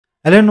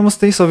Hello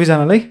नमस्ते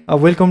सबैजनालाई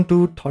welcome to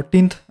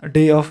 13th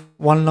day of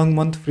one long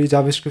month free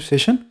JavaScript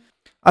session.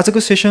 आजको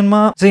सेसनमा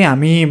चाहिँ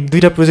हामी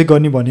दुईटा प्रोजेक्ट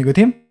गर्ने भनेको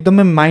थियौँ।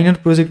 एकदमै माइनर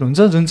प्रोजेक्ट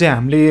हुन्छ जुन चाहिँ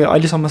हामीले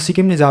अहिलेसम्म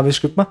सिक्यौँ नि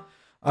जावास्क्रिप्टमा।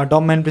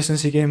 डम म्यानिपुलेसन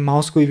सिक्यौँ,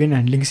 माउसको इभेन्ट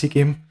ह्यान्डलिङ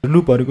सिक्यौँ,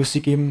 लुपहरूको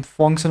सिक्यौँ,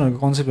 फङ्सनहरूको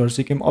कन्सेप्टहरू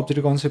सिक्यौँ,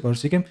 अब्जेक्ट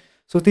कन्सेप्टहरू सिक्यौँ।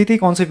 सो त्यही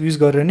कन्सेप्ट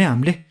युज गरेर नै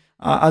हामीले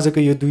आजको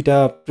यो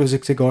दुईटा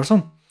प्रोजेक्ट चाहिँ गर्छौँ।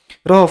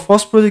 र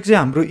फर्स्ट प्रोजेक्ट चाहिँ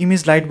हाम्रो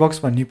इमेज लाइट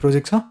बक्स भन्ने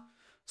प्रोजेक्ट छ।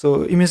 सो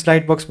इमेज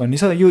लाइट बक्स भन्ने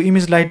छ। यो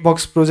इमेज लाइट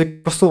बक्स प्रोजेक्ट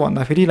कस्तो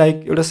भन्दाखेरि लाइक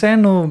एउटा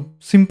सानो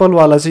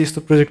सिम्पलवाला चाहिँ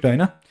यस्तो प्रोजेक्ट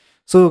होइन।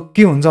 सो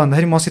के हुन्छ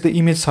भन्दाखेरि मसित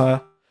इमेज छ।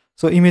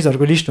 सो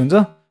इमेजहरूको लिस्ट हुन्छ।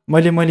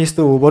 मैले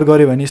यस्तो होभर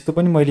गरेँ भने यस्तो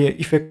पनि मैले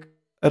इफेक्ट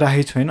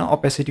राखेको छु होइन,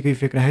 अपेसिटीको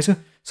इफेक्ट राखेको छु।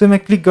 सो यसमा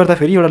क्लिक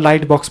गर्दाखेरि एउटा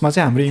लाइट बक्समा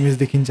चाहिँ हाम्रो इमेज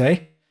देखिन्छ है।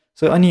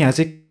 सो अनि यहाँ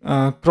चाहिँ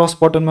क्रस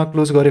बटनमा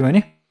क्लोज गऱ्यो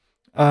भने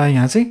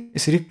यहाँ चाहिँ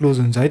यसरी क्लोज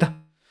हुन्छ है त।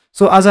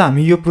 सो आज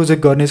हामी यो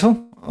प्रोजेक्ट गर्नेछौँ,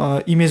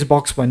 इमेज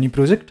बक्स भन्ने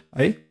प्रोजेक्ट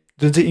है,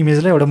 जुन चाहिँ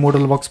इमेजलाई एउटा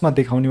मोडल बक्समा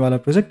देखाउनेवाला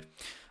प्रोजेक्ट।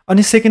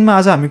 अनि सेकेन्डमा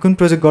आज हामी कुन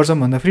प्रोजेक्ट गर्छौँ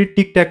भन्दाखेरि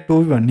टिक ट्याक टो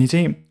भन्ने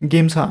चाहिँ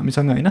गेम छ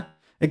हामीसँग होइन,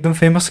 एकदम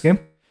फेमस गेम।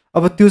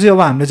 अब त्यो चाहिँ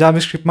अब हामीले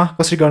जावास्क्रिप्टमा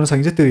कसरी गर्न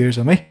सकिन्छ त्यो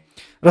हेर्छौँ है।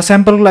 र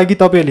स्याम्पलको लागि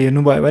तपाईँहरूले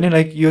हेर्नुभयो भने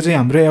लाइक यो चाहिँ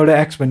हाम्रो एउटा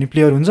एक्स भन्ने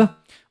प्लेयर हुन्छ,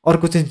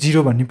 अर्को चाहिँ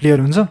 0 भन्ने प्लेयर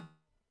हुन्छ।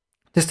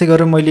 त्यस्तै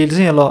गरेर मैले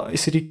चाहिँ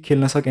यसरी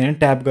खेल्न सकेँ होइन,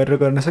 ट्याप गरेर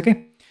गर्न सकेँ।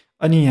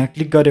 अनि यहाँ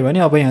क्लिक गरेँ भने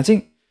अब यहाँ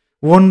चाहिँ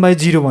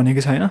 1/0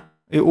 भनेको छ होइन,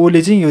 यो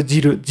ओले चाहिँ यो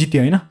 0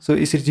 जित्यो होइन। सो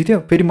यसरी जित्यो।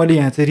 फेरि मैले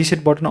यहाँ चाहिँ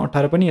रिसेट बटन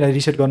अठाएर पनि यसलाई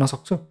रिसेट गर्न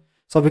सक्छु,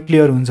 सबै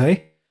क्लियर हुन्छ है।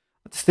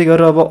 त्यस्तै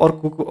गरेर अब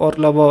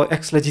अरूलाई अब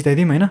एक्सलाई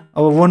जिताइदिउँ होइन।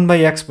 अब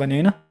 1/x भन्यो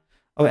होइन,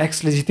 अब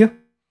एक्सले जित्यो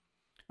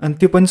अनि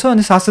त्यो पनि छ।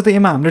 अनि साथसाथै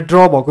यसमा हामीले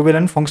ड्र भएको बेला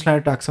पनि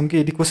फङ्सनलिटी राख्छौँ कि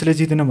यदि कसैले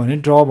जितेन भने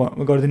ड्र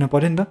गरिदिनु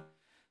पऱ्यो नि त।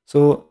 सो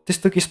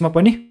त्यस्तो केसमा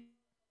पनि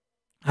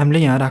हामीले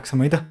यहाँ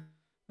राख्छौँ है त।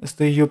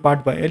 जस्तै यो पार्ट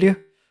भइहाल्यो।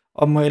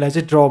 अब म यसलाई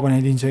चाहिँ ड्र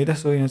बनाइदिन्छु है त।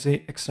 सो यहाँ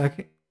चाहिँ एक्स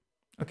राखेँ।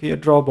 ओके, यो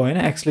ड्र भएन,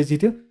 एक्सले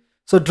जित्यो।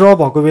 सो ड्र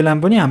भएको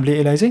बेलामा पनि हामीले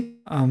यसलाई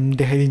चाहिँ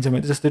देखाइदिन्छौँ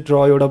है। जस्तै ड्र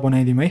एउटा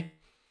बनाइदिउँ है।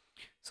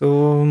 सो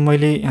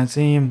मैले यहाँ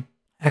चाहिँ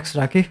एक्स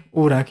राखेँ,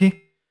 ओ राखेँ,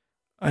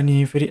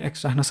 अनि फेरि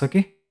एक्स राख्न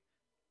सकेँ,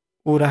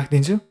 ओ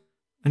राखिदिन्छु,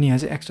 अनि यहाँ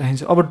चाहिँ एक्स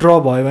राखिदिन्छु। अब ड्र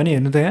भयो भने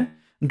हेर्नु त यहाँ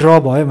ड्र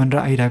भयो भनेर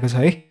आइरहेको छ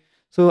है।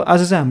 सो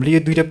आज चाहिँ हामीले यो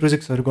दुईवटा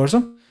प्रोजेक्ट्सहरू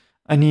गर्छौँ।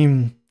 अनि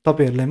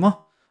तपाईँहरूलाई म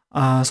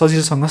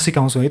सजिलोसँग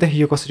सिकाउँछु है त,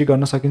 यो कसरी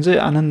गर्न सकिन्छ,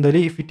 आनन्दले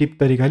इफेक्टिभ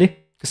तरिकाले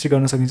कसरी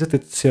गर्न सकिन्छ त्यो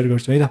सेयर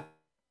गर्छु है त।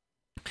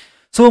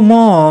 सो म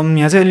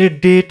यहाँ चाहिँ अहिले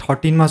डे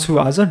 13मा छु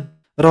आज।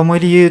 र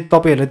मैले यो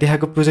तपाईँहरूलाई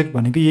देखाएको प्रोजेक्ट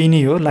भनेको यही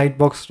नै हो, लाइट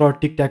बक्स र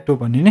टिक ट्याक टो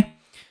भन्ने नै।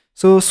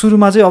 सो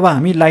सुरुमा चाहिँ अब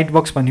हामी लाइट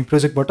बक्स भन्ने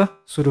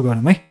प्रोजेक्टबाट सुरु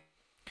गरौँ है।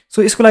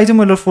 सो यसको लागि चाहिँ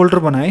मैले फोल्डर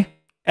बनाएँ,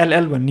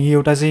 एलएल भन्ने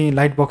एउटा चाहिँ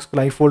लाइट बक्सको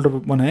लागि फोल्डर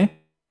बनाएँ।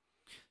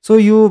 सो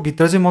यो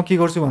भित्र चाहिँ म के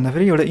गर्छु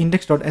भन्दाखेरि एउटा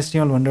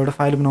index.html भनेर एउटा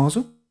फाइल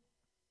बनाउँछु।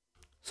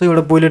 सो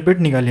एउटा बोइलरप्लेट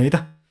निकालेँ है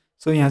त।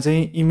 सो यहाँ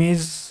चाहिँ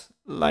इमेज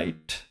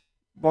लाइट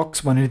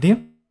बक्स भनेर दिएँ।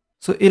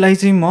 सो यसलाई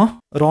चाहिँ म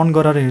रन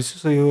गराएर हेर्छु।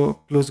 सो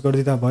यो क्लोज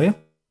गरिदिँदा भयो।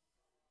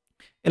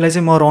 यसलाई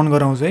चाहिँ म रन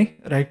गराउँछु है,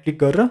 राइट क्लिक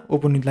गरेर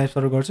ओपन विथ लाइभ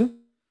सर्भर गर्छु।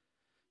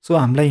 सो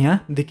हामीलाई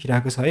यहाँ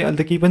देखिरहेको छ है, अहिले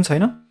त केही पनि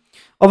छैन।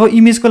 अब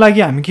इमेजको लागि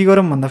हामी के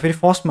गरौँ भन्दाखेरि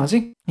फर्स्टमा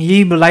चाहिँ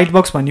यही लाइट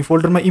बक्स भन्ने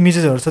फोल्डरमा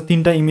इमेजेसहरू छ,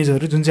 3टा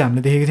इमेजहरू जुन चाहिँ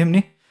हामीले देखेको थियौँ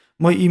नि।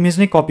 म इमेज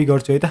नै कपी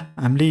गर्छु है त,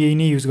 हामीले यही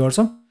नै युज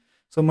गर्छौँ।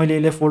 सो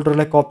मैले यसलाई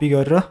फोल्डरलाई कपी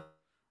गरेर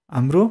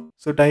हाम्रो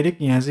सो डाइरेक्ट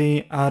यहाँ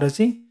चाहिँ आएर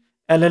चाहिँ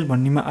एलएल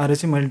भन्नेमा आएर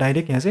चाहिँ मैले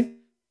डाइरेक्ट यहाँ चाहिँ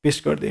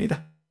पेस्ट गरिदिएँ है त।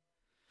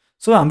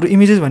 सो हाम्रो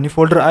इमेजेस भन्ने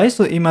फोल्डर आयो।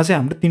 सो यसमा चाहिँ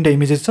हाम्रो 3टा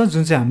इमेजेस छ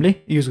जुन चाहिँ हामीले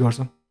युज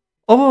गर्छौँ।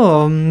 अब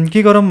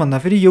के गरौँ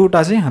भन्दाखेरि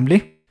एउटा चाहिँ हामीले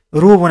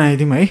रो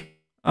बनाइदिउँ है।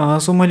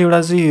 सो मैले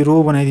एउटा चाहिँ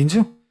रो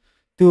बनाइदिन्छु।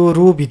 त्यो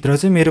रोभित्र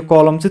चाहिँ मेरो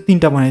कलम चाहिँ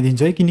 3टा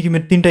बनाइदिन्छु है, किनकि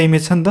मेरो 3टा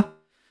इमेज छ नि त।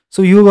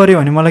 सो यो गऱ्यो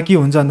भने मलाई के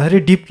हुन्छ भन्दाखेरि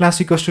डिप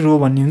क्लास इक्वल्स टु रो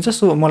भन्ने हुन्छ।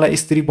 सो मलाई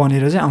यसरी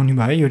बनेर चाहिँ आउने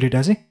भयो यो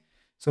डेटा चाहिँ।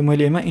 सो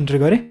मैले यसमा इन्टर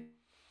गरेँ,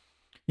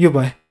 यो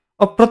भयो।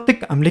 अब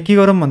प्रत्येक हामीले के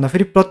गरौँ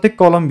भन्दाखेरि प्रत्येक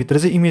कलमभित्र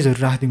चाहिँ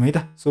इमेजहरू राखिदिउँ है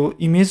त। सो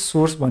इमेज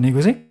सोर्स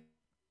भनेको चाहिँ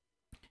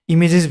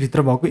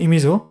इमेजेसभित्र भएको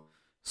इमेज हो।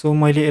 सो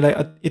मैले यसलाई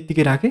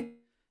यत्तिकै राखेँ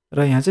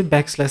र यहाँ चाहिँ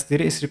ब्याकस्ल्यास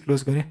दिएर यसरी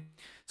क्लोज गरेँ।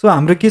 सो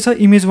हाम्रो के छ,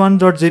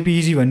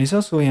 image1.jpg भन्ने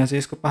छ। सो यहाँ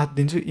चाहिँ यसको पाथ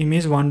दिन्छु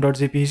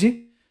image1.jpg,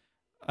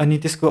 अनि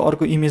त्यसको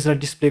अर्को इमेजलाई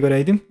डिस्प्ले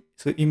गराइदिउँ।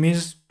 सो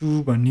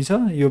image2 भन्ने छ,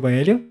 यो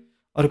भइहाल्यो।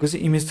 अर्को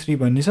चाहिँ image3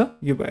 भन्ने छ,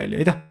 यो भइहाल्यो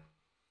है त।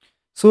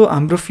 सो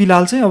हाम्रो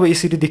फिलहाल चाहिँ अब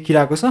यसरी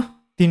देखिरहेको छ,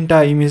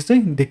 3टा इमेज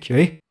चाहिँ देखियो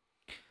है।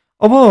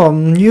 अब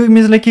यो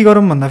इमेजलाई के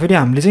गरौँ भन्दाखेरि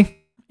हामीले चाहिँ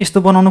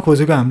यस्तो बनाउन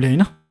खोजेको हामीले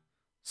होइन।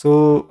 सो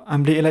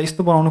हामीले यसलाई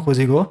यस्तो बनाउन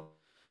खोजेको हो।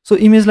 सो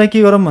इमेजलाई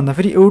के गरौँ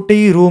भन्दाखेरि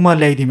एउटै रोमा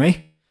ल्याइदिउँ है,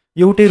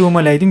 एउटै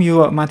रोमा ल्याइदिउँ।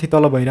 यो माथि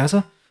तल भइरहेछ।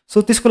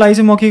 सो त्यसको लागि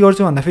चाहिँ म के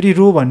गर्छु भन्दाखेरि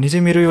रो भन्ने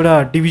चाहिँ मेरो एउटा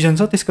डिभिजन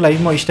छ, त्यसको लागि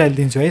म स्टाइल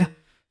दिन्छु है।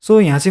 सो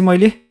यहाँ चाहिँ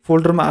मैले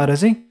फोल्डरमा आएर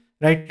चाहिँ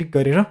राइट क्लिक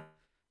गरेर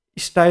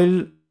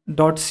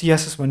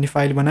style.css भन्ने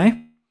फाइल बनाएँ।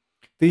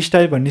 त्यो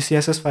स्टाइल भन्ने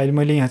CSS फाइल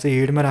मैले यहाँ चाहिँ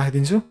हेडमा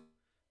राखिदिन्छु।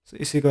 सो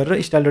यसै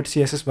गरेर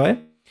style.css भयो।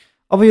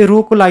 अब यो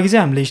रोको लागि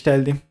चाहिँ हामीले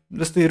स्टाइल दिउँ।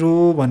 जस्तै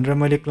रो भनेर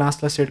मैले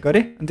क्लासलाई सेट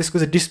गरेँ, अनि त्यसको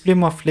चाहिँ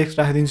डिस्प्लेमा फ्लेक्स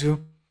राखिदिन्छु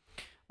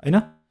होइन।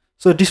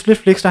 सो डिस्प्ले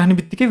फ्लेक्स राख्ने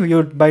बित्तिकै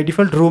यो बाई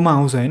डिफल्ट रोमा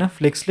आउँछ होइन,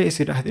 फ्लेक्सले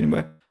यसरी राखिदिनु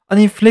भयो।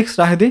 अनि फ्लेक्स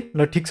राखिदिएँ,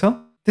 ल ठिक छ।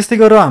 त्यस्तै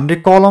गरेर हामीले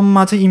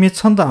कलममा चाहिँ इमेज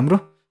छ नि त हाम्रो।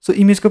 सो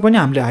इमेजको पनि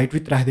हामीले हाइट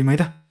विथ राखिदिउँ है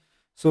त।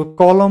 सो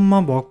कलममा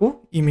भएको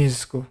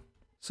इमेजको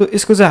सो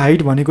यसको चाहिँ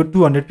हाइट भनेको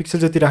 200 पिक्सल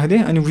जति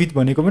राखिदिएँ अनि विथ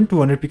भनेको पनि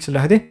 200 पिक्सल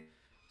राखिदिएँ।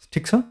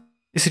 ठिक छ,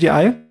 यसरी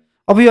आयो।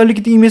 अब यो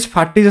अलिकति इमेज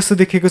फाटे जस्तो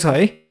देखेको छ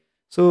है।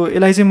 सो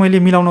यसलाई चाहिँ मैले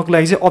मिलाउनको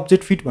लागि चाहिँ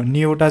अब्जेक्ट फिट भन्ने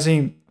एउटा चाहिँ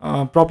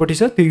प्रपर्टी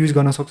छ, त्यो युज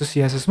गर्न सक्छु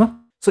CSS मा।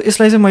 सो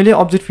यसलाई चाहिँ मैले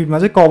अब्जेक्ट फिटमा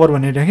चाहिँ कभर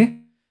भनेर राखेँ।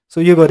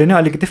 सो यो गरेर नै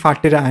अलिकति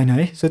फाटेर आएन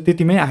है। सो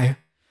त्यतिमै आयो।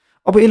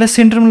 अब यसलाई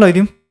सेन्टरमा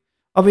लैदिउँ।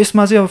 अब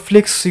यसमा चाहिँ अब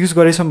फ्लेक्स युज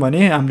गरेछौँ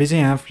भने हामीले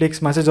चाहिँ यहाँ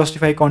फ्लेक्समा चाहिँ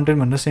जस्टिफाई कन्टेन्ट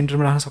भनेर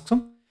सेन्टरमा राख्न सक्छौँ,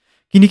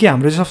 किनकि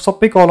हाम्रो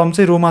सबै कलम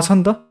चाहिँ रोमा छ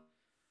नि त।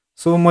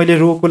 सो मैले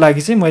रोको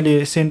लागि चाहिँ मैले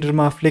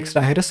सेन्टरमा फ्लेक्स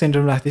राखेर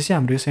सेन्टरमा राख्दैछु,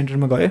 हाम्रो यो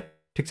सेन्टरमा गयो।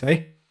 ठिक छ है।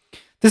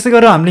 त्यस्तै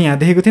गरेर हामीले यहाँ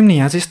देखेको थियौँ नि,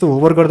 यहाँ चाहिँ यस्तो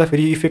होभर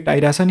गर्दाखेरि इफेक्ट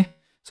आइरहेछ नि।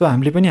 सो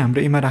हामीले पनि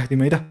हाम्रो एमा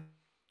राखिदिउँ है त।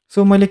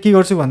 सो मैले के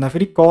गर्छु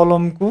भन्दाखेरि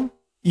कलमको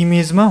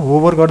इमेजमा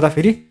होभर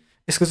गर्दाखेरि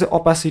यसको चाहिँ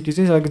अपासिटी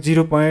चाहिँ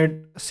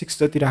 0.6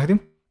 जति राखिदिउँ।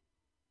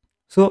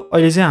 सो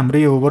अहिले चाहिँ हाम्रो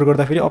यो होभर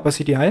गर्दाखेरि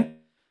अपासिटी आयो।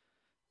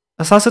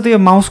 साथसाथै यो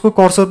माउसको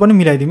कर्सर पनि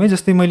मिलाइदिउँ है।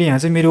 जस्तै मैले यहाँ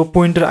चाहिँ मेरो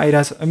पोइन्टर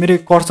आइरहेछ, मेरो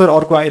कर्सर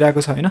अर्को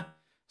आइरहेको छ होइन।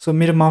 सो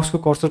मेरो माउसको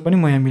कर्सर पनि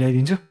म यहाँ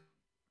मिलाइदिन्छु।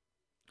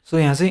 सो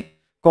यहाँ चाहिँ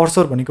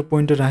कर्सर भनेको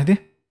पोइन्टर राखिदिएँ।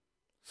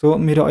 सो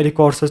मेरो अहिले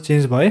कर्सर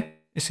चेन्ज भयो,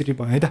 यसरी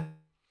भयो है त।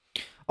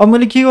 अब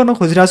मैले के गर्न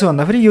खोजिरहेको छु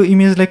भन्दाखेरि यो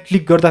इमेजलाई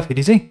क्लिक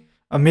गर्दाखेरि चाहिँ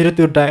मेरो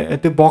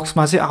त्यो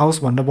बक्समा चाहिँ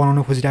आओस् भनेर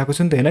बनाउन खोजिरहेको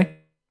छु नि त यसलाई।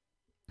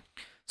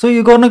 सो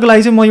यो गर्नको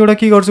लागि चाहिँ म एउटा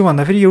के गर्छु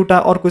भन्दाखेरि एउटा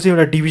अर्को चाहिँ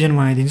एउटा डिभिजन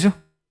बनाइदिन्छु।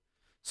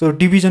 सो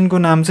डिभिजनको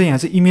नाम चाहिँ यहाँ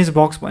चाहिँ इमेज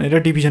बक्स भनेर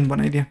डिभिजन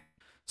बनाइदिएँ।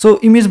 सो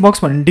इमेज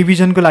बक्स भन्ने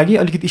डिभिजनको लागि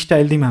अलिकति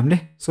स्टाइल दिउँ हामीले।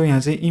 सो यहाँ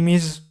चाहिँ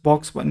इमेज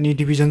बक्स भन्ने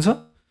डिभिजन छ,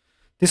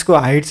 त्यसको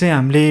हाइट चाहिँ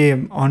हामीले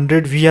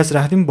 100 VH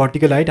राखिदिउँ,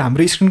 भर्टिकल हाइट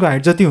हाम्रो स्क्रिनको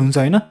हाइट जति हुन्छ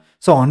होइन।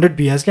 सो 100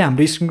 VHले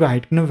हाम्रो स्क्रिनको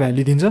हाइटको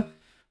भ्याल्यु दिन्छ।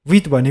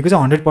 विथ भनेको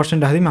चाहिँ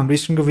 100% राखिदिउँ, हाम्रो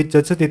स्क्रिनको विथ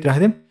जति छ त्यति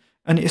राखिदिउँ।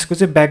 अनि यसको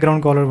चाहिँ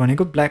ब्याकग्राउन्ड कलर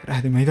भनेको ब्ल्याक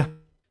राखिदिउँ है त।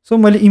 सो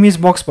मैले इमेज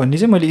बक्स भन्ने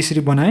चाहिँ मैले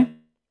यसरी बनाएँ।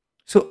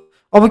 सो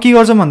अब के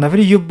गर्छौँ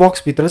भन्दाखेरि यो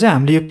बक्सभित्र चाहिँ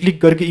हामीले यो क्लिक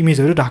गरेको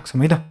इमेजहरू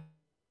राख्छौँ है त।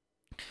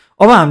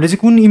 अब हामीले चाहिँ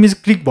कुन इमेज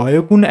क्लिक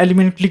भयो, कुन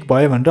एलिमेन्ट क्लिक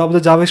भयो भनेर अब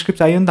त जाभास्क्रिप्ट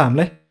चाहियो नि त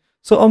हामीलाई।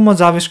 सो अब म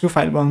जाभास्क्रिप्ट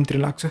फाइल बनाउनुतिर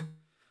लाग्छु।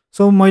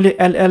 सो मैले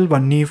LL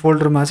भन्ने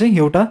फोल्डरमा चाहिँ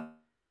एउटा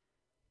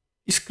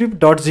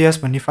script.js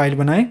भन्ने फाइल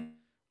बनाएँ।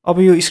 अब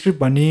यो स्क्रिप्ट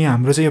भन्ने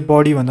हाम्रो चाहिँ यो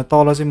बडीभन्दा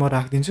तल चाहिँ म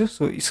राखिदिन्छु।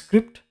 सो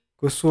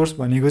स्क्रिप्टको सोर्स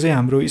भनेको चाहिँ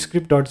हाम्रो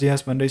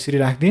script.js भनेर यसरी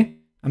राखिदिएँ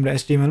हाम्रो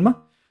HTML मा।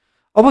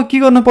 अब के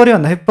गर्नु पर्यो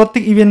भन्दाखेरि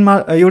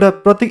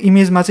प्रत्येक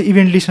इमेजमा चाहिँ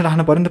इभेन्ट लिस्ट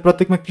राख्नु पर्यो नि त।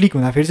 प्रत्येकमा क्लिक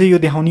हुँदाखेरि चाहिँ यो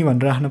देखाउने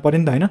भनेर राख्नु पर्यो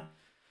नि त होइन।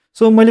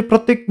 सो मैले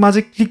प्रत्येकमा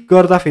चाहिँ क्लिक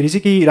गर्दाखेरि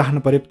चाहिँ केही राख्नु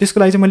पर्यो, त्यसको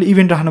लागि चाहिँ मैले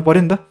इभेन्ट राख्नु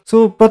पर्यो नि त।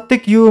 सो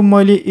प्रत्येक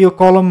मैले यो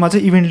कलममा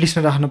चाहिँ इभेन्ट लिस्ट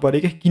राख्नु पर्यो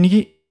क्या, किनकि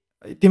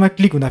त्यसमा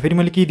क्लिक हुँदाखेरि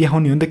मैले केही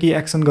देखाउने हो नि त, केही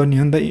एक्सन गर्ने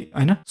हो नि त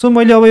होइन। सो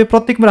मैले अब यो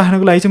प्रत्येकमा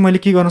राख्नको लागि चाहिँ मैले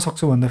के गर्न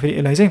सक्छु भन्दाखेरि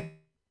यसलाई चाहिँ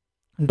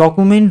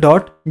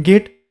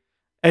document.get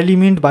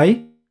element by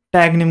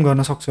tag name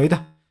गर्न सक्छु है त।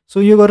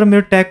 सो यो गरेर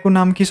मेरो ट्यागको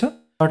नाम के छ,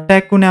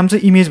 ट्यागको नाम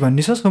चाहिँ इमेज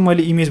भन्ने छ। सो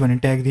मैले इमेज भन्ने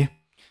ट्याग दिएँ।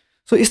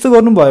 सो यस्तो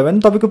गर्नुभयो भने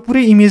तपाईँको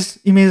पुरै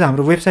इमेज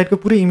हाम्रो वेबसाइटको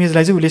पुरै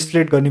इमेजलाई चाहिँ उसले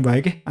सिलेक्ट गर्ने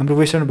भयो कि हाम्रो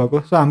वेबसाइट भएको।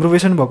 सो हाम्रो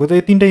वेबसाइट भएको त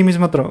यो 3टा इमेज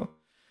मात्र हो।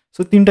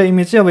 सो 3टा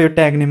इमेज चाहिँ अब यो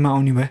ट्याग नेममा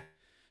आउने भयो।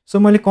 सो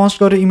मैले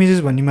कन्स्ट गरेर इमेजेस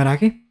भन्नेमा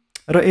राखेँ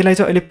र यसलाई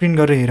चाहिँ अहिले प्रिन्ट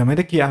गरेर हेरौँ है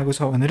त के आएको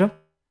छ भनेर,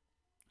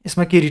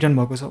 यसमा के रिटर्न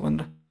भएको छ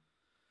भनेर।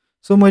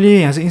 सो मैले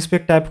यहाँ चाहिँ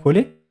इन्सपेक्ट ट्याब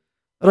खोलेँ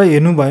र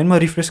हेर्नु भयो भने म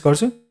रिफ्रेस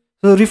गर्छु।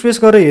 सो रिफ्रेस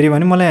गरेर हेऱ्यो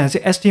भने मलाई यहाँ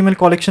चाहिँ HTML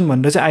कलेक्सन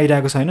भनेर चाहिँ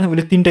आइरहेको छ होइन।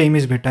 उसले 3टा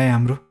इमेज भेट्टाएँ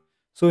हाम्रो।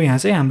 सो यहाँ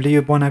चाहिँ हामीले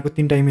यो बनाएको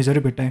 3टा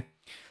इमेजहरू भेट्टाएँ।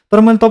 तर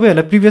मैले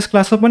तपाईँहरूलाई प्रिभियस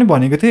क्लासमा पनि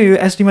भनेको थिएँ यो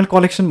HTML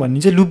कलेक्सन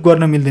भन्ने चाहिँ लुप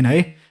गर्न मिल्दैन है।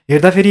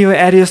 हेर्दाखेरि यो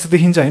एरे जस्तो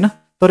देखिन्छ होइन,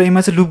 तर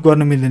यसमा चाहिँ लुप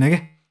गर्न मिल्दैन क्या।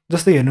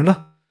 जस्तै हेर्नु ल,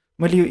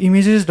 मैले यो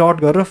इमेजेस डट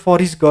गरेर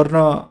फर इच गर्न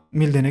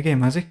मिल्दैन क्या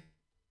यसमा चाहिँ।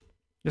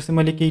 जस्तै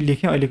मैले केही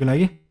लेखेँ अहिलेको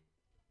लागि,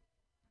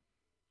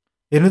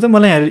 हेर्नु त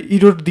मलाई यहाँ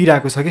इरोड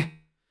दिइरहेको छ कि।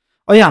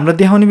 अहिले हामीलाई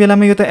देखाउने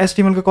बेलामा यो त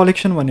HTML को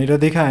कलेक्सन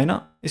भनेर देखायो होइन,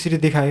 यसरी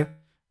देखायो,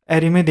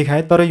 एरेमै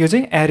देखायो, तर यो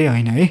चाहिँ एरे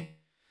होइन है।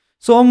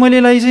 सो अब मैले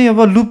यसलाई चाहिँ अब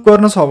लुप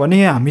गर्न छ भने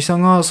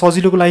हामीसँग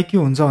सजिलोको लागि के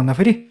हुन्छ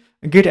भन्दाखेरि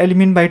get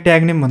element by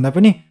tag name भन्दा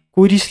पनि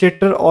क्वेरी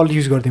सेलेक्टर अल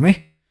युज गरिदिउँ है।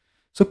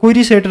 सो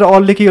क्वेरी सेलेक्टर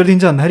अलले के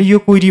गरिदिन्छ भन्दाखेरि यो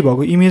क्वेरी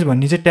भएको इमेज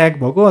भन्ने चाहिँ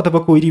ट्याग भएको अथवा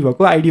क्वेरी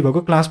भएको आइडी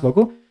भएको क्लास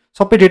भएको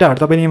सबै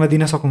डेटाहरू तपाईँले यहाँ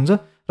दिन सक्नुहुन्छ।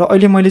 र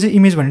अहिले मैले चाहिँ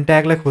इमेज भन्ने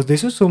ट्यागलाई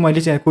खोज्दैछु। सो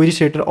मैले चाहिँ क्वेरी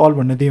सेलेक्टर अल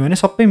भनेर दिएँ भने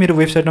सबै मेरो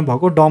वेबसाइटमा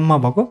भएको डममा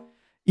भएको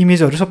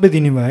इमेजहरू सबै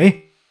दिने भयो है।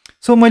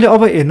 सो मैले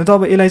अब हेर्नु त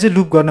अब यसलाई चाहिँ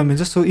लुप गर्न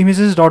मिल्छ। सो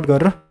इमेजेस डट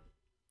गरेर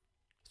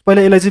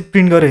पहिला यसलाई चाहिँ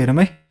प्रिन्ट गरेर हेरौँ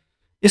है।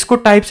 यसको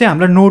टाइप चाहिँ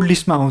हामीलाई नोड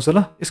लिस्टमा आउँछ ल।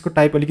 यसको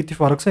टाइप अलिकति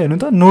फरक छ हेर्नु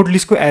त, नोड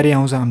लिस्टको एरे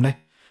आउँछ हामीलाई।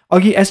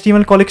 अघि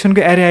HTML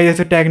कलेक्सनको एरे आइरहेको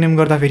थियो ट्याग नेम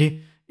गर्दाखेरि,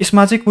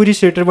 यसमा चाहिँ क्वेरी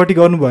सेलेक्टरबाट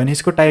गर्नुभयो भने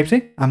यसको टाइप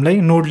चाहिँ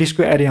हामीलाई नोड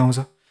लिस्टको एरे आउँछ।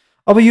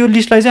 अब यो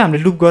लिस्टलाई चाहिँ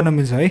हामीले लुप गर्न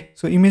मिल्छ है।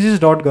 सो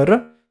इमेजेस डट गरेर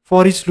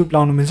फर इच लुप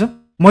लाउनु मिल्छ।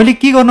 मैले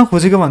के गर्न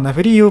खोजेको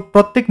भन्दाखेरि यो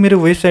प्रत्येक मेरो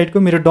वेबसाइटको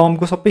मेरो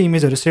डमको सबै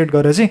इमेजहरू सेट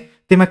गरेर चाहिँ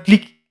त्यसमा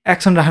क्लिक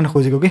एक्सन राख्न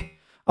खोजेको कि।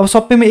 अब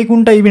सबैमा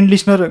एकउन्टा इभेन्ट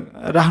लिस्टमा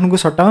राख्नुको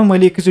सट्टामा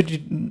मैले एकैचोटि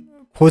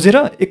खोजेर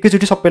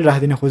एकैचोटि सबैले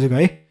राखिदिन खोजेको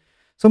है।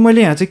 सो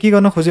मैले यहाँ चाहिँ के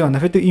गर्न खोजेँ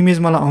भन्दाखेरि त्यो इमेज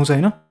मलाई आउँछ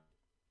होइन।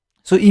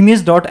 So image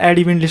dot add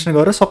event लिस्टमा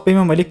गएर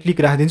सबैमा मैले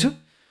क्लिक राखिदिन्छु।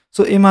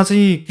 सो यसमा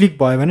चाहिँ क्लिक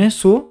भयो भने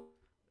सो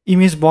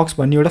इमेज बक्स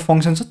भन्ने एउटा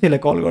फङ्सन छ त्यसलाई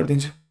कल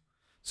गरिदिन्छु।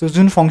 सो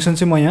जुन फङ्सन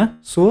चाहिँ म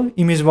यहाँ सो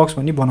इमेज बक्स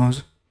भन्ने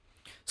बनाउँछु।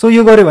 सो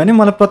यो गऱ्यो भने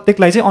मलाई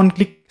प्रत्येकलाई चाहिँ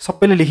अनक्लिक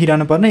सबैले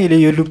लेखिरहनु पर्ने, यसले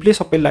यो लुपले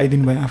सबैले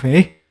लगाइदिनु भयो आफै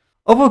है।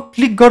 अब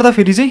क्लिक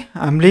गर्दाखेरि चाहिँ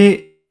हामीले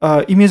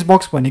इमेज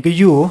बक्स भनेको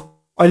यो हो।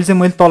 अहिले चाहिँ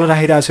मैले तल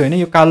राखिरहेको छु होइन,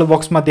 यो कालो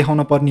बक्समा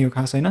देखाउन पर्ने हो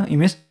खास होइन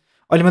इमेज,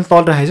 अहिले मैले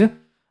तल राखेको छु।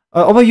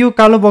 अब यो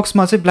कालो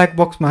बक्समा चाहिँ ब्ल्याक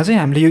बक्समा चाहिँ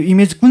हामीले यो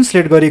इमेज कुन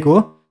सिलेक्ट गरेको हो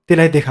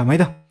त्यसलाई देखाऊँ है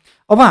त।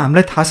 अब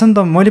हामीलाई थाहा छ नि त,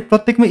 मैले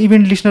प्रत्येकमा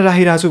इभेन्ट लिस्टमा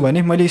राखिरहेको छु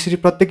भने मैले यसरी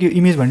प्रत्येक यो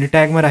इमेज भन्ने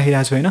ट्यागमा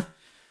राखिरहेको छु होइन।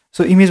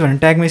 सो इमेज भन्ने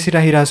ट्यागमा यसरी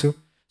राखिरहेको छु।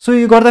 सो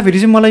यो गर्दाखेरि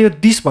चाहिँ मलाई यो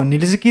दिस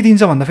भन्नेले चाहिँ के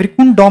दिन्छ भन्दाखेरि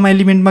कुन डम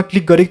एलिमेन्टमा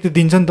क्लिक गरेको त्यो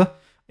दिन्छ नि त।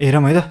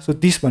 हेरौँ है त। सो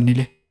दिस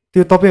भन्नेले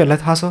त्यो तपाईँहरूलाई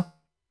थाहा छ,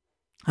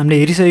 हामीले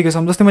हेरिसकेको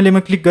छौँ। जस्तै मैले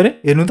यसमा क्लिक गरेँ,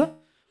 हेर्नु त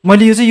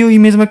मैले यो चाहिँ यो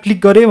इमेजमा क्लिक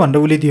गरेँ भनेर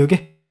उसले दियो कि,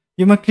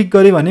 योमा क्लिक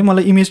गरेँ भने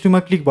मलाई इमेज 2मा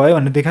क्लिक भयो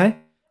भनेर देखाएँ,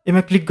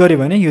 यसमा क्लिक गरेँ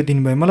भने यो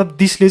दिनुभयो। मतलब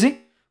दिसले चाहिँ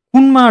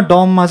कुनमा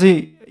डममा चाहिँ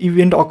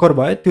इभेन्ट अकर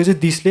भयो त्यो चाहिँ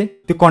दिसले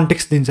त्यो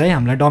कन्टेक्स्ट दिन्छ है,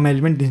 हामीलाई डम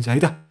एलिमेन्ट दिन्छ है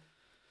त।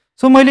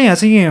 सो मैले यहाँ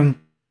चाहिँ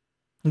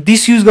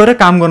दिस युज गरेर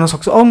काम गर्न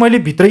सक्छु। अब मैले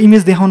भित्र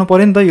इमेज देखाउनु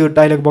पऱ्यो नि त, यो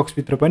डायलग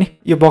बक्सभित्र पनि,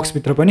 यो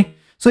बक्सभित्र पनि।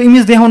 सो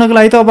इमेज देखाउनको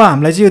लागि त अब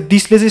हामीलाई चाहिँ यो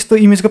दिसले चाहिँ यस्तो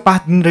इमेजको पाथ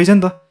दिनु रहेछ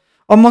नि त।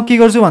 अब म के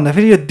गर्छु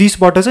भन्दाखेरि यो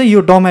दिसबाट चाहिँ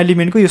यो डम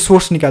एलिमेन्टको यो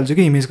सोर्स निकाल्छु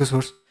कि, इमेजको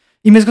सोर्स।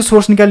 इमेजको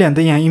सोर्स निकाल्यो भने त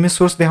यहाँ इमेज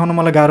सोर्स देखाउन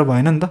मलाई गाह्रो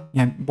भएन नि त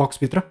यहाँ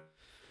बक्सभित्र।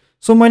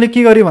 सो मैले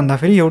के गरेँ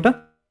भन्दाखेरि एउटा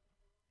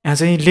यहाँ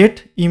चाहिँ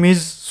लेट इमेज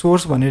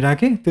सोर्स भनेर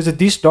राखेँ, त्यो चाहिँ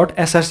दिस डट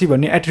एसआरसी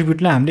भन्ने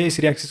एट्रिब्युटलाई हामीले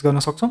यसरी एक्सेस गर्न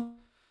सक्छौँ।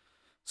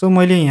 सो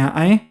मैले यहाँ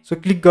आएँ, सो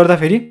क्लिक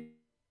गर्दाखेरि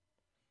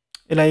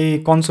यसलाई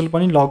कन्सोल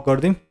पनि लक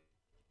गरिदिउँ,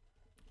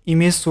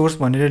 इमेज सोर्स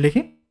भनेर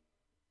लेखेँ,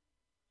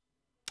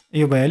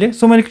 यो भइहाल्यो।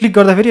 सो मैले क्लिक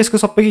गर्दाखेरि यसको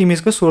सबैको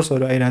इमेजको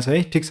सोर्सहरू आइरहेछ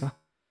है, ठिक छ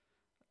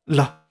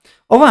ल।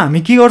 अब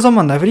हामी के गर्छौँ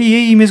भन्दाखेरि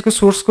यही इमेजको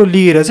सोर्सको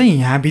लिएर चाहिँ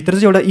यहाँभित्र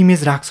चाहिँ एउटा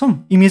इमेज राख्छौँ,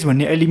 इमेज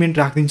भन्ने एलिमेन्ट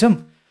राखिदिन्छौँ।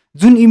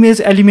 जुन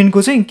इमेज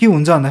एलिमेन्टको चाहिँ के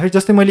हुन्छ भन्दाखेरि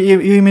जस्तै मैले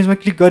यो इमेजमा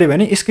क्लिक गरेँ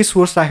भने यसकै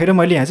सोर्स राखेर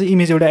मैले यहाँ चाहिँ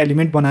इमेज एउटा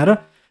एलिमेन्ट बनाएर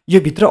यो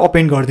भित्र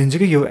ओपन गरिदिन्छु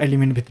कि यो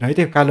एलिमेन्टभित्र है,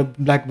 त्यो कालो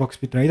ब्ल्याक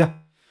बक्सभित्र है त।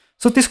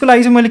 सो त्यसको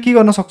लागि चाहिँ मैले के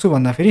गर्न सक्छु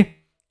भन्दाखेरि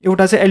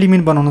एउटा चाहिँ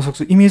एलिमेन्ट बनाउन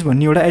सक्छु, इमेज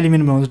भन्ने एउटा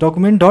एलिमेन्ट बनाउँछु,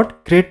 डकुमेन्ट डट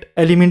क्रिएट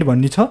एलिमेन्ट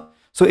भन्ने छ।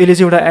 सो यसले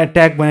चाहिँ एउटा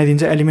ट्याग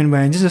बनाइदिन्छ, एलिमेन्ट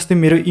बनाइदिन्छ। जस्तै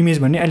मेरो इमेज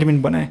भन्ने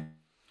एलिमेन्ट बनाएँ,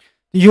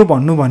 यो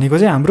भन्नु भनेको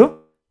चाहिँ हाम्रो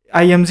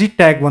आइएमजी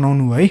ट्याग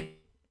बनाउनु है।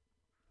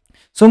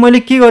 सो मैले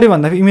के गरेँ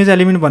भन्दाखेरि इमेज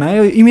एलिमेन्ट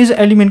बनाएँ, इमेज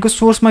एलिमेन्टको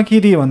सोर्समा के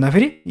दिएँ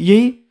भन्दाखेरि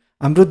यही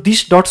हाम्रो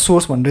दिस डट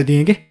सोर्स भनेर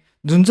दिएँ कि,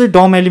 जुन चाहिँ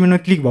डम एलिमेन्टमा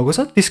क्लिक भएको छ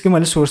त्यसकै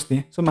मैले सोर्स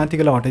दिएँ। सो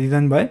माथिकोलाई हटाइदिँदा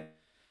नि भयो।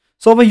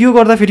 सो अब यो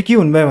गर्दाखेरि के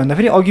हुनुभयो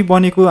भन्दाखेरि अघि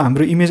बनेको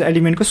हाम्रो इमेज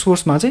एलिमेन्टको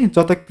सोर्समा चाहिँ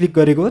जता क्लिक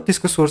गरेको हो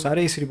त्यसको सोर्स आएर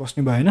यसरी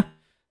बस्ने भयो होइन।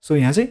 सो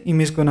यहाँ चाहिँ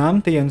इमेजको नाम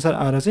त्यही अनुसार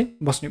आएर चाहिँ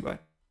बस्ने भयो।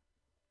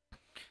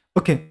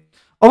 ओके,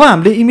 अब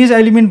हामीले इमेज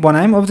एलिमेन्ट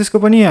बनायौँ। अब त्यसको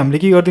पनि हामीले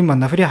के गरिदिउँ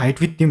भन्दाखेरि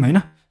हाइट विथ दिउँ होइन।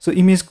 सो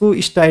इमेजको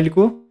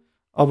स्टाइलको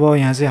अब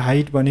यहाँ चाहिँ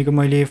हाइट भनेको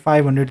मैले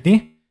 500 दिएँ।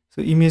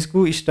 सो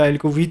इमेजको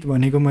स्टाइलको विथ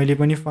भनेको मैले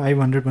पनि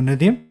 500 भनेर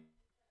दिएँ।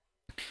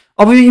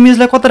 अब यो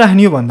इमेजलाई कता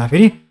राख्ने हो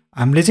भन्दाखेरि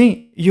हामीले चाहिँ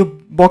यो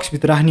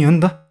बक्सभित्र राख्ने हो नि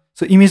त।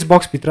 सो इमेज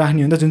बक्सभित्र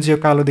राख्ने हो नि त, जुन चाहिँ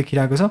यो कालो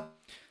देखिरहेको छ।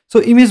 सो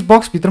इमेज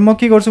बक्सभित्र म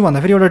के गर्छु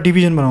भन्दाखेरि एउटा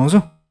डिभिजन बनाउँछु,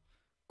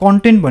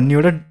 कन्टेन्ट भन्ने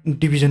एउटा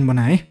डिभिजन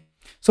बनाएँ है।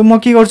 सो म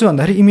के गर्छु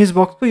भन्दाखेरि इमेज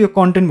बक्सको यो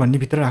कन्टेन्ट भन्ने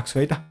भित्र राख्छु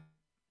है त,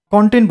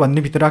 कन्टेन्ट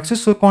भन्ने भित्र राख्छु।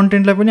 सो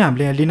कन्टेन्टलाई पनि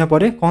हामीले यहाँ लिन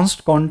पऱ्यो,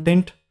 कन्स्ट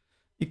कन्टेन्ट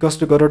इक्वल्स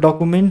टु गरेर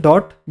document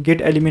dot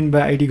get element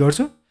by ID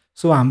गर्छु।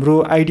 सो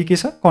हाम्रो आइडी के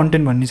छ,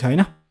 कन्टेन्ट भन्ने छ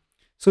होइन।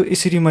 सो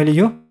यसरी मैले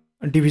यो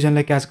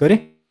डिभिजनलाई क्याच गरेँ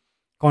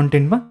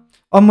कन्टेन्टमा।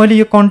 अब मैले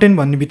यो कन्टेन्ट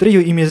भन्ने भित्र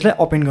यो इमेजलाई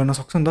ओपन गर्न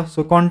सक्छु नि त।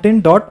 सो कन्टेन्ट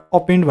डट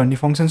ओपन भन्ने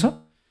फङ्सन छ।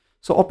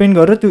 सो ओपन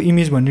गरेर त्यो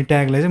इमेज भन्ने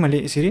ट्यागलाई चाहिँ मैले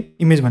यसरी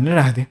इमेज भनेर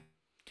राखिदिएँ।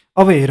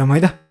 अब हेरौँ है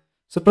त।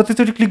 सो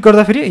प्रत्येकचोटि क्लिक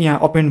गर्दाखेरि यहाँ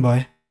ओपन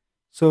भयो।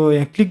 सो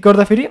यहाँ क्लिक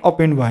गर्दाखेरि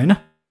ओपन भयो होइन।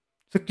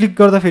 सो क्लिक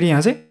गर्दाखेरि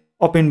यहाँ चाहिँ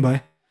ओपन भयो।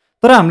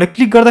 तर हामीले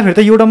क्लिक गर्दाखेरि त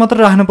एउटा मात्र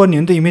राख्नुपर्ने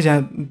हो नि त इमेज,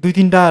 यहाँ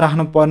 2-3टा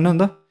राख्नु पर्ने हो नि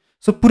त।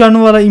 सो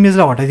पुरानोवाला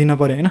इमेजलाई हटाइदिनु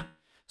पऱ्यो होइन।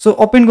 सो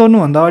ओपन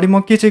गर्नुभन्दा अगाडि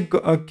म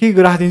के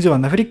राखिदिन्छु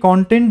भन्दाखेरि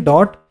कन्टेन्ट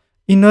डट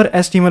इनर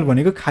एचटिएमएल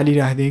भनेको खाली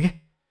राखिदिएँ कि।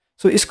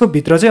 सो यसको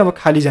भित्र चाहिँ अब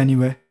खाली जाने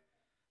भयो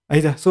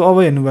है त। सो अब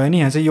हेर्नुभयो भने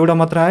यहाँ चाहिँ एउटा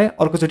मात्र आयो,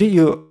 अर्कोचोटि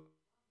यो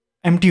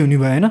एम्टी हुने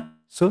भयो होइन।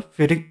 सो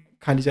फेरि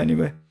खाली जाने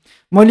भयो।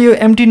 मैले यो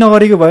एम्टी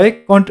नगरेको भए,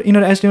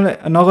 इनर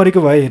एचटिएमएल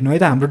नगरेको भए हेर्नु है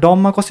त हाम्रो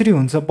डममा कसरी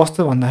हुन्छ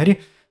बस्छ भन्दाखेरि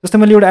जस्तै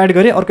मैले एउटा एड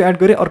गरेँ, अर्को एड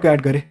गरेँ, अर्को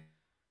एड गरेँ।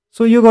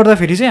 सो यो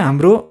गर्दाखेरि चाहिँ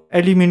हाम्रो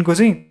एलिमेन्टको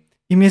चाहिँ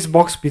इमेज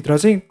बक्सभित्र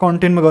चाहिँ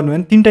कन्टेन्टमा गर्नुभयो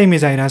भने 3टा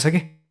इमेज आइरहेछ कि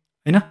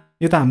होइन।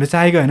 यो त हामीले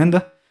चाहेको होइन नि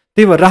त।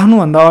 त्यही भएर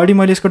राख्नुभन्दा अगाडि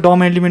मैले यसको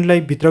डम एलिमेन्टलाई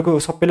भित्रको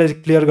सबैलाई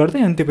क्लियर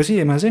गरिदिएँ, अनि त्यसपछि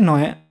यसमा चाहिँ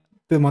नयाँ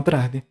त्यो मात्र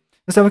राखिदिएँ।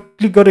 जस्तै अब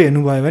क्लिक गरेर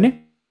हेर्नुभयो भने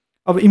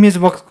अब इमेज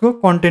बक्सको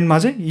कन्टेन्टमा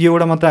चाहिँ यो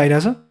एउटा मात्र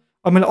आइरहेछ।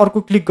 अब मैले अर्को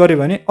क्लिक गरेँ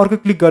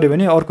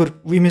भने अर्को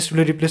इमेज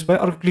टुलले रिप्लेस भयो,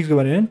 अर्को क्लिक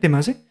गरेँ भने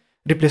त्यसमा चाहिँ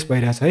रिप्लेस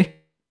भइरहेछ है।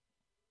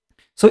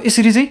 सो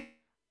यसरी चाहिँ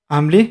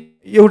हामीले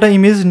एउटा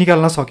इमेज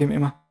निकाल्न सक्यौँ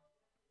यसमा।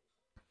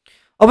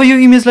 अब यो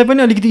इमेजलाई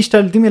पनि अलिकति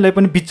स्टाइल दिउँ, यसलाई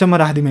पनि बिचमा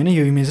राखिदिउँ होइन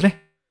यो इमेजलाई।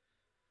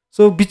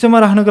 सो बिचमा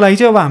राख्नको लागि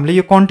चाहिँ अब हामीले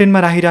यो कन्टेन्टमा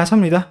राखिरहेछौँ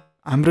नि त,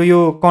 हाम्रो यो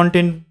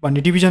कन्टेन्ट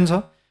भन्ने डिभिजन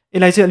छ,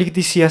 यसलाई चाहिँ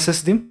अलिकति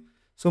सिएसएस दिउँ।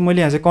 सो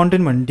मैले यहाँ चाहिँ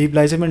कन्टेन्ट भन्ने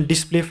डिभलाई चाहिँ मैले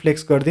डिस्प्ले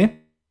फ्लेक्स गरिदिएँ,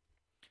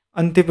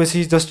 अनि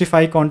त्यसपछि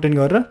जस्टिफाई कन्टेन्ट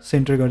गरेर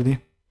सेन्टर गरिदिएँ।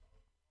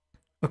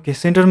 ओके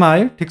सेन्टरमा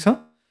आयो ठिक छ।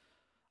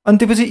 अनि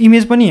त्यसपछि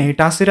इमेज पनि यहीँ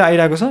टाँसेर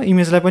आइरहेको छ,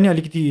 इमेजलाई पनि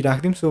अलिकति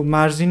राखिदिउँ। सो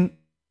मार्जिन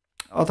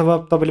अथवा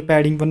तपाईँले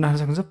प्याडिङ पनि राख्न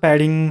सक्नुहुन्छ।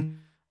 प्याडिङ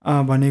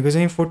भनेको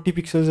चाहिँ 40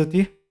 पिक्सल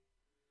जति।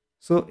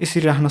 सो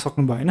यसरी राख्न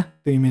सक्नुभयो होइन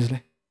त्यो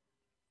इमेजलाई।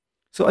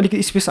 सो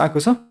अलिकति स्पेस आएको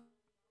छ।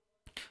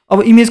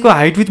 अब इमेजको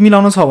हाइट विथ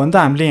मिलाउनु छ भने त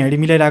हामीले यहाँनिर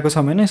मिलाइरहेको छ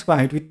होइन, यसको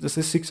हाइट विथ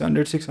जस्तै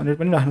 600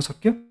 पनि राख्न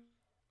सक्यो।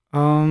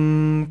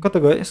 कता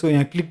गयो? सो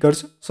यहाँ क्लिक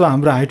गर्छु। सो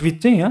हाम्रो हाइट विथ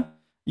चाहिँ यहाँ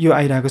यो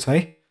आइरहेको छ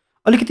है।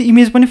 अलिकति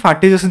इमेज पनि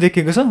फाटे जस्तो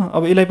देखिएको छ।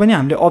 अब यसलाई पनि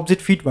हामीले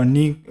अब्जेक्ट फिट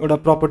भन्ने एउटा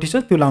प्रपर्टी छ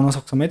त्यो लाउन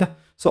सक्छौँ है त।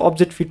 सो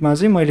अब्जेक्ट फिटमा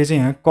चाहिँ मैले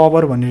चाहिँ यहाँ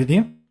कभर भनेर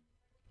दिएँ।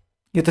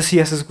 यो त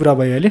CSS कुरा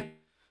भयो अहिले।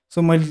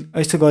 सो मैले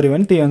यसो गरेँ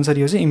भने त्यही अनुसार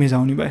यो चाहिँ इमेज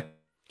आउने भयो।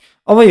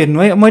 अब हेर्नु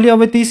है, मैले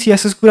अब त्यही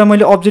CSS कुरा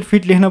मैले अब्जेक्ट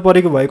फिट लेख्न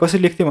परेको भए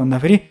कसरी लेख्थेँ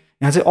भन्दाखेरि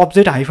यहाँ चाहिँ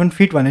अब्जेक्ट हाइफन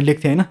फिट भनेर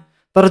लेख्थेँ होइन।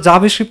 तर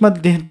जाभास्क्रिप्टमा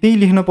त्यही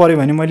लेख्न पऱ्यो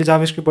भने मैले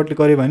जाभास्क्रिप्टले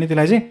गरेँ भने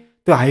त्यसलाई चाहिँ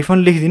त्यो हाइफन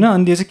लेख्दिनँ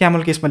अनि त्यो चाहिँ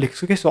क्यामल केसमा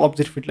लेख्छु क्या। सो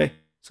अब्जेक्ट फिटलाई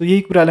सो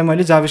यही कुरालाई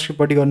मैले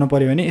जाभास्क्रिप्टपट्टि गर्नु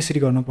पऱ्यो भने यसरी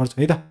गर्नुपर्छ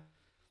है त।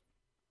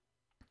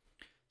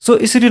 सो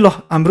यसरी ल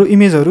हाम्रो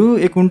इमेजहरू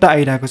एकउन्टा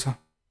आइरहेको छ।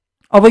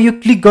 अब यो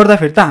क्लिक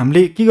गर्दाखेरि त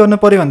हामीले के गर्नु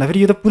पऱ्यो भन्दाखेरि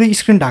यो त पुरै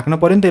स्क्रिन ढाक्न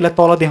पऱ्यो नि त, यसलाई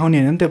तल देखाउने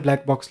होइन नि त्यो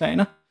ब्ल्याक बक्सलाई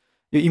होइन,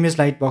 यो इमेज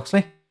लाइट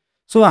बक्सलाई।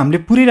 सो हामीले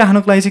पुरै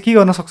राख्नको लागि चाहिँ के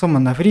गर्न सक्छौँ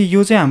भन्दाखेरि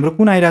यो चाहिँ हाम्रो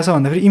कुन आइरहेछ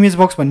भन्दाखेरि इमेज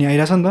बक्स भन्ने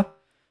आइरहेछ नि त।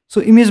 सो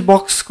इमेज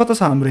बक्स कता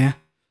छ हाम्रो यहाँ?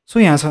 सो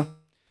यहाँ छ।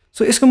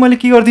 सो यसको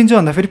मैले के गरिदिन्छु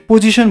भन्दाखेरि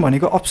पोजिसन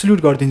भनेको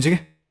अब्सोल्युट गरिदिन्छु कि।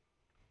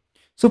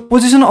 सो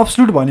पोजिसन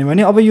अब्सोल्युट भन्यो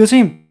भने अब यो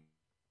चाहिँ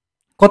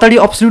कताडि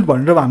अब्सोल्युट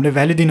भनेर अब हामीले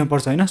भ्याल्यु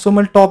दिनुपर्छ होइन। सो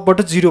मैले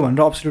टपबाट 0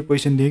 भनेर अब्सोल्युट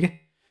पोजिसन दिएँ कि।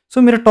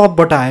 सो मेरो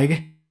टपबाट आयो कि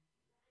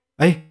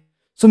है।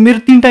 सो मेरो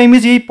 3टा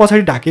इमेज यही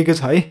पछाडि ढाकेको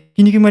छ है,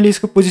 किनकि मैले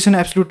यसको पोजिसन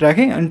एब्सोल्युट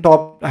राखेँ अनि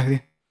टप राखिदिएँ।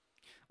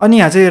 अनि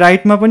यहाँ चाहिँ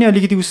राइटमा पनि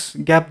अलिकति उस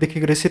ग्याप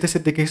देखेको रहेछ, सेतो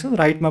सेतो देखेको छ,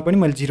 राइटमा पनि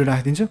मैले 0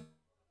 राखिदिन्छु।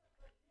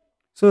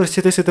 सो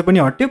सेतो सेतो पनि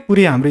हट्यो,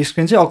 पुरै हाम्रो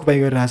स्क्रिन चाहिँ अकुपाई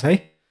गरिरहेछ है।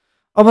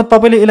 अब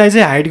तपाईँले यसलाई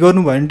चाहिँ हाइड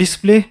गर्नुभयो भने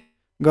डिस्प्ले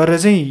गरेर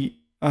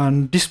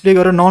चाहिँ डिस्प्ले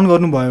गरेर नन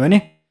गर्नुभयो भने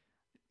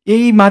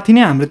यही माथि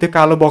नै हाम्रो त्यो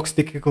कालो बक्स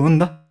देखेको हो नि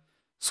त।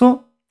 सो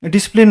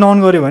डिस्प्ले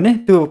नन गऱ्यो भने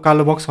त्यो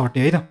कालो बक्स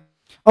हट्यो है त।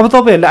 अब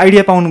तपाईँहरूले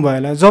आइडिया पाउनुभयो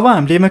होला, जब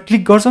हामीले यसमा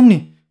क्लिक गर्छौँ नि,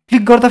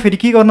 क्लिक गर्दाखेरि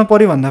के गर्नु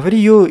पऱ्यो भन्दाखेरि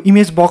यो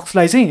इमेज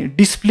बक्सलाई चाहिँ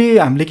डिस्प्ले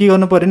हामीले के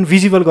गर्नु पऱ्यो भने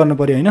भिजिबल गर्नु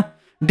पऱ्यो होइन,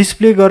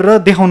 डिस्प्ले गरेर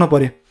देखाउनु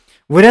पऱ्यो।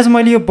 वेराज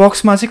मैले यो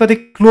बक्समा चाहिँ कतै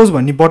क्लोज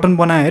भन्ने बटन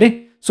बनाएँ अरे।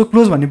 सो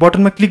क्लोज भन्ने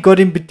बटनमा क्लिक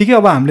गर्ने बित्तिकै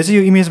अब हामीले चाहिँ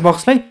यो इमेज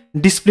बक्सलाई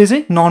डिस्प्ले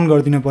चाहिँ नन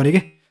गरिदिनु पऱ्यो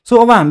कि। सो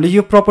अब हामीले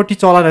यो प्रपर्टी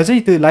चलाएर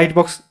चाहिँ त्यो लाइट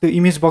बक्स त्यो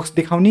इमेज बक्स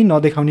देखाउने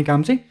नदेखाउने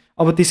काम चाहिँ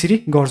अब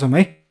त्यसरी गर्छौँ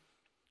है।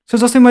 सो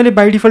जस्तै मैले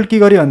बाई डिफल्ट के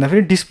गरेँ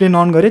भन्दाखेरि डिस्प्ले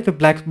नन गरेँ, त्यो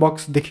ब्ल्याक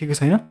बक्स देखेको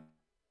छैन।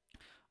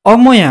 अब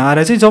म यहाँ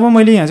आएर चाहिँ जब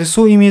मैले यहाँ चाहिँ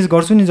सो इमेज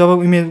गर्छु नि, जब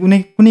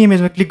कुनै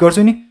इमेजमा क्लिक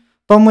गर्छु नि,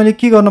 तब मैले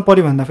के गर्नु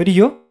पऱ्यो भन्दाखेरि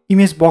यो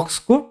इमेज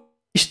बक्सको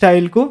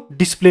स्टाइलको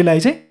डिस्प्लेलाई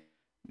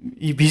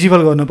चाहिँ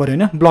भिजिबल गर्नु पऱ्यो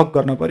होइन, ब्लक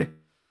गर्नु पऱ्यो।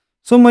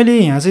 सो मैले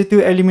यहाँ चाहिँ त्यो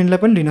एलिमेन्टलाई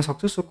पनि लिन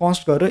सक्छु। सो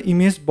कन्स्ट गरेर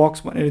इमेज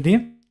बक्स भनेर दिएँ,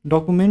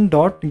 document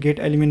dot get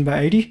element by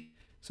ID.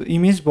 So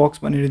image box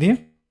भनेर दिएँ।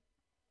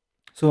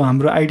 सो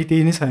हाम्रो आइडी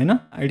त्यही नै छ होइन,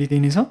 आइडी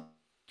त्यही नै छ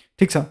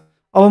ठिक छ।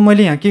 अब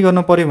मैले यहाँ के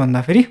गर्नु पऱ्यो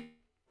भन्दाखेरि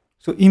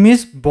सो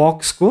इमेज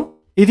बक्सको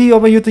यदि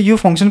अब यो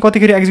फङ्सन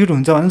कतिखेर एक्जिक्युट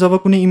हुन्छ भने जब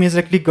कुनै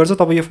इमेजलाई क्लिक गर्छ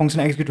तब यो फङ्सन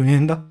एक्जिक्युट हुने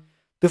नि त।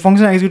 त्यो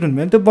फङ्सन एक्जिक्युट हुने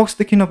भने त्यो बक्स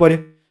देखिन पऱ्यो।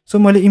 सो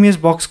मैले इमेज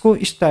बक्सको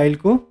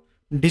स्टाइलको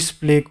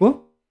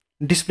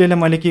डिस्प्लेलाई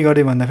मैले के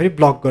गरेँ भन्दाखेरि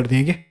ब्लक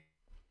गरिदिएँ कि।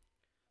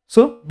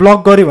 सो ब्लक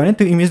गऱ्यो भने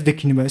त्यो इमेज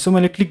देखिने भयो। सो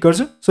मैले क्लिक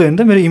गर्छु, सो हेर्नु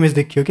त मेरो इमेज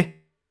देखियो कि।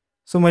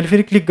 सो मैले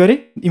फेरि क्लिक गरेँ,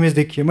 इमेज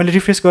देखियो, मैले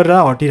रिफ्रेस गरेर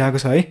हटिरहेको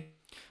छ है।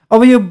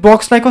 अब यो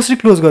बक्सलाई कसरी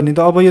क्लोज गर्ने त?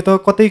 अब यो त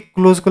कतै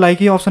क्लोजको लागि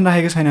केही अप्सन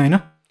राखेको छैन होइन।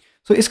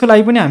 सो यसको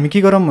लागि पनि हामी के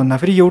गरौँ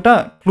भन्दाखेरि एउटा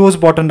क्लोज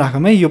बटन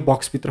राखौँ है यो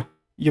बक्सभित्र।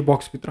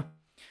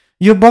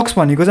 यो बक्स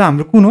भनेको चाहिँ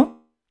हाम्रो कुन हो?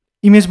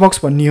 इमेज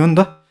बक्स भन्ने हो नि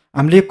त।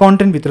 हामीले यो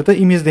कन्टेन्टभित्र त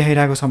इमेज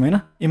देखाइरहेको छौँ होइन,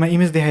 यसमा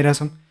इमेज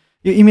देखाइरहेछौँ।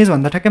 यो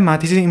इमेजभन्दा ठ्याक्कै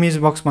माथि चाहिँ इमेज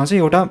बक्समा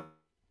चाहिँ एउटा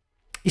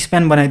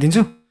स्प्यान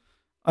बनाइदिन्छु।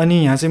 अनि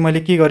यहाँ चाहिँ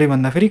मैले के गरेँ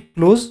भन्दाखेरि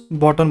क्लोज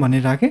बटन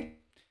भनेर राखेँ।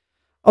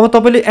 अब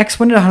तपाईँले एक्स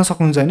पनि राख्न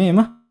सक्नुहुन्छ होइन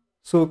यसमा।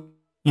 सो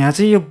यहाँ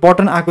चाहिँ यो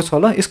बटन आएको छ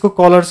ल, यसको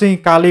कलर चाहिँ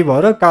कालै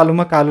भएर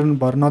कालोमा कालो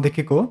भएर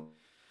नदेखेको हो।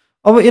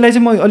 अब यसलाई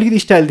चाहिँ म अलिकति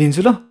स्टाइल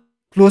दिन्छु ल,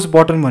 क्लोज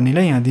बटन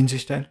भन्नेलाई यहाँ दिन्छु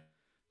स्टाइल।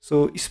 सो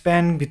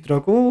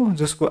स्प्यानभित्रको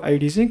जसको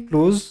आइडी चाहिँ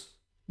क्लोज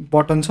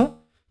बटन छ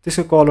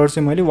त्यसको कलर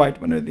चाहिँ मैले वाइट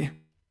भनेर दिएँ।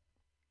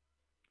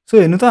 सो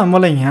हेर्नु त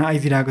मलाई यहाँ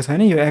आइदिरहेको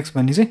छैन यो एक्स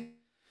भन्ने चाहिँ।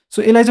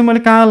 सो यसलाई चाहिँ मैले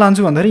कहाँ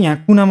लान्छु भन्दाखेरि यहाँ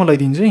कुनामा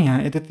लैदिन्छु,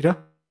 यहाँ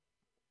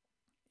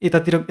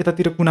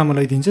यतातिर कुनामा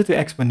लैदिन्छु त्यो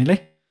एक्स भन्नेलाई।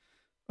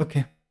 ओके,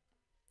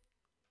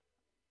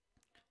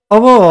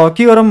 अब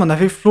के गरौँ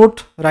भन्दाखेरि फ्लोट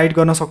राइट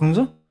गर्न सक्नुहुन्छ।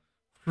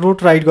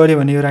 फ्लोट राइट गऱ्यो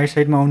भने यो राइट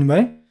साइडमा आउनु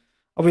भयो।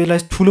 अब यसलाई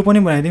ठुलो पनि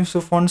बनाइदिउँ। सो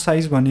फन्ट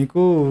साइज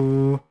भनेको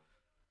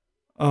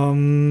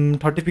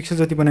 30 पिक्सल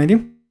जति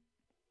बनाइदिउँ।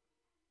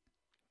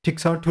 ठिक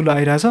छ, ठुलो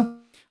आइरहेछ।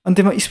 अनि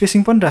त्यसमा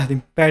स्पेसिङ पनि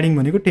राखिदिउँ, प्याडिङ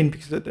भनेको 10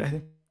 पिक्सल जति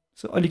राखिदिउँ।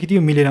 सो अलिकति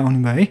यो मिलेर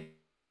आउनु भयो है।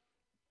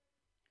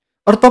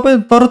 तर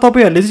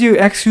तपाईँहरूले चाहिँ यो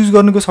एक्स युज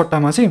गर्नुको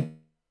सट्टामा चाहिँ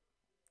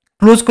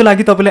क्लोजको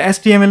लागि तपाईँलाई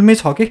HTML-मै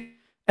छ कि।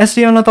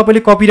 HTML-मा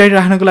तपाईँले कपिराइट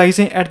राख्नको लागि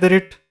चाहिँ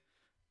 @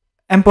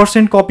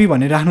 एम्परसेन्ट कपी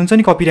भनेर राख्नुहुन्छ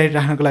नि, कपिराइट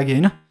राख्नको लागि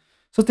होइन।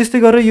 सो त्यस्तै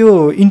गरेर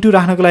यो इन्टु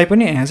राख्नको लागि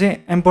पनि यहाँ चाहिँ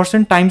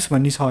एम्परसेन्ट टाइम्स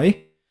भन्ने छ है।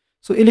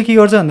 सो यसले के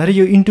गर्छ भन्दाखेरि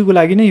यो इन्टुको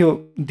लागि नै यो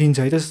दिन्छ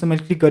है त। जस्तो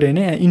मैले क्लिक गरेँ होइन,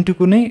 यहाँ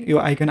इन्टुको नै यो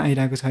आइकन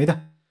आइरहेको छ है त।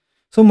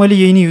 सो मैले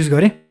यही नै युज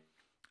गरेँ।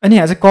 अनि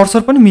यहाँ चाहिँ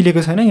कर्सर पनि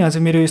मिलेको छैन, यहाँ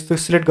चाहिँ मेरो यस्तो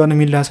सिलेक्ट गर्न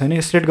मिलिरहेको छैन,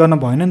 यो सिलेक्ट गर्न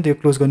भएन नि त्यो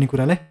क्लोज गर्ने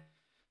कुरालाई।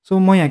 सो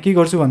म यहाँ के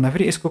गर्छु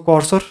भन्दाखेरि यसको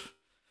कर्सर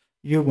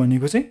यो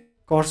भनेको चाहिँ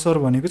कर्सर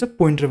भनेको चाहिँ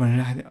पोइन्टर भनेर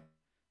राखिदिएँ।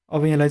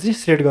 अब यसलाई चाहिँ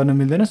सिलेक्ट गर्न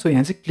मिल्दैन, सो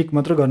यहाँ चाहिँ क्लिक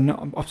मात्र गर्ने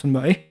अप्सन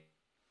भयो है।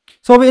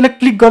 सो अब यसलाई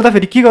क्लिक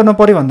गर्दाखेरि के गर्नु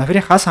पऱ्यो भन्दाखेरि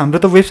खास हाम्रो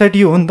त वेबसाइट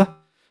यो हो नि त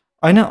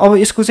होइन। अब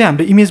यसको चाहिँ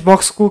हाम्रो इमेज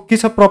बक्सको के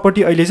छ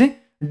प्रपर्टी, अहिले चाहिँ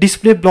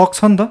डिस्प्ले ब्लक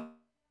छ नि त।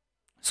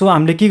 सो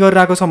हामीले के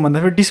गरिरहेको छौँ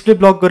भन्दाखेरि डिस्प्ले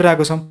ब्लक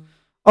गरिरहेको छौँ।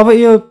 अब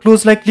यो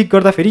क्लोजलाई क्लिक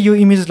गर्दाखेरि यो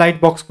इमेज लाइट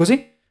बक्सको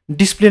चाहिँ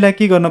डिस्प्लेलाई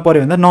के गर्न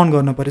पऱ्यो भन्दा नन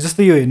गर्नु पऱ्यो।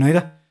 जस्तै यो हेर्नु है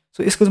त,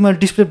 सो यसको चाहिँ मैले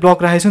डिस्प्ले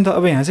ब्लक राखेको छु नि त।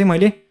 अब यहाँ चाहिँ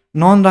मैले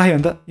नन राखेँ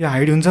भने त यो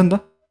हाइड हुन्छ नि त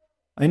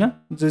होइन।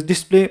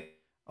 डिस्प्ले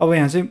अब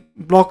यहाँ चाहिँ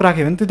ब्लक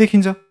राख्यो भने त्यो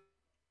देखिन्छ।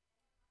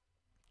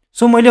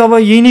 सो मैले अब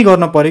यही नै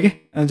गर्न पऱ्यो कि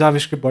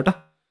जाभास्क्रिप्टबाट।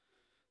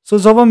 सो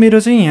जब मेरो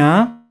चाहिँ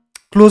यहाँ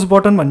क्लोज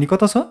बटन भन्ने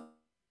कता छ,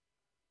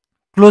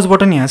 क्लोज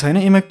बटन यहाँ छैन,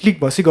 यसमा क्लिक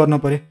भएपछि गर्नु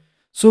पऱ्यो।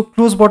 सो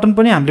क्लोज बटन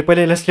पनि हामीले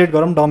पहिला यसलाई सिलेक्ट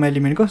गरौँ डम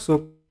एलिमेन्टको। सो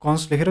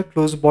कन्स्ट लेखेर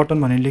क्लोज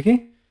बटन भनेर लेखेँ,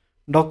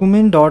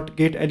 document dot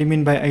get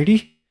element by ID.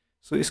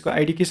 So यसको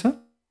आइडी के छ,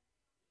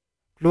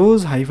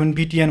 क्लोज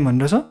 -btn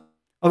भनेर छ।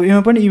 अब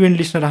यसमा पनि इभेन्ट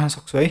लिस्टमा राख्न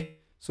सक्छु है।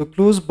 सो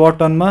क्लोज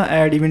बटनमा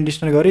एड इभेन्ट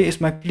लिस्टमा गरे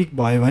यसमा क्लिक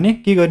भयो भने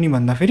के गर्ने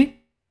भन्दाखेरि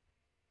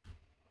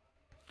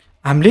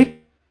हामीले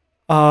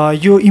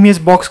यो इमेज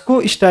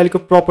बक्सको स्टाइलको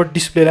प्रपर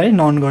डिस्प्लेलाई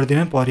नन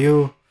गरिदिनु पर्यो।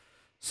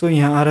 सो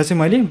यहाँ आएर चाहिँ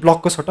मैले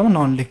ब्लकको सट्टामा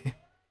नन लेखेँ।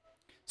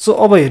 सो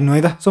अब हेर्नु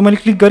है त, सो मैले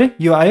क्लिक गरेँ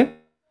यो आयो।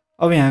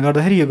 अब यहाँ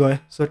गर्दाखेरि यो गयो।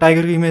 सो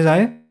टाइगरको इमेज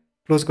आयो,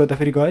 क्लोज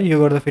गर्दाखेरि गयो, यो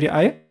गर्दाखेरि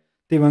आयो,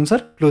 त्यही अनुसार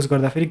क्लोज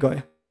गर्दाखेरि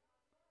गयो।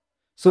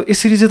 सो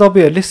यसरी चाहिँ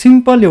तपाईँहरूले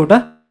सिम्पल एउटा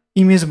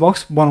इमेज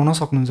बक्स बनाउन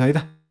सक्नुहुन्छ है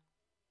त।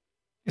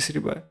 यसरी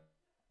भयो।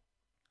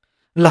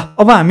 ल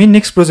अब हामी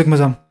नेक्स्ट प्रोजेक्टमा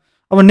जाऊँ।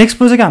 अब नेक्स्ट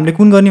प्रोजेक्ट हामीले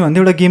कुन गर्ने भन्दा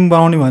एउटा गेम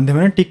बनाउने भन्थ्यो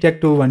भने टिक ट्याक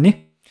टो भन्ने।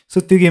 सो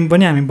त्यो गेम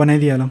पनि हामी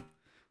बनाइदिइहालौँ।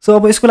 सो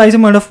अब यसको लागि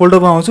चाहिँ म एउटा फोल्डर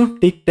बनाउँछु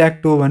टिक ट्याक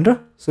टो भनेर।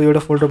 सो एउटा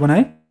फोल्डर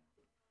बनाएँ।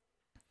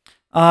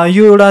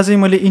 यो एउटा चाहिँ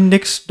मैले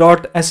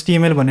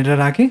index.html भनेर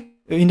राखेँ।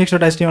 यो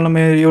index.html मा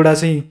मेरो एउटा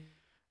चाहिँ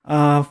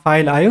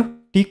फाइल आयो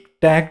टिक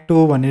ट्याक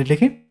टो भनेर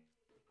लेखेँ।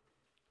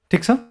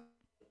 ठिक छ।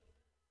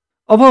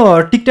 अब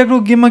टिक ट्याक टो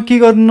गेममा के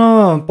गर्न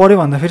पऱ्यो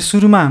भन्दाखेरि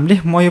सुरुमा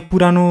हामीले, म यो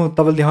पुरानो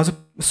तपाईँले देखाउँछु,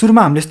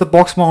 सुरुमा हामीले यस्तो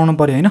बक्स बनाउनु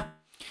पऱ्यो होइन।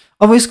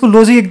 अब यसको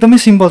लोजिक एकदमै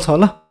सिम्पल छ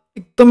ल,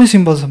 एकदमै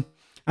सिम्पल छ।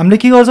 हामीले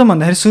के गर्छौँ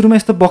भन्दाखेरि सुरुमा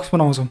यस्तो बक्स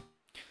बनाउँछौँ।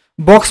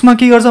 बक्समा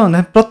के गर्छ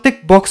भन्दाखेरि प्रत्येक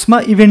बक्समा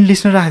इभेन्ट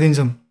लिस्ट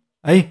राखिदिन्छौँ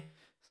है।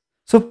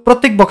 सो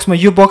प्रत्येक बक्समा,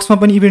 यो बक्समा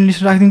पनि इभेन्ट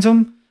लिस्ट राखिदिन्छौँ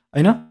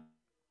होइन,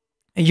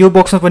 यो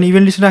बक्समा पनि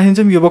इभेन्ट लिस्ट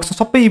राखिदिन्छौँ, यो बक्समा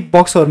सबै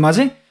बक्सहरूमा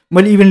चाहिँ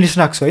मैले इभेन्ट लिस्ट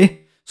राख्छु है।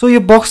 सो यो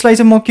बक्सलाई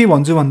चाहिँ म के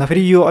भन्छु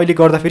भन्दाखेरि यो अहिले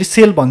गर्दाखेरि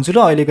सेल भन्छु ल,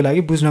 अहिलेको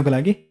लागि बुझ्नको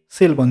लागि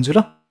सेल भन्छु ल।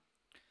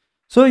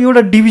 सो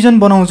एउटा डिभिजन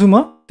बनाउँछु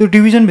म, त्यो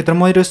डिभिजनभित्र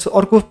मेरो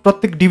अर्को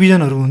प्रत्येक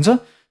डिभिजनहरू हुन्छ,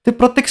 त्यो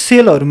प्रत्येक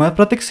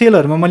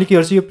सेलहरूमा मैले के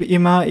गर्छु, यो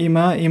एमा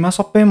एमा एमा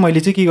सबै मैले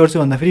चाहिँ के गर्छु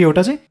भन्दाखेरि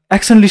एउटा चाहिँ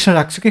एक्सन लिस्ट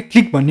राख्छु कि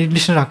क्लिक भन्ने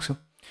लिस्ट राख्छु।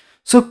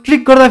 सो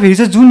क्लिक गर्दाखेरि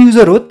चाहिँ जुन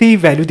युजर हो त्यही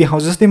भ्यालु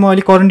देखाउँछ। जस्तै म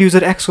अहिले करेन्ट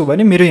युजर एक्स हो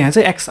भने मेरो यहाँ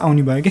चाहिँ एक्स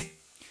आउने भयो कि।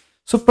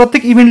 सो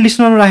प्रत्येक इभेन्ट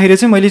लिस्टमा राखेर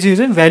चाहिँ मैले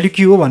चाहिँ भ्यालु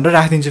के हो भनेर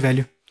राखिदिन्छु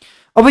भ्यालु।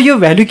 अब यो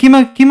भ्यालु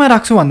केमा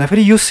राख्छु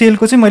भन्दाखेरि यो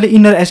सेलको चाहिँ मैले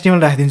इनर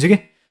एचटिएमएल राखिदिन्छु कि।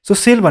 सो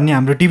सेल भन्ने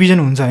हाम्रो डिभिजन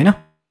हुन्छ होइन,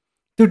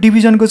 त्यो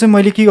डिभिजनको चाहिँ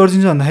मैले के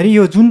गरिदिन्छु भन्दाखेरि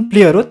यो जुन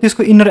प्लेयर हो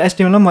त्यसको इनर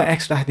एचटिएमएलमा म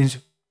एक्स राखिदिन्छु।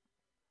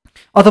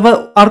 अथवा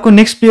अर्को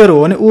नेक्स्ट प्लेयर हो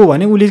भने ओ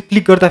भने उसले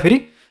क्लिक गर्दाखेरि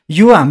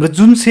यो हाम्रो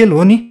जुन सेल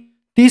हो नि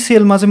त्यही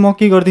सेलमा चाहिँ म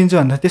के गरिदिन्छु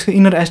भन्दा त्यसको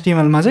इनर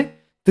एचटिएमएलमा चाहिँ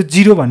त्यो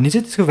 0 भन्ने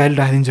चाहिँ त्यसको भ्यालु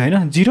राखिदिन्छु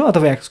होइन, 0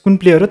 अथवा एक्स कुन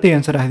प्लेयर हो त्यही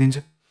अनुसार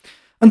राखिदिन्छु।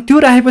 अनि त्यो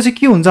राखेपछि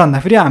के हुन्छ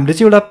भन्दाखेरि हामीले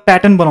चाहिँ एउटा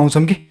प्याटर्न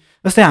बनाउँछौँ कि।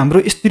 जस्तै हाम्रो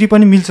यसरी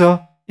पनि मिल्छ,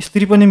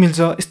 यसरी पनि मिल्छ,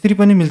 यसरी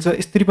पनि मिल्छ,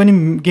 यसरी पनि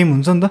गेम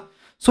हुन्छ नि त।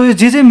 सो यो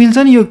जे मिल्छ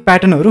नि यो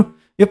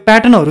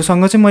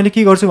प्याटर्नहरूसँग चाहिँ मैले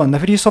के गर्छु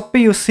भन्दाखेरि यो सबै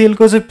यो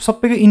सेलको चाहिँ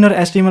सबैको इनर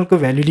एचटिएमएलको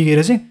भ्यालु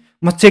लिएर चाहिँ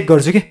म चेक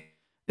गर्छु कि।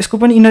 यसको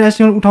पनि इनर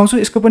एचटिएमएल उठाउँछु,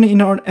 यसको पनि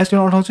इनर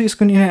एचटिएमएल उठाउँछु,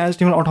 यसको पनि इनर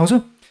एचटिएमएल उठाउँछु।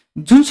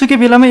 जुनसुकै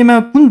बेलामा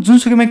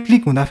जुनसुकैमा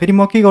क्लिक हुँदाखेरि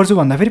म के गर्छु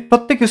भन्दाखेरि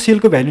प्रत्येक यो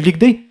सेलको भ्यालु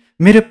लेख्दै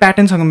मेरो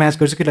प्याटर्नसँग म्याच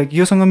गर्छु कि, लाइक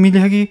योसँग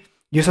मिल्यो कि,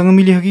 योसँग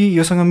मिल्यो कि,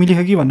 योसँग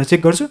मिल्यो कि भनेर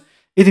चेक गर्छु।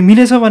 यदि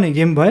मिलेछ भने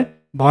गेम भयो,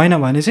 भएन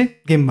भने चाहिँ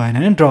गेम भएन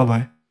होइन, ड्र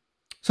भयो।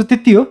 सो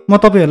त्यति हो, म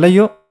तपाईँहरूलाई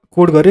यो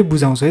कोड गरेर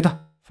बुझाउँछु है त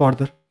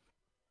फर्दर।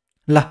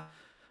 ल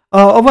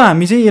अब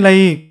हामी चाहिँ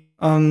यसलाई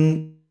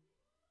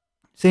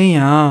चाहिँ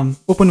यहाँ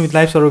ओपन विथ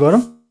लाइभ सर्भर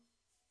गरौँ।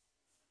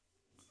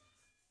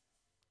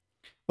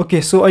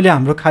 ओके, सो अहिले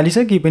हाम्रो खाली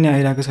छ, केही पनि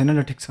आइरहेको छैन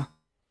र ठिक छ।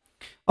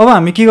 अब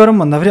हामी के गरौँ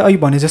भन्दाखेरि अहिले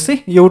भने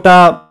जस्तै एउटा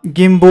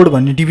गेम बोर्ड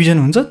भन्ने डिभिजन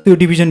हुन्छ, त्यो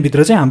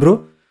डिभिजनभित्र चाहिँ हाम्रो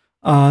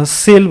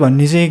सेल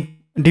भन्ने चाहिँ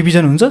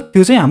डिभिजन हुन्छ,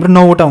 त्यो चाहिँ हाम्रो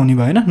 9वटा हुने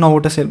भयो होइन,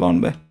 9वटा सेल बनाउनु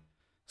भयो।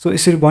 सो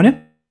यसरी बन्यो।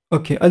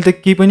 ओके, अहिले त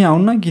केही पनि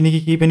आउन्न किनकि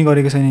केही पनि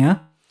गरेको छैन यहाँ।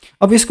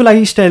 अब यसको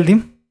लागि स्टाइल दिउँ।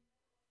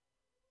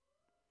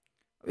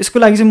 यसको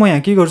लागि चाहिँ म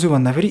यहाँ के गर्छु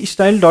भन्दाखेरि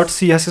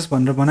style.css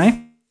भनेर बनाएँ।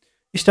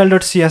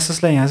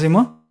 style.css लाई यहाँ चाहिँ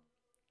म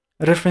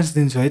रेफरेन्स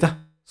दिन्छु है त।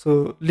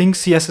 सो लिङ्क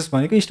css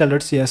भनेको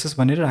style.css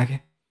भनेर राखेँ।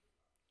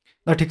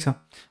 ल ठिक छ।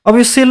 अब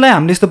यो सेललाई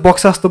हामीले यस्तो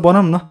बक्सा जस्तो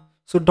बनाऊँ न।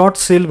 सो डट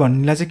सेल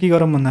भन्नेलाई चाहिँ के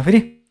गरौँ भन्दाखेरि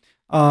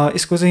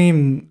यसको चाहिँ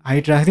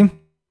हाइट राखिदिउँ।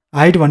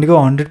 हाइट भनेको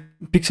 100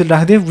 पिक्सल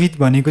राखिदिएँ, विथ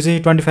भनेको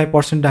चाहिँ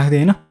 25%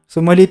 राखिदिएँ होइन।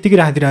 सो मैले यतिकै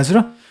राखिदिइरहेको छु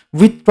र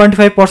विथ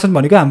 25%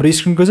 भनेको हाम्रो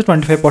स्क्रिनको चाहिँ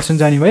 25%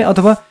 जाने भयो।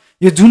 अथवा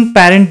यो जुन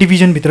प्यारेन्ट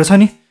डिभिजनभित्र छ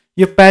नि,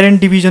 यो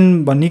प्यारेन्ट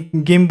डिभिजन भन्ने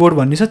गेम बोर्ड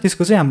भन्ने छ,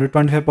 त्यसको चाहिँ हाम्रो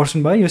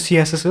 25% भयो। यो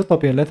CSS हो,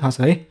 तपाईँहरूलाई थाहा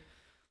छ है।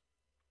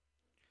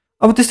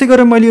 अब त्यस्तै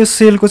गरेर मैले यो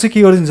सेलको चाहिँ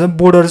के गरिदिन्छु,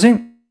 बोर्डर चाहिँ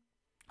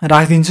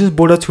राखिदिन्छु,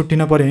 बोर्डर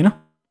छुट्टिन पऱ्यो होइन।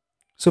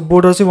 सो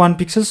बोर्डर चाहिँ 1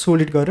 पिक्सल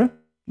सोलिड गरेर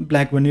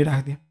ब्ल्याक भन्ने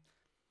राखिदिएँ।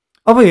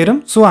 अब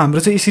हेरौँ, सो हाम्रो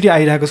चाहिँ यसरी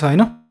आइरहेको छ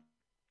होइन।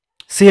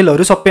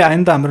 सेलहरू सबै आयो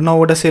नि त, हाम्रो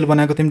 9वटा सेल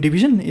बनाएको थियौँ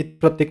डिभिजन,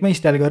 प्रत्येकमा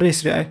स्टाइल गरेर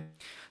यसरी आयो।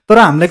 तर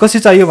हामीलाई कसरी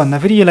चाहियो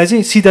भन्दाखेरि यसलाई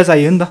चाहिँ सिधा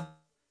चाहियो नि त,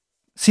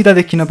 सिधा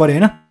देखिन पऱ्यो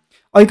होइन।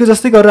 अहिलेको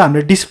जस्तै गरेर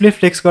हामीले डिस्प्ले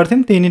फ्लेक्स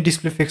गर्थ्यौँ, त्यही नै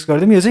डिस्प्ले फ्लेक्स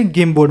गरिदिउँ। यो चाहिँ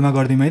गेम बोर्डमा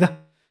गरिदिउँ है त।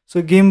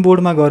 सो गेम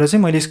बोर्डमा गएर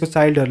चाहिँ मैले यसको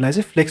चाइल्डहरूलाई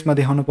चाहिँ फ्लेक्समा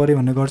देखाउनु पऱ्यो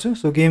भनेर गर्छु।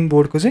 सो गेम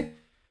बोर्डको चाहिँ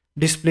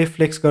डिस्प्ले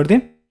फ्लेक्स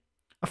गरिदिउँ।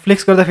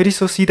 फ्लेक्स गर्दाखेरि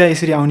सो सिधा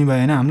यसरी आउने भयो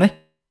होइन, हामीलाई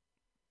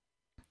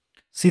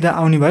सिधा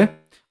आउने भयो।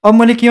 अब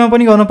मैले केमा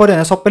पनि गर्नु पऱ्यो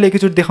होइन, सबैले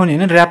एकैचोटि देखाउने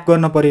होइन, ऱ्याप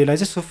गर्न पऱ्यो यसलाई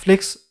चाहिँ। सो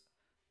फ्लेक्स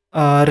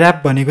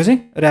ऱ्याप भनेको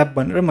चाहिँ ऱ्याप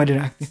भनेर मैले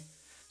राख्थेँ।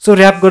 सो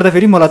ऱ्याप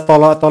गर्दाखेरि मलाई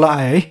तल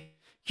आयो है।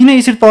 किन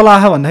यसरी तल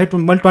आयो भन्दाखेरि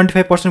मैले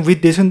 25% विथ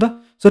दिएछु नि त।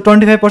 सो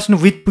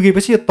 25% विथ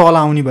पुगेपछि यो तल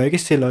आउने भयो कि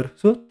सेलहरू।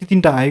 सो ती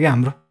 3टा आयो क्या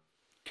हाम्रो।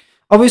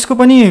 अब यसको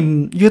पनि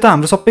यो त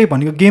हाम्रो सबै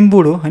भनेको गेम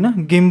बोर्ड हो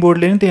होइन। गेम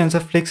बोर्डले नै त्यही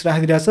अनुसार फ्लेक्स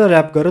राखिदिरहेछ,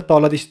 ऱ्याप गरेर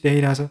तल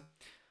देखिरहेछ।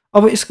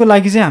 अब यसको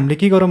लागि चाहिँ हामीले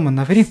के गरौँ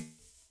भन्दाखेरि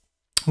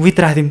विथ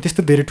राखिदिउँ,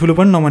 त्यस्तो धेरै ठुलो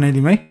पनि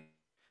नबनाइदिउँ है।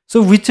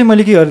 सो विथ चाहिँ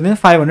मैले के गरिदिएँ,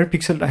 500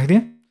 पिक्सल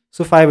राखिदिएँ।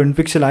 सो 500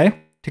 पिक्सल आयो,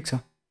 ठिक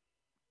छ।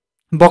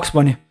 बक्स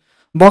बन्यो।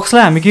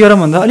 बक्सलाई हामी के गरौँ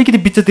भन्दा अलिकति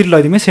बिचतिर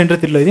लैदिउँ है,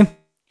 सेन्टरतिर लैदिउँ।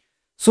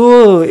 सो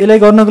यसलाई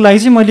गर्नको लागि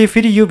चाहिँ मैले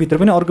फेरि यो भित्र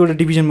पनि अर्को एउटा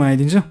डिभिजन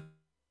बनाइदिन्छु।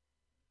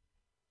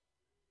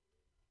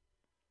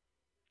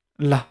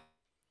 ल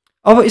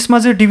अब यसमा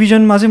चाहिँ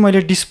डिभिजनमा चाहिँ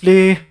मैले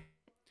डिस्प्ले,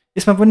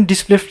 यसमा पनि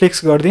डिस्प्ले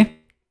फ्लेक्स गरिदिएँ।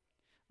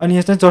 अनि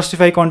यसमा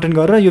जस्टिफाई कन्टेन्ट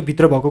गरेर यो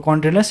भित्र भएको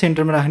कन्टेन्टलाई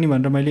सेन्टरमा राख्ने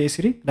भनेर मैले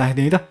यसरी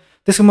राखिदिएँ है त।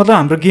 त्यसको मतलब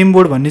हाम्रो गेम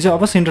बोर्ड भन्ने चाहिँ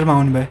अब सेन्टरमा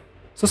आउने भयो।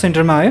 सो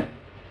सेन्टरमा आयो।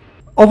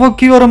 अब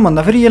के गरौँ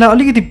भन्दाखेरि यसलाई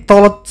अलिकति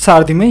तल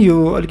सारिदिउँ है, यो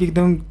अलिकति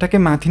एकदम ट्याक्कै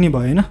माथि नै भयो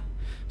होइन।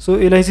 सो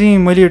यसलाई चाहिँ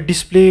मैले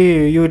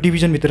डिस्प्ले यो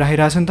डिभिजनभित्र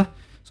राखिरहेको छु नि त।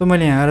 सो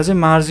मैले यहाँ आएर चाहिँ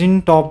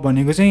मार्जिन टप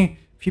भनेको चाहिँ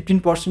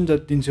 15%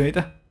 जति दिन्छु है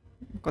त।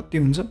 कति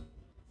हुन्छ,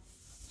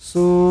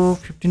 सो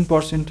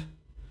 15%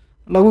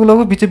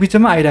 लगभग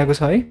बिचमा आइरहेको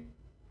छ है।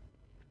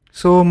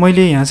 सो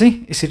मैले यहाँ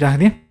चाहिँ यसरी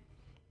राखिदिएँ।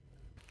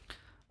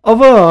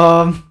 अब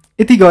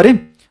यति गरेँ।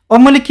 अब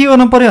मैले के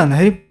गर्नु पऱ्यो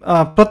भन्दाखेरि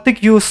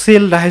प्रत्येक यो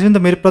सेल राखेको छु नि त,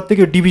 मेरो प्रत्येक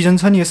यो डिभिजन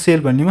छ नि यो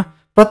सेल भन्नेमा,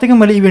 प्रत्येकमा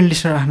मैले इभेन्ट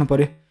लिस्टमा राख्नु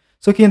पऱ्यो।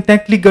 सो कि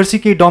त्यहाँ क्लिक गर्छु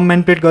केही डम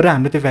म्यानिपुलेट गरेर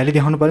हामीले त्यो भ्याल्यु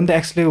देखाउनु पऱ्यो नि त।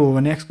 एक्सले हो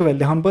भने एक्सको भ्याल्यु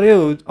देखाउनु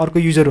पऱ्यो, अर्को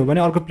युजर हो भने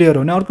अर्को प्लेयर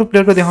हो भने अर्को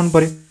प्लेयरको देखाउनु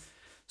पऱ्यो।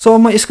 सो अब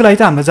म यसको लागि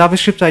चाहिँ हामीलाई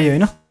जाभास्क्रिप्ट चाहियो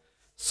होइन।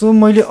 सो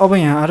मैले अब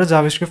यहाँ आएर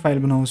जाभास्क्रिप्ट फाइल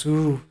बनाउँछु।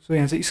 सो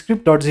यहाँ चाहिँ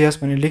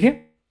script.js भनेर लेखेँ।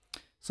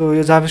 सो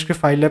यो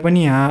जाभास्क्रिप्ट फाइललाई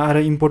पनि यहाँ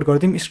आएर इम्पोर्ट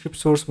गरिदिउँ। स्क्रिप्ट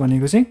सोर्स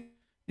भनेको चाहिँ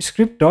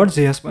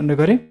script.js भनेर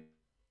गरेँ।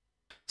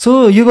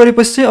 सो यो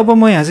गरेपछि चाहिँ अब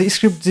म यहाँ चाहिँ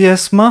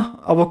script.js-मा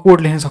अब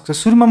कोड लेख्न सक्छु।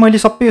 सुरुमा मैले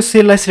सबै यो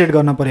सेललाई सिलेक्ट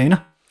गर्न पऱ्यो होइन।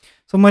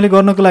 सो मैले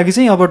गर्नको लागि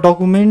चाहिँ अब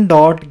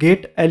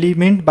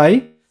document.getElementBy,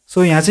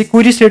 सो यहाँ चाहिँ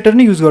क्वेरी सेटर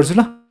नै युज गर्छु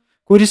ल।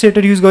 क्वेरी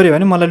सेटर युज गऱ्यो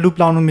भने मलाई लुप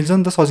लाउनु मिल्छ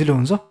नि त, सजिलो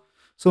हुन्छ।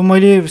 सो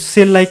मैले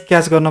सेललाई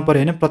क्याच गर्न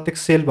पऱ्यो होइन, प्रत्येक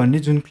सेल भन्ने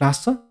जुन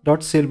क्लास छ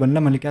डट सेल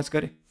भन्नेलाई मैले क्याच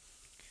गरेँ।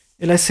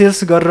 यसलाई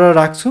सेल्स गरेर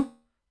राख्छु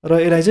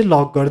र यसलाई चाहिँ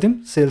लक गरिदिउँ,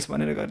 सेल्स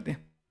भनेर गरिदिएँ।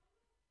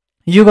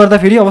 यो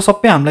गर्दाखेरि अब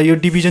सबै हामीलाई यो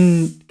डिभिजन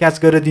क्याच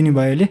गरेर दिने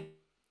भयो यसले।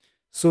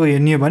 सो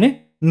हेर्ने हो भने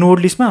नोड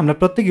लिस्टमा हामीलाई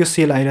प्रत्येक यो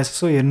सेल आइरहेछ।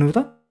 सो हेर्नु त,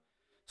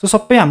 सो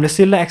सबै हामीले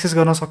सेललाई एक्सेस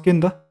गर्न सक्यो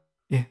नि त।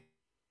 ए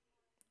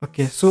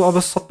ओके, सो अब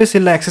सबै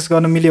सेललाई एक्सेस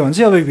गर्न मिल्यो भने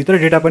चाहिँ अब भित्र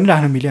डेटा पनि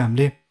राख्न मिल्यो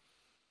हामीले।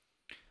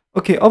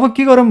 ओके, अब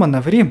के गरौँ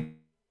भन्दाखेरि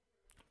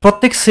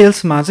प्रत्येक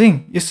सेल्समा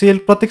चाहिँ यो सेल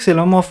प्रत्येक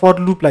सेलमा म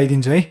फर लुप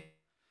लगाइदिन्छु है।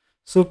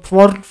 सो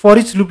फर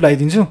इच लुप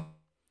लगाइदिन्छु।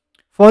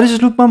 फर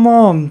इच लुपमा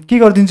म के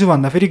गरिदिन्छु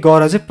भन्दाखेरि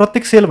गएर चाहिँ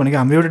प्रत्येक सेल भनेको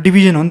हाम्रो एउटा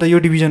डिभिजन हो नि त, यो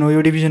डिभिजन हो, यो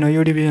डिभिजन हो,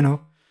 यो डिभिजन हो।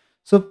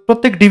 सो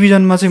प्रत्येक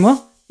डिभिजनमा चाहिँ म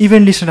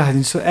इभेन्ट लिस्टर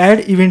राखिदिन्छु। एड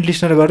इभेन्ट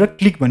लिस्टर गरेर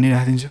क्लिक भन्ने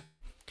राखिदिन्छु।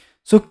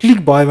 सो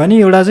क्लिक भयो भने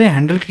एउटा चाहिँ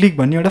ह्यान्डल क्लिक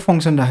भन्ने एउटा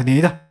फङ्सन राखिदिएँ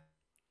है त।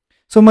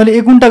 सो मैले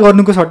एक घन्टा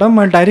गर्नुको सट्टामा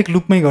मैले डाइरेक्ट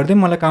लुपमै गरिदिएँ,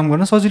 मलाई काम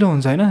गर्न सजिलो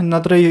हुन्छ होइन।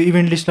 नत्र यो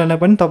इभेन्ट लिस्टरलाई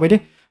पनि तपाईँले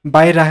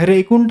बाहिर राखेर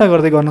एक घन्टा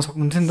गर्दै गर्न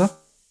सक्नुहुन्छ नि त।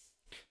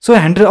 सो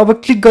ह्यान्डल अब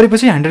क्लिक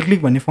गरेपछि ह्यान्डल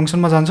क्लिक भन्ने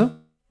फङ्सनमा जान्छ।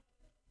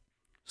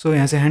 सो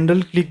यहाँ चाहिँ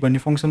ह्यान्डल क्लिक भन्ने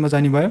फङ्सनमा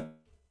जाने भयो।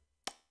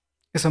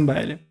 यसमा भयो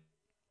अहिले।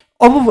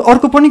 अब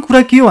अर्को पनि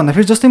कुरा के हो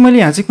भन्दाखेरि जस्तै मैले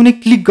यहाँ चाहिँ कुनै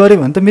क्लिक गरेँ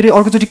भने त मेरो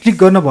अर्कोचोटि क्लिक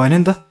गर्न भएन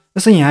नि त।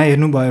 जस्तै यहाँ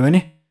हेर्नुभयो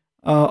भने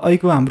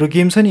अहिलेको हाम्रो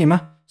गेम छ नि यसमा।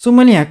 सो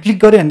मैले यहाँ क्लिक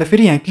गरेँ भने त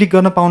फेरि यहाँ क्लिक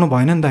गर्न पाउनु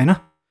भएन नि त होइन।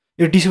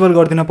 यो डिसेबल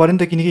गरिदिन पऱ्यो नि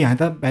त, किनकि यहाँ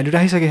त भ्यालु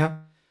राखिसकेको छ।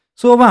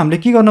 सो अब हामीले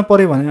के गर्न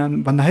पऱ्यो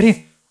भन्दाखेरि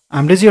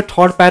हामीले चाहिँ यो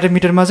थर्ड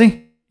प्यारामिटरमा चाहिँ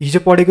हिजो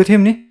पढेको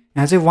थियौँ नि,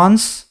 यहाँ चाहिँ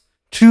वान्स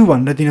ट्रु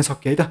भनेर दिन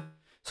सक्यो है त।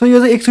 सो यो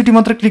चाहिँ एकचोटि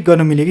मात्र क्लिक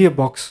गर्न मिल्यो कि यो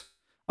बक्स।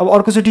 अब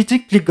अर्कोचोटि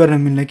चाहिँ क्लिक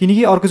गर्न मिल्ने,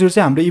 किनकि अर्कोचोटि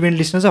चाहिँ हाम्रो इभेन्ट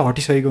लिस्टमा चाहिँ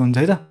हटिसकेको हुन्छ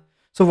है त।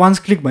 सो वान्स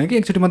क्लिक भयो कि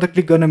एकचोटि मात्र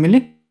क्लिक गर्न मिल्ने,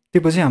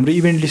 त्यसपछि हाम्रो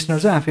इभेन्ट लिस्टनर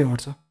चाहिँ आफै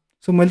हट्छ।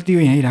 सो मैले त्यो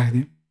यहीँ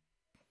राखिदिएँ।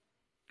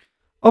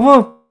 अब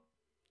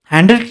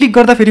ह्यान्डल क्लिक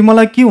गर्दाखेरि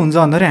मलाई के हुन्छ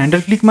भन्दाखेरि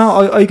ह्यान्डल क्लिकमा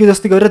अहिले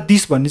जस्तै गरेर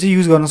दिस भन्ने चाहिँ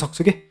युज गर्न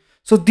सक्छु कि।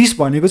 सो दिस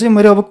भनेको चाहिँ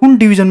मैले अब कुन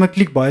डिभिजनमा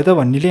क्लिक भयो त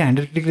भन्नेले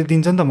ह्यान्डल क्लिकले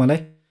दिन्छ नि त मलाई।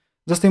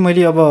 जस्तै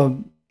मैले अब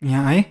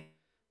यहाँ आएँ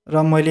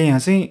र मैले यहाँ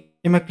चाहिँ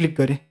एमा क्लिक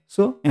गरेँ।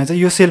 सो यहाँ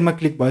चाहिँ यो सेलमा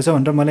क्लिक भएछ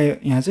भनेर मलाई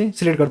यहाँ चाहिँ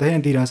सिलेक्ट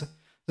गर्दाखेरि दिइरहेछ।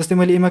 जस्तै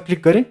मैले एमा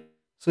क्लिक गरेँ,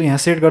 सो यहाँ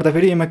सेट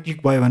गर्दाखेरि एमा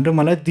क्लिक भयो भनेर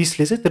मलाई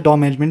दिसले चाहिँ त्यो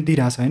डम एलिमेन्ट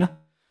दिइरहेछ होइन।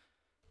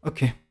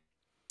 ओके,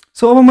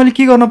 सो अब मैले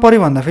के गर्न पऱ्यो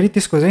भन्दाखेरि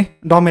त्यसको चाहिँ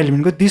डम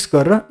एलिमेन्टको दिस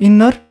गरेर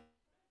इन्नर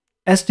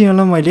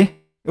एचटिएमएलमा मैले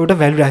एउटा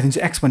भ्यालु राखिदिन्छु,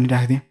 एक्स भन्ने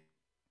राखिदिएँ।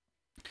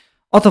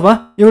 अथवा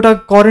एउटा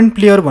करेन्ट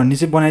प्लेयर भन्ने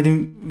चाहिँ बनाइदिउँ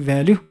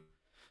भ्याल्यु।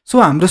 सो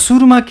हाम्रो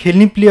सुरुमा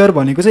खेल्ने प्लेयर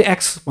भनेको चाहिँ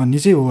एक्स भन्ने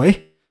चाहिँ हो है।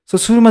 सो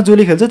सुरुमा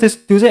जसले खेल्छ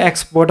त्यो चाहिँ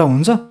एक्सबाट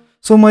हुन्छ।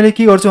 सो मैले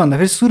के गर्छु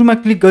भन्दाखेरि सुरुमा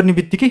क्लिक गर्ने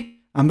बित्तिकै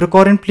हाम्रो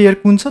करेन्ट प्लेयर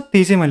कुन छ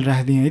त्यही चाहिँ मैले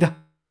राखिदिएँ है त।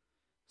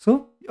 सो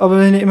अब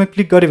मैले यसमा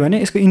क्लिक गरेँ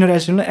भने यसको इनर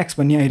एचटिएमएलमा एक्स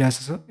भन्ने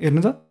आइरहेछ।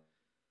 हेर्नु त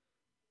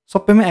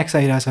सबैमा एक्स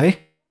आइरहेछ है।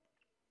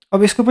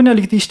 अब यसको पनि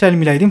अलिकति स्टाइल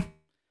मिलाइदिउँ।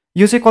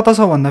 यो चाहिँ कता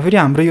छ भन्दाखेरि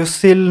हाम्रो यो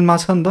सेलमा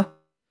छ नि त।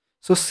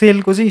 सो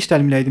सेलको चाहिँ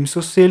स्टाइल मिलाइदिउँ।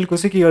 सो सेलको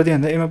चाहिँ के गरिदिउँ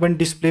भन्दा यसमा पनि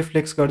डिस्प्ले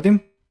फ्लेक्स गरिदिउँ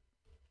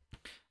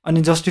अनि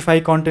जस्टिफाई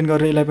कन्टेन्ट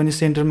गरेर यसलाई पनि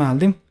सेन्टरमा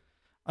हालिदिउँ।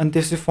 अनि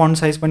त्यसपछि फन्ट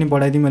साइज पनि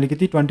बढाइदिउँ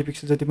अलिकति 20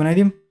 पिक्सल जति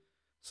बनाइदिउँ।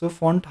 सो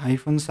फन्ट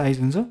हाइफन साइज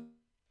हुन्छ।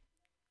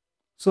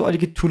 सो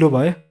अलिकति ठुलो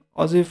भयो,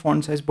 अझै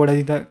फन्ट साइज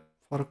बढाइदिँदा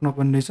फरक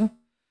नपर्ने रहेछ।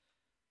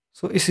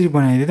 सो यसरी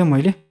बनाइदिएँ त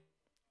मैले,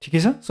 ठिकै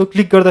छ। सो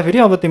क्लिक गर्दाखेरि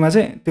अब त्यसमा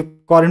चाहिँ त्यो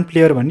करेन्ट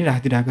प्लेयर भन्ने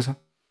राखिदिरहेको छ।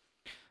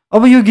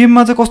 अब यो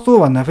गेममा चाहिँ कस्तो हो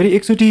भन्दाखेरि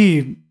एकचोटि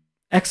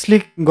एक्सले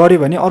गऱ्यो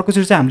भने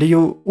अर्कोचोटि चाहिँ हामीले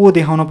यो ओ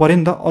देखाउन पऱ्यो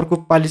नि त, अर्को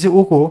पालि चाहिँ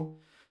ओको हो।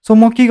 सो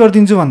म के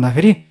गरिदिन्छु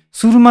भन्दाखेरि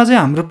सुरुमा चाहिँ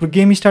हाम्रो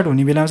गेम स्टार्ट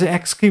हुने बेलामा चाहिँ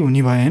एक्सकै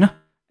हुने भयो होइन,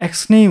 एक्स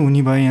नै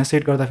हुने भयो यहाँ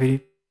सेट गर्दाखेरि।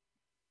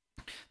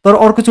 तर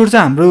अर्कोचोटि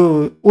चाहिँ हाम्रो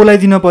ओलाई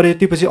दिन पऱ्यो,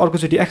 त्यसपछि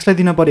अर्कोचोटि एक्सलाई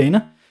दिन पऱ्यो होइन।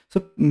 सो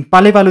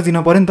पालो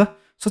दिन पऱ्यो नि त।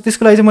 सो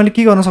त्यसको लागि चाहिँ मैले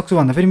के गर्न सक्छु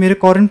भन्दाखेरि मेरो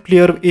करेन्ट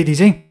प्लेयर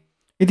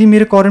यदि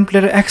मेरो करेन्ट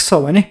प्लेयर एक्स छ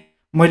भने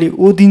मैले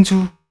ओ दिन्छु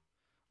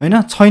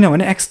होइन, छैन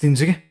भने एक्स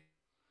दिन्छु कि।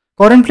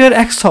 करेन्ट प्लेयर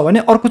एक्स छ भने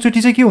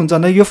अर्कोचोटि चाहिँ के हुन्छ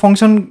भन्दा यो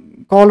फङ्सन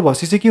कल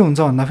भएपछि चाहिँ के हुन्छ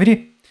भन्दाखेरि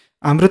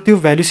हाम्रो त्यो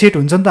भ्याल्यु सेट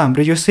हुन्छ नि त,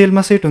 हाम्रो यो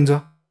सेलमा सेट हुन्छ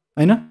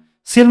होइन।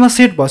 सेलमा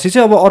सेट भएपछि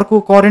चाहिँ अब अर्को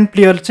करेन्ट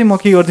प्लेयर चाहिँ म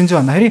के गरिदिन्छु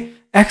भन्दाखेरि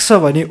एक्स छ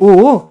भने ओ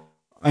हो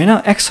होइन,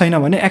 एक्स छैन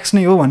भने एक्स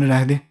नै हो भनेर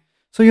राखिदिएँ।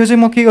 सो यो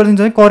चाहिँ म के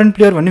गरिदिन्छु भने करेन्ट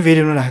प्लेयर भन्ने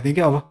भेरिएबल राखिदिएँ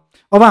कि।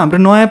 अब हाम्रो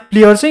नयाँ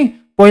प्लेयर चाहिँ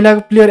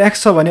पहिलाको प्लेयर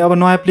एक्स छ भने अब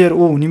नयाँ प्लेयर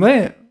ओ हुने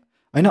भयो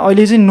होइन।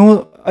 अहिले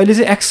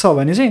चाहिँ एक्स छ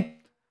भने चाहिँ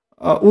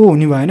ओ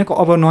हुने भयो होइन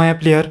अब नयाँ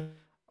प्लेयर।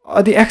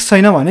 यदि एक्स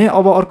छैन भने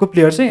अब अर्को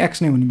प्लेयर चाहिँ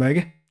एक्स नै हुने भयो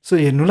कि। सो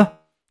हेर्नु ल,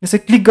 यसै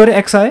क्लिक गरेँ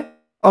एक्स आयो,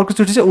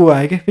 अर्कोचोटि चाहिँ ओ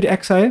आयो कि, फेरि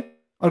एक्स आयो,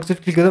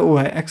 अर्कोचोटि क्लिक गर्दा ओ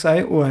आयो, एक्स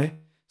आयो ओ आयो।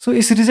 सो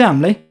यसरी चाहिँ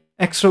हामीलाई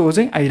एक्स र ओ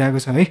चाहिँ आइरहेको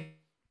छ है।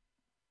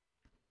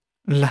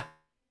 ल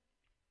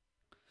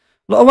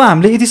अब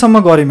हामीले यतिसम्म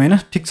गऱ्यौँ होइन,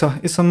 ठिक छ,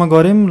 यसम्म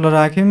गऱ्यौँ ल,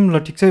 राख्यौँ ल,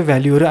 ठिक छ,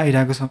 भ्याल्युहरू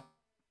आइरहेको छ।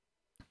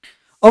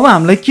 अब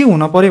हामीलाई के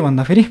हुन पऱ्यो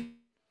भन्दाखेरि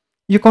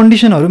यो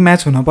कन्डिसनहरू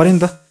म्याच हुन पऱ्यो नि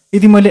त।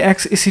 यदि मैले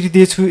एक्स यसरी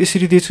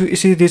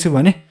दिएछु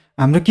भने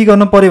हाम्रो के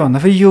गर्न पऱ्यो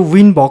भन्दाखेरि यो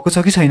विन भएको छ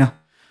कि छैन,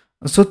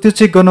 सो त्यो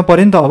चेक गर्न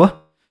पऱ्यो नि त अब।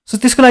 सो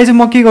त्यसको लागि चाहिँ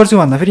म के गर्छु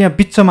भन्दाखेरि यहाँ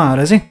बिचमा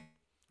आएर चाहिँ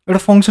एउटा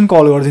फङ्सन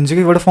कल गरिदिन्छु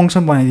कि, एउटा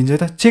फङ्सन बनाइदिन्छु है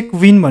त, चेक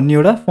विन भन्ने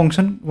एउटा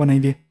फङ्सन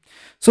बनाइदिएँ।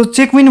 सो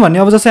चेक विन भन्ने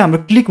अब जस्तै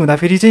हाम्रो क्लिक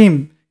हुँदाखेरि चाहिँ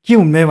के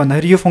हुने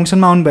भन्दाखेरि यो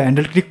फङ्सनमा आउनु भयो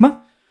ह्यान्डल क्लिकमा।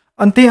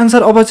 अनि त्यही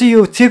अनुसार अब चाहिँ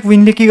यो चेक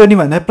विनले के गर्ने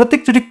भन्दाखेरि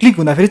प्रत्येकचोटि क्लिक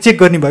हुँदाखेरि चेक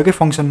गर्ने भयो कि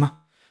फङ्सनमा।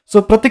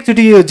 सो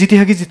प्रत्येकचोटि यो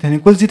जित्यो कि जितेन,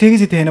 कसले जित्यो कि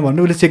जितेन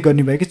भनेर उसले चेक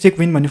गर्ने भयो कि चेक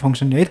विन भन्ने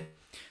फङ्सनले है।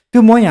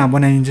 त्यो म यहाँ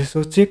बनाइदिन्छु।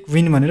 सो चेक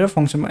विन भनेर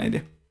फङ्सन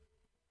बनाइदिएँ,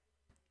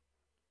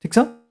 ठिक छ।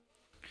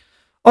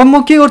 अब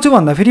म के गर्छु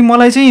भन्दाखेरि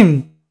मलाई चाहिँ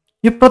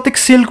यो प्रत्येक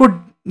सेलको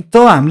त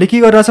हामीले के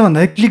गरिरहेछ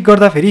भन्दाखेरि क्लिक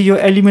गर्दाखेरि यो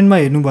एलिमेन्टमा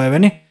हेर्नुभयो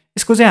भने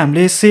यसको चाहिँ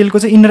हामीले सेलको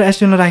चाहिँ इनर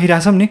एचटिएमएल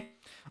राखिरहेछौँ नि।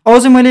 अब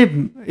चाहिँ मैले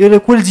यो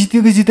कसले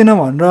जित्यो कि जितेन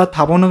भनेर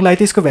थाहा पाउनको लागि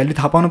त यसको भ्याल्यु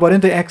थाहा पाउनु पऱ्यो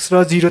नि त, एक्स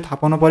र 0 थाहा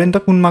पाउनु पऱ्यो नि त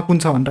कुनमा कुन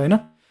छ भनेर होइन।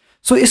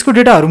 सो यसको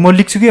डेटाहरू म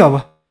लेख्छु कि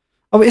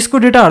अब यसको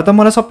डेटाहरू त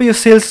मलाई सबै यो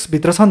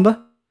सेल्सभित्र छ नि त।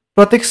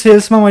 प्रत्येक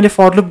सेल्समा मैले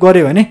फर लुप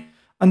गरेँ भने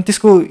अनि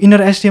त्यसको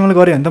इनर एचटिएमएल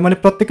गरेँ भने त मैले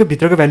प्रत्येकको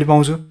भित्रको भ्याल्यु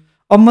पाउँछु।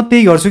 अब म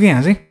त्यही गर्छु कि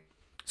यहाँ चाहिँ।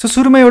 सो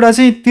सुरुमा एउटा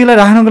चाहिँ त्यसलाई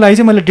राख्नको लागि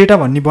चाहिँ मैले डेटा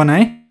भन्ने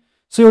बनाएँ।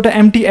 सो एउटा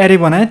एम्टी एरे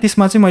बनाएँ,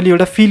 त्यसमा चाहिँ मैले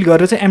एउटा फिल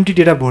गरेर चाहिँ एम्टी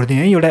डेटा भर्दिएँ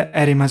है एउटा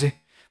एरेमा चाहिँ।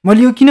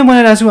 मैले यो किन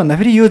बनाइरहेको छु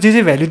भन्दाखेरि यो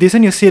जे भ्याल्यु दिएछ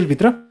नि यो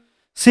सेलभित्र,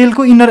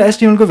 सेलको इनर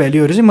एचटिएमएलको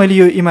भ्याल्युहरू चाहिँ मैले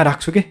यो एमा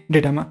राख्छु कि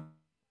डेटामा।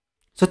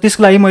 सो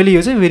त्यसको लागि मैले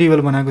यो चाहिँ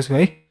भेरिएबल बनाएको छु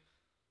है।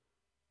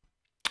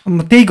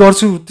 म त्यही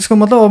गर्छु, त्यसको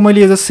मतलब अब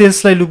मैले यो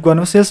सेल्सलाई लुप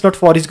गर्नु, सेल्स डट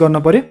फर इच गर्न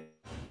पऱ्यो।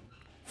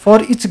 फर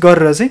इच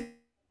गरेर चाहिँ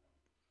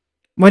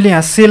मैले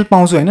यहाँ सेल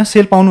पाउँछु होइन,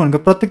 सेल पाउनु भनेको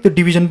प्रत्येक त्यो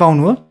डिभिजन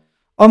पाउनु हो।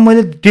 अब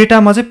मैले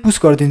डेटामा चाहिँ पुस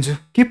गरिदिन्छु,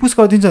 के पुस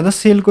गरिदिन्छु भन्दा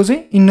सेलको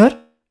चाहिँ इनर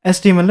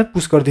एचटिएमएललाई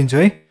पुस गरिदिन्छु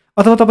है।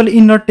 अथवा तपाईँले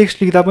इनर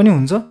टेक्स्ट लेख्दा पनि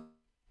हुन्छ,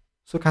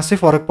 सो खासै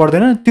फरक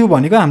पर्दैन। त्यो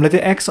भनेको हामीलाई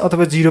त्यो एक्स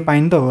अथवा 0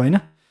 पाइन त हो होइन।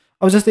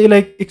 अब जस्तै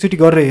यसलाई एकचोटि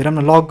गरेर हेरौँ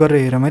न, लग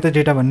गरेर हेरौँ है त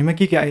डेटा भन्नेमा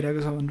के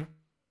आइरहेको छ भनेर।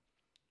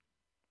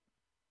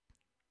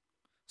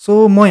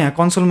 सो म यहाँ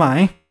कन्सोलमा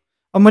आएँ,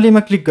 अब मैले यसमा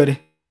क्लिक गरेँ,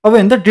 अब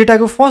हेर्नु त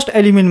डेटाको फर्स्ट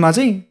एलिमेन्टमा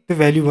चाहिँ त्यो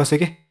भ्याल्यु बस्यो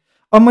कि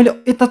अब मैले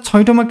यता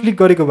 6औँमा क्लिक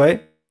गरेको भए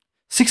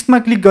 6मा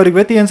क्लिक गरेको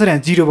भए त्यही अनुसार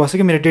यहाँ 0 बस्यो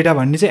कि मेरो डेटा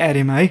भन्ने चाहिँ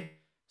एरेमा है।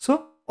 सो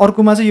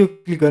अर्कोमा चाहिँ यो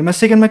क्लिक गरेँ,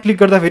 2ndमा क्लिक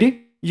गर्दाखेरि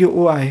यो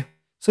ओ आयो,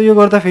 सो यो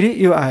गर्दाखेरि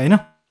यो आयो होइन।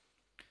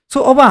 सो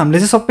अब हामीले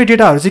चाहिँ सबै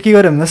डेटाहरू चाहिँ के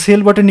गर्यो भन्दा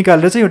सेलबाट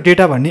निकालेर चाहिँ यो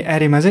डेटा भन्ने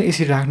एरेमा चाहिँ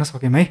यसरी राख्न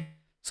सक्यौँ है।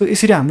 सो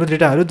यसरी हाम्रो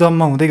डेटाहरू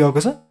जम्मा हुँदै गएको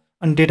छ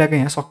अनि डेटाको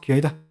यहाँ सकियो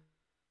है त।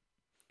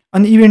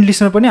 अनि इभेन्ट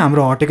लिस्टनर पनि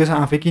हाम्रो हटेको छ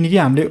आफै, किनकि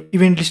हामीले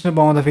इभेन्ट लिस्टनर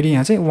बनाउँदाखेरि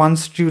यहाँ चाहिँ वान्स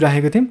ट्रु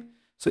राखेको थियौँ।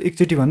 सो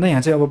एकचोटि भन्दा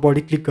यहाँ चाहिँ अब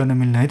बढी क्लिक गर्न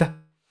मिल्ने है त।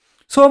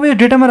 सो अब यो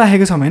डेटामा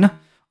राखेको छौँ होइन।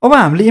 अब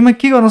हामीले यसमा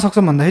के गर्न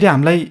सक्छौँ भन्दाखेरि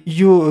हामीलाई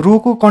यो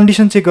रोको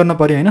कन्डिसन चेक गर्न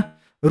पऱ्यो होइन।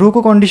 रोको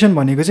कन्डिसन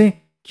भनेको चाहिँ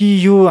कि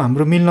यो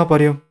हाम्रो मिल्न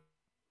पऱ्यो,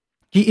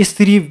 कि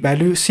यसरी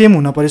भ्यालु सेम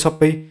हुन पऱ्यो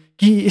सबै,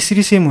 कि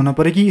यसरी सेम हुन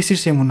पऱ्यो, कि यसरी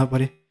सेम हुन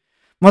पऱ्यो।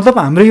 मतलब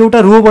हाम्रो एउटा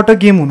रोबाट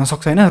गेम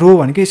हुनसक्छ होइन, रो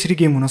भनेको यसरी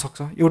गेम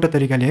हुनसक्छ एउटा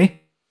तरिकाले है।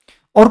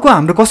 अर्को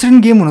हाम्रो कसरी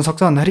गेम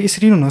हुनसक्छ भन्दाखेरि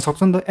यसरी पनि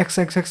हुनसक्छ नि त, एक्स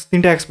एक्स एक्स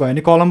 3टा एक्स भयो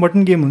भने कलमबाट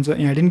पनि गेम हुन्छ,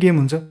 यहाँदेखि गेम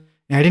हुन्छ,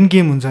 यहाँदेखि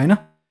गेम हुन्छ होइन।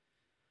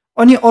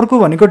 अनि अर्को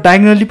भनेको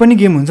डायगनली पनि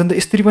गेम हुन्छ नि त,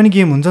 यसरी पनि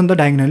गेम हुन्छ नि त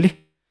डायगनली।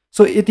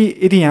 सो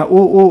यदि यहाँ ओ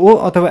ओ ओ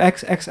अथवा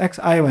एक्स एक्स एक्स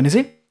आयो भने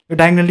चाहिँ यो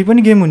डायगनली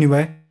पनि गेम हुने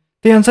भयो।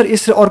 त्यही अनुसार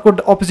यसरी अर्को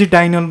अपोजिट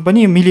डायगनल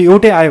पनि मिल्यो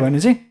एउटै आयो भने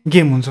चाहिँ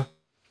गेम हुन्छ।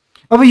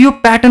 अब यो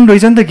प्याटर्न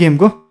रहेछ नि त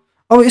गेमको।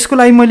 अब यसको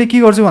लागि मैले के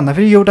गर्छु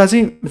भन्दाखेरि एउटा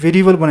चाहिँ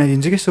भेरिएबल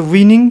बनाइदिन्छु कि, सो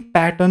विनिङ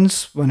प्याटर्न्स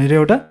भनेर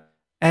एउटा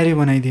एरे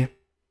बनाइदिएँ।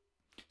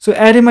 सो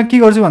एरेमा के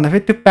गर्छु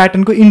भन्दाखेरि त्यो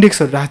प्याटर्नको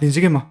इन्डेक्सहरू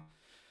राखिदिन्छु कि म।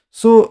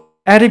 सो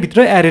एरेभित्र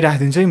एरे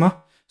राखिदिन्छु है म।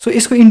 सो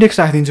यसको इन्डेक्स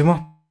राखिदिन्छु म।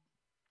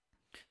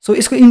 सो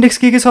यसको इन्डेक्स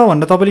के छ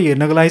भनेर तपाईँले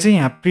हेर्नको लागि चाहिँ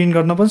यहाँ प्रिन्ट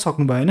गर्न पनि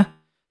सक्नुभयो होइन।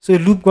 सो यो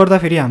लुप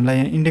गर्दाखेरि हामीलाई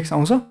यहाँ इन्डेक्स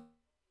आउँछ।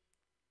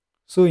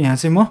 सो यहाँ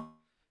चाहिँ म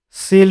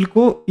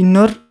सेलको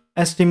इन्नर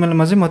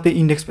एचटिएमएलमा चाहिँ म त्यो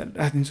इन्डेक्स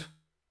राखिदिन्छु।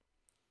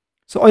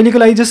 सो अहिलेको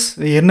लागि जस्ट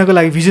हेर्नको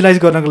लागि, भिजुलाइज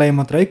गर्नको लागि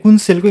मात्र है, कुन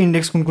सेलको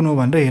इन्डेक्स कुन कुन हो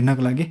भनेर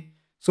हेर्नको लागि।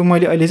 सो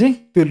मैले अहिले चाहिँ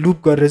त्यो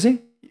लुप गरेर चाहिँ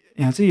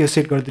यहाँ चाहिँ यो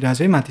सेट गरिदिरहेको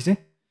छु है माथि चाहिँ।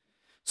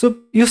 सो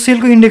यो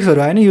सेलको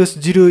इन्डेक्सहरू आएन, यो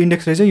 0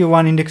 इन्डेक्स रहेछ, यो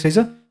 1 इन्डेक्स रहेछ।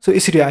 सो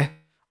यसरी आयो।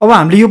 अब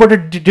हामीले योबाट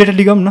डेटा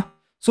लिगौँ न।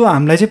 सो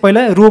हामीलाई चाहिँ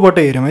पहिला रोबाट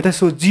हेऱ्यौँ है त।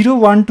 सो 0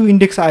 1 2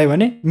 इन्डेक्स आयो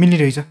भने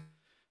मिलिरहेछ।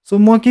 सो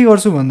म के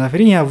गर्छु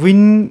भन्दाखेरि यहाँ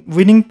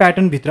विनिङ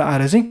प्याटर्नभित्र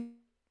आएर चाहिँ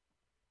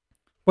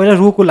पहिला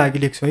रोको लागि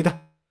लेख्छु है त।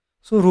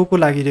 सो रोको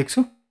लागि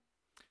लेख्छु।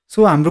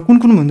 सो हाम्रो कुन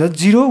कुन हुन्छ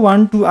 0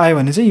 1 2 आयो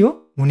भने चाहिँ यो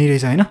हुने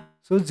रहेछ होइन।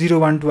 सो 0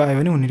 1 2 आयो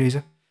भने हुने रहेछ।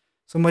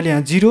 सो मैले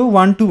यहाँ 0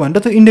 1 2 भनेर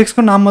त्यो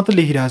इन्डेक्सको नाम मात्र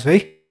लेखिरहेको छु है,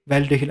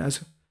 भ्यालु लेखिरहेको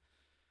छु।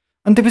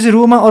 अनि त्यसपछि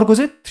रोमा अर्को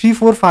चाहिँ 3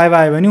 4 5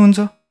 आयो भने हुन्छ।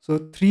 सो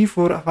 3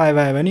 4 5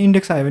 आयो भने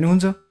इन्डेक्स आयो भने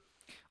हुन्छ।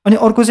 अनि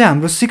अर्को चाहिँ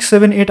हाम्रो 6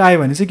 7 8 आयो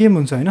भने चाहिँ गेम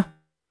हुन्छ होइन।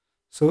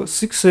 सो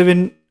 6 7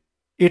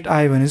 8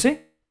 आयो भने चाहिँ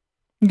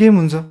गेम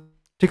हुन्छ,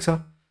 ठिक छ।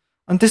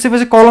 अनि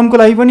त्यसपछि कलमको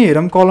लागि पनि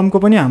हेरौँ, कलमको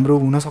पनि हाम्रो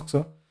हुनसक्छ,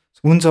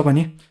 हुन्छ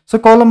पनि। सो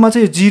कलममा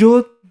चाहिँ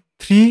 0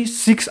 3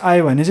 6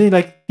 आयो भने चाहिँ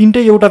लाइक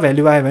 3टै एउटा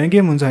भ्यालु आयो भने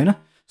गेम हुन्छ होइन।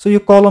 सो यो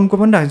कलमको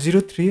पनि राख्यो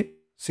 0 3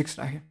 6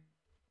 राख्यो।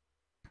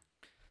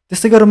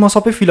 त्यस्तै गरेर म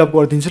सबै फिलअप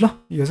गरिदिन्छु ल।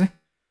 यो चाहिँ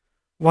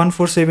 1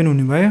 4 7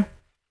 हुने भयो,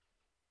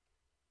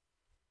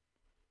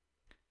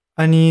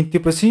 अनि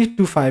त्यसपछि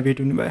 2 5 8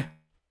 हुने भयो,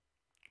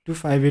 2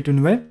 5 8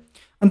 हुने भयो।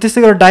 अनि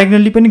त्यस्तै गरेर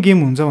डायगनली पनि गेम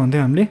हुन्छ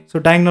भन्थ्यौँ हामीले। सो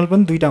डायगनल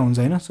पनि 2टा हुन्छ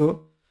होइन। सो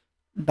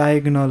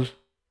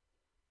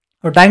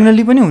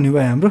डायगनली पनि हुने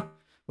भयो हाम्रो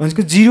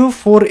भनेको 0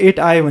 4 8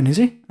 आयो भने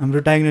चाहिँ हाम्रो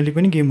डायगनली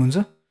पनि गेम हुन्छ।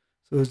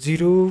 सो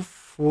 0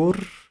 4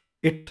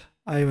 8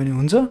 आयो भने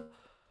हुन्छ।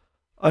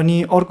 अनि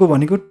अर्को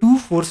भनेको 2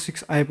 4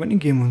 6 आयो पनि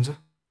गेम हुन्छ।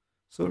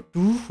 सो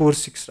 2 4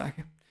 6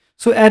 राख्यो।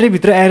 सो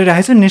एरेभित्र एरे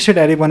राखेको छु, नेस्टेड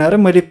एरे बनाएर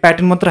मैले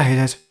प्याटर्न मात्र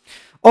राखेको छु।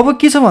 अब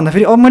के छ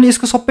भन्दाखेरि अब मैले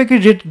यसको सबैकै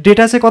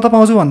डेटा चाहिँ कता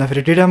पाउँछु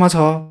भन्दाखेरि डेटामा छ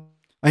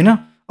होइन।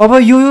 अब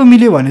यो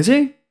मिल्यो भने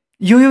चाहिँ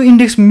यो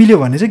इन्डेक्स मिल्यो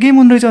भने चाहिँ गेम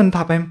हुने रहेछ भने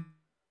थाहा पायौँ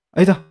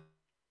है त।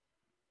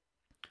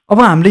 अब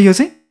हामीले यो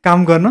चाहिँ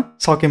काम गर्न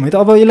सक्यौँ है त।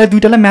 अब यसलाई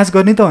दुइटालाई म्याच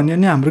गर्ने त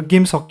भने हाम्रो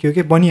गेम सकियो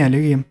कि,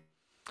 बनिहाल्यो गेम।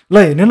 ल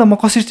हेर्नु ल, म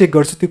कसरी चेक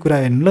गर्छु त्यो कुरा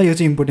हेर्नु ल, यो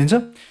चाहिँ इम्पोर्टेन्ट छ।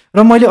 र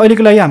मैले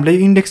अहिलेको लागि हामीलाई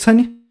यो इन्डेक्स छ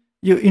नि,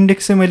 यो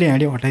इन्डेक्स चाहिँ मैले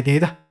यहाँनिर हटाइदिएँ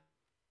है त।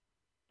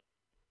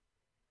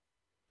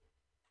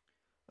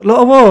 ल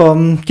अब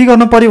के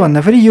गर्नु पऱ्यो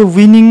भन्दाखेरि यो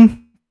विनिङ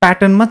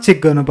प्याटर्नमा चेक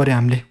गर्नु पऱ्यो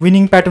हामीले,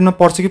 विनिङ प्याटर्नमा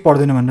पर्छ कि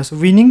पर्दैन भनेर। सो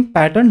विनिङ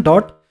प्याटर्न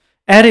डट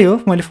एरे हो,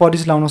 मैले फर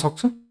इच लाउन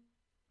सक्छु।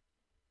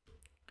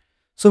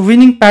 सो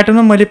विनिङ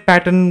प्याटर्नमा मैले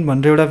प्याटर्न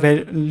भनेर एउटा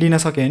लिन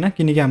सकेँ होइन,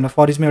 किनकि हामीलाई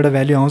फर इचमा एउटा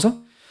भ्याल्यु आउँछ।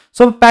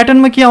 सो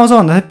प्याटर्नमा के आउँछ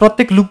भन्दाखेरि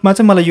प्रत्येक लुपमा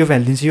चाहिँ मलाई यो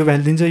भ्याल्यु दिन्छ, यो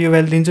भ्याल्यु दिन्छ, यो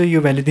भ्याल्यु दिन्छ, यो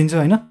भ्याल्यु दिन्छ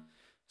होइन।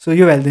 सो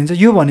यो भ्याल्यु दिन्छ,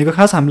 यो भनेको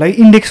खास हामीलाई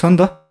इन्डेक्स हो नि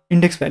त,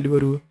 इन्डेक्स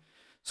भ्याल्युहरू हो।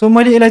 सो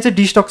मैले यसलाई चाहिँ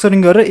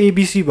डिस्ट्रक्चरिङ गरेर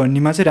एबिसी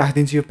भन्नेमा चाहिँ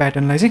राखिदिन्छु यो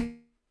प्याटर्नलाई चाहिँ।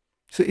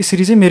 सो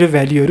यसरी चाहिँ मेरो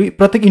भ्याल्युहरू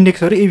प्रत्येक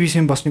इन्डेक्सहरू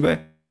एबिसीमा बस्ने भयो।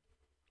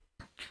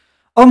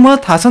 अब मलाई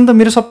थाहा छ नि त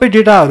मेरो सबै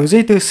डेटाहरू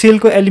चाहिँ त्यो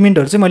सेलको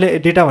एलिमेन्टहरू चाहिँ मैले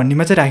डेटा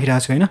भन्नेमा चाहिँ राखिरहेको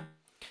छु होइन।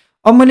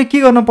 अब मैले के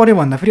गर्नु पऱ्यो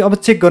भन्दाखेरि अब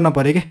चेक गर्न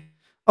पऱ्यो कि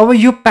अब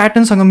यो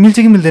प्याटर्नसँग मिल्छ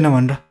कि मिल्दैन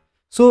भनेर।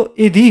 सो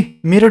यदि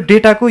मेरो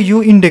डेटाको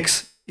यो इन्डेक्स,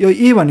 यो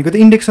ए भनेको त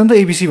इन्डेक्स हो नि त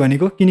एबिसी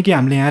भनेको, किनकि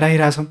हामीले यहाँ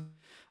राखिरहेछौँ।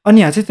 अनि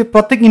यहाँ चाहिँ त्यो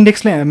प्रत्येक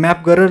इन्डेक्सलाई म्याप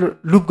गरेर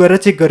लुप गरेर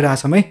चेक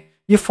गरिरहेछौँ है।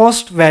 यो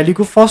फर्स्ट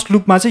भ्याल्युको फर्स्ट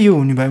लुपमा चाहिँ यो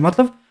हुने भयो,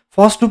 मतलब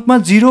फर्स्ट लुपमा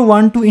 0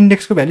 1 2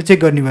 इन्डेक्सको भ्याल्यु चेक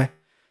गर्ने भयो।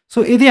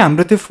 सो यदि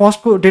हाम्रो त्यो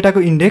फर्स्टको डेटाको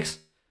इन्डेक्स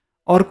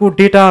अर्को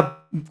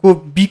डेटाको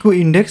बीको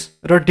इन्डेक्स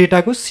र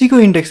डेटाको सीको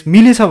इन्डेक्स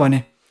मिलेछ भने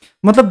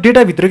मतलब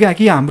डेटाभित्र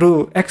कि हाम्रो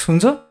एक्स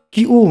हुन्छ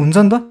कि ओ हुन्छ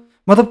नि त,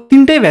 मतलब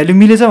तिनटै भ्याल्यु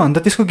मिलेछ भने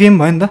त त्यसको गेम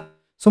भयो नि त।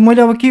 सो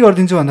मैले अब के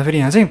गरिदिन्छु भन्दाखेरि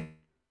यहाँ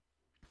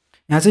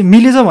चाहिँ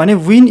मिलेछ भने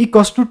विन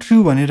इक्वल्स टु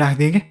ट्रु भनेर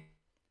राखिदिएँ कि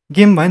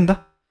गेम भयो नि त।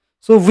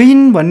 सो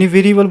विन भन्ने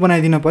भेरिएबल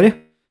बनाइदिनु पऱ्यो।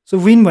 सो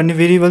विन भन्ने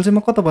भेरिएबल चाहिँ म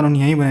कता बनाउने,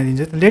 यहीँ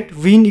बनाइदिन्छु। लेट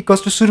विन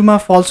इक्वल्स टु सुरुमा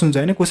फल्स हुन्छ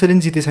होइन, कसैले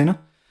पनि जिते छैन।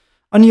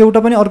 अनि एउटा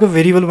पनि अर्को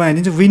भेरिएबल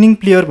बनाइदिन्छु विनिङ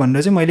प्लेयर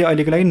भनेर चाहिँ मैले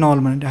अहिलेको लागि नल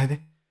भनेर राखिदिएँ।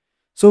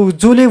 सो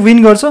जसले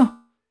विन गर्छ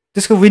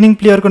त्यसको विनिङ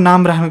प्लेयरको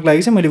नाम राख्नको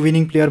लागि चाहिँ मैले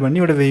विनिङ प्लेयर भन्ने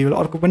एउटा भेरिएबल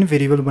अर्को पनि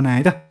भेरिएबल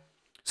बनाएँ त।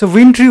 सो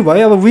विन ट्रु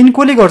भयो। अब विन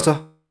कसले गर्छ,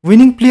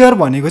 विनिङ प्लेयर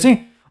भनेको चाहिँ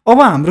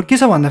अब हाम्रो के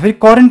छ भन्दाखेरि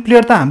करेन्ट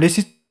प्लेयर त हामीले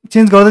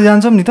चेन्ज गर्दै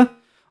जान्छौँ नि त।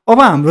 अब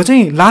हाम्रो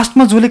चाहिँ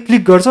लास्टमा जसले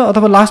क्लिक गर्छ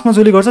अथवा लास्टमा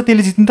जसले गर्छ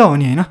त्यसले जित्नु त हो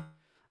नि होइन।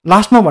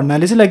 लास्टमा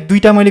भन्नाले चाहिँ लाइक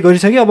 2टा मैले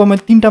गरिसकेँ, अब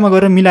मैले 3टामा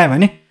गरेर मिलाएँ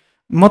भने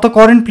म त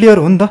करेन्ट प्लेयर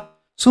हो नि त।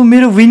 सो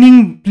मेरो विनिङ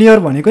प्लेयर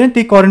भनेको नै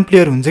त्यही करेन्ट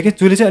प्लेयर हुन्छ कि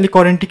जसले चाहिँ अलिक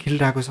करेन्टली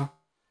खेलिरहेको छ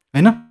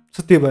होइन।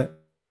 सो त्यो भयो।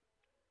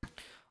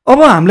 अब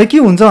हामीलाई के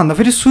हुन्छ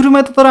भन्दाखेरि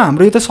सुरुमा त तर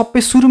हाम्रो यो त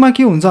सबै सुरुमा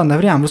के हुन्छ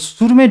भन्दाखेरि हाम्रो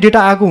सुरुमै डेटा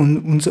आएको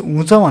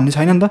हुन्छ भन्ने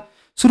छैन नि त।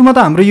 सुरुमा त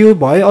हाम्रो यो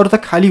भयो, अरू त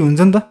खाली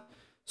हुन्छ नि त।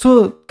 सो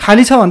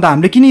खाली छ भने त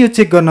हामीले किन यो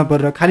चेक गर्न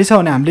पर्छ, खाली छ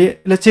भने हामीले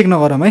यसलाई चेक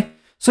नगरौँ है।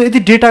 सो यदि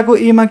डेटाको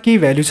एमा केही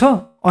भ्याल्यु छ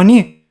अनि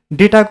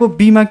डेटाको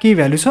बीमा केही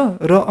भ्याल्यु छ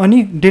र अनि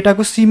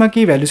डेटाको सीमा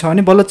केही भ्याल्यु छ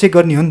भने बल्ल चेक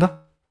गर्ने हो नि त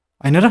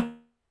होइन र।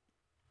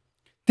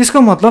 त्यसको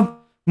मतलब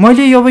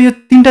मैले अब यो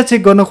 3टा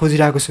चेक गर्न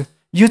खोजिरहेको छु,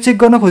 यो चेक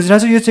गर्न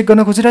खोजिरहेको छु, यो चेक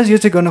गर्न खोजिरहेको छु, यो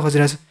चेक गर्न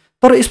खोजिरहेको छु,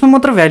 तर यसमा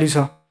मात्र भ्याल्यु छ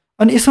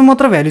अनि यसमा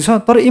मात्र भ्याल्यु छ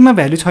तर एमा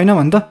भ्याल्यु छैन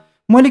भने त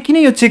मैले किन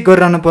यो चेक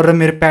गरिरहनु पर्छ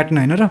मेरो प्याटर्न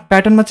होइन र।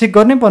 प्याटर्नमा चेक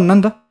गर्नै पर्न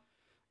नि त।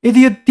 यदि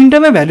यो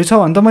 3टामै भ्याल्यु छ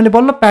भने त मैले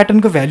बल्ल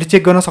प्याटर्नको भ्याल्यु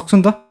चेक गर्न सक्छु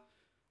नि त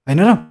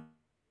होइन र।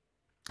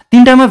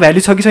 3टामा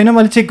भ्याल्यु छ कि छैन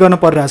मैले चेक गर्न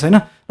परिरहेको छैन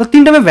र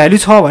 3टामा भ्याल्यु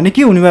छ भने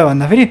के हुने भयो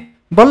भन्दाखेरि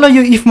बल्ल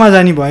यो इफमा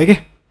जाने भयो कि।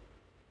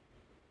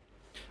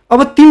 अब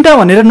 3टा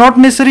भनेर नट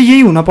नेसेसरी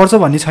यही हुनपर्छ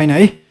भन्ने छैन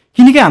है,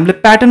 किनकि हामीले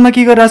प्याटर्नमा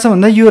के गरिरहेछ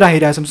भन्दा यो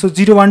राखिरहेछौँ। सो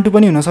 0 1 2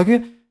 पनि हुनसक्यो,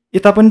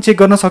 यता पनि चेक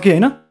गर्न सक्यो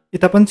होइन,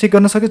 यता पनि चेक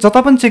गर्न सक्यो,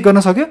 जता पनि चेक गर्न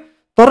सक्यो,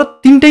 तर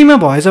 3टैमा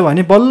भएछ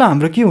भने बल्ल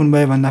हाम्रो के हुनु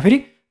भयो भन्दाखेरि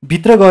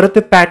भित्र गएर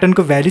त्यो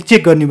प्याटर्नको भ्याल्यु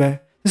चेक गर्ने भयो।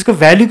 त्यसको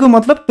भ्याल्युको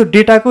मतलब त्यो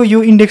डेटाको यो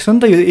इन्डेक्स हो नि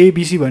त, यो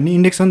एबिसी भन्ने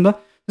इन्डेक्स हो नि त।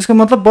 त्यसको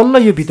मतलब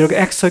बल्ल यो भित्रको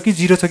एक्स छ कि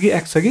 0 छ कि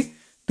एक्स छ कि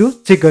त्यो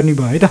चेक गर्ने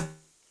भयो है त।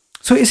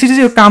 सो यसरी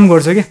चाहिँ यो काम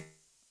गर्छ क्या।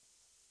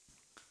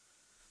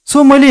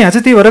 सो मैले यहाँ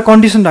चाहिँ त्यही भएर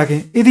कन्डिसन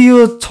राखेँ, यदि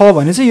यो छ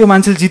भने चाहिँ यो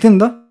मान्छेले जित्यो नि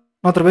त,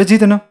 नत्र भए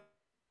जितेन।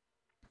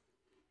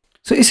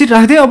 सो यसरी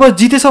राखिदिएँ। अब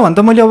जितेछ भने त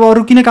मैले अब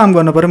अरू किन काम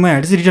गर्नु पऱ्यो, म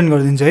यहाँ चाहिँ रिटर्न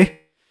गरिदिन्छु है।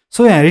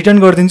 सो यहाँ रिटर्न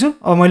गरिदिन्छु,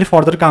 अब मैले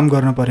फर्दर काम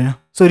गर्न परेन।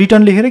 सो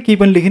रिटर्न लेखेर केही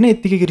पनि लेखेन,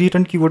 यत्तिकै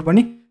रिटर्न किबोर्ड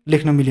पनि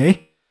लेख्न मिल्यो है।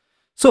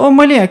 सो अब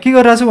मैले यहाँ के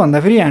गरिरहेको छु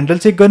भन्दाखेरि ह्यान्डल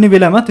चेक गर्ने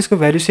बेलामा त्यसको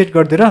भ्याल्यु सेट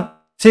गरिदिएर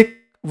चेक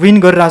विन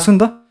गरिरहेको छु नि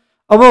त।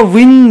 अब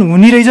विन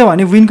हुने रहेछ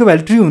भने विनको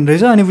भ्याल्यु ट्रु हुने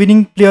रहेछ अनि विनिङ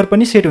प्लेयर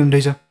पनि सेट हुने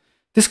रहेछ।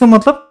 त्यसको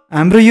मतलब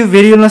हाम्रो यो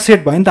भेरिएबलमा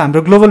सेट भयो नि त,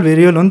 हाम्रो ग्लोबल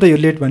भेरिएबल हो नि त यो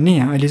लेट भन्ने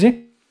यहाँ अहिले चाहिँ।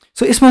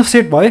 सो यसमा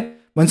सेट भयो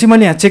भने चाहिँ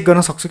मैले यहाँ चेक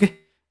गर्न सक्छु कि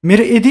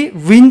मेरो यदि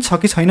विन छ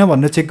कि छैन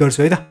भनेर चेक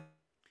गर्छु है त।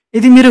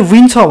 यदि मेरो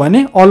विन छ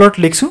भने अलर्ट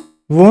लेख्छु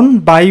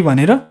वोन बाई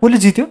भनेर, कसले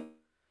जित्यो,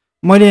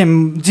 मैले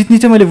जित्ने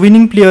चाहिँ मैले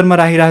विनिङ प्लेयरमा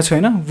राखिरहेको छु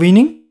होइन,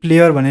 विनिङ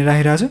प्लेयर भनेर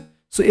राखिरहेको छु।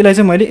 सो यसलाई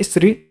चाहिँ मैले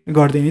यसरी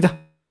गरिदिएँ नि त।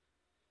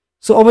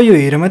 सो अब यो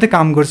हेरेर मात्रै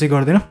काम गर्छ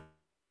गर्दैन।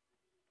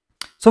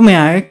 सो म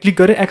यहाँ आएँ, क्लिक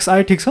गरेँ, एक्स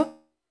आयो ठिक छ,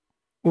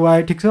 ओ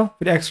आयो ठिक छ,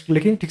 फेरि एक्स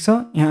लेखेँ ठिक छ,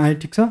 यहाँ आयो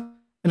ठिक छ,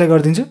 यसलाई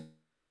गरिदिन्छु।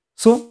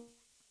 सो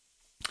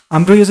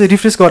हाम्रो यो चाहिँ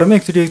रिफ्रेस गरौँ,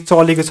 एक्चुअली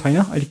चलेको छैन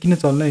अहिले, किन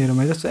चल्न हेरौँ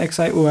है। जस्तो एक्स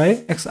आयो, ओ आयो,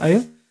 एक्स आयो,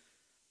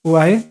 ओ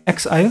आयो,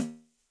 एक्स आयो।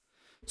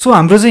 सो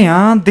हाम्रो चाहिँ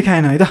यहाँ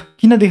देखाएन है त,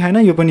 किन देखाएन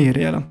यो पनि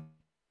हेरिहालौँ।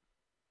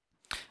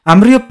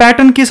 हाम्रो यो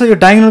प्याटर्न के छ, यो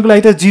डायगोनलको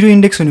लागि त 0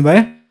 इन्डेक्स हुने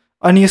भयो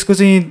अनि यसको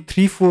चाहिँ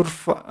 3 4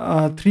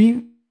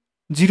 3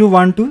 0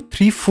 1 2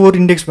 3 4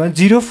 इन्डेक्स भयो,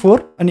 0 4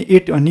 अनि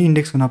 8 भन्ने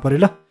इन्डेक्स हुन पऱ्यो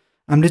ल।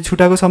 हामीले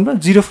छुटाएको छौँ र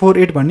 0 4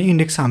 8 भन्ने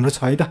इन्डेक्स हाम्रो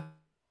छ है त।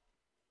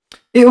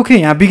 ए ओके,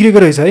 यहाँ बिग्रेको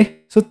रहेछ है।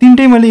 सो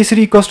 3टै मैले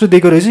यसरी इक्वल्स टु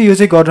दिएको रहेछु, यो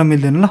चाहिँ गर्न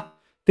मिल्दैन ल,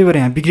 त्यही भएर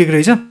यहाँ बिग्रेको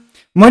रहेछ।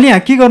 मैले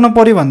यहाँ के गर्न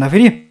पऱ्यो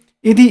भन्दाखेरि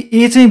यदि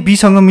ए चाहिँ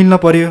बीसँग मिल्न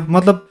पऱ्यो,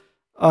 मतलब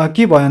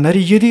के भयो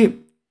भन्दाखेरि यदि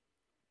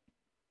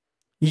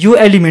यो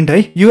एलिमेन्ट है,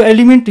 यो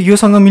एलिमेन्ट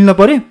योसँग मिल्न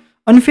पऱ्यो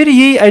अनि फेरि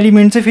यही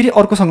एलिमेन्ट चाहिँ फेरि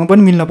अर्कोसँग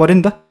पनि मिल्न पऱ्यो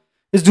नि त।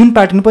 यस जुन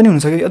प्याटर्न पनि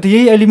हुनसक्यो, अथवा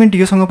यही एलिमेन्ट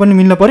योसँग पनि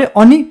मिल्न पऱ्यो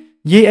अनि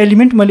यही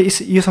एलिमेन्ट मैले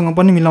योसँग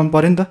पनि मिलाउनु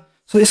पऱ्यो नि त।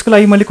 सो यसको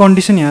लागि मैले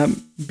कन्डिसन यहाँ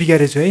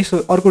बिगारेको छु है। सो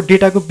अर्को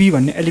डेटाको बी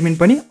भन्ने एलिमेन्ट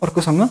पनि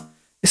अर्कोसँग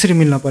यसरी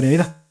मिल्न पऱ्यो है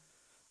त।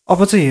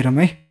 अब चाहिँ हेरौँ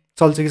है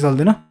चल्छ कि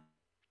चल्दैन।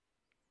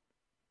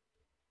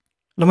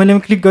 ल मैले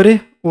क्लिक गरेँ,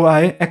 ओ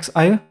आयो, एक्स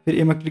आयो, फेरि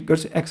एमा क्लिक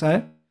गर्छु, एक्स आयो।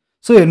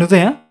 सो हेर्नु त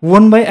यहाँ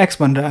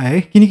 1/x भनेर आयो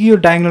है, किनकि यो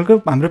डायगोनलको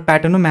हाम्रो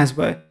प्याटर्नमा म्याच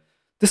भयो।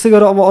 त्यस्तै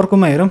गरेर अब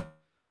अर्कोमा हेरौँ,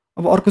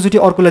 अब अर्कोचोटि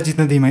अर्कोलाई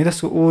जित्न दिउँ है त।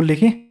 सो ओ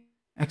लेखेँ,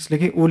 एक्स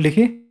लेखेँ, ओ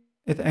लेखेँ,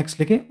 यता एक्स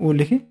लेखेँ, ओ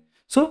लेखेँ।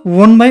 सो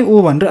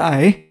 1/o भनेर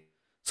आयो है।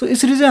 सो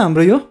यसरी चाहिँ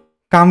हाम्रो यो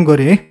काम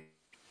गऱ्यो है।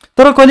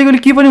 तर कहिले कहिले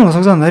के पनि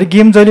हुनसक्छ भन्दाखेरि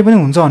गेम जहिले पनि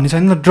हुन्छ भन्ने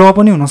छैन, ड्र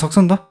पनि हुनसक्छ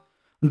नि त।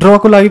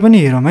 ड्रको लागि पनि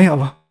हेरौँ है।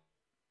 अब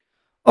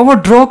अब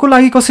ड्रको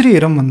लागि कसरी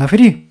हेरौँ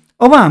भन्दाखेरि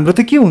अब हाम्रो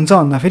त के हुन्छ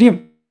भन्दाखेरि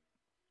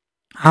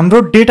हाम्रो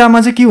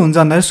डेटामा चाहिँ के हुन्छ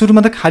भन्दाखेरि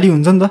सुरुमा त खाली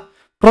हुन्छ नि त,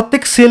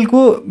 प्रत्येक सेलको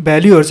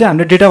भ्याल्युहरू चाहिँ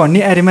हामीले डेटा भन्ने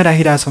एरेमा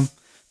राखिरहेछौँ।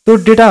 त्यो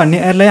डेटा भन्ने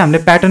एरेलाई हामीले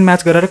प्याटर्न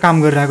म्याच गरेर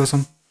काम गरिरहेको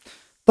छौँ।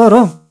 तर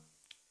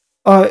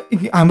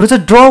हाम्रो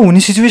चाहिँ ड्र हुने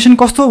सिचुएसन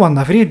कस्तो हो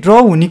भन्दाखेरि ड्र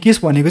हुने केस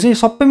भनेको चाहिँ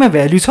सबैमा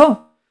भ्याल्यु छ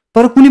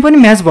तर कुनै पनि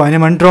म्याच भएन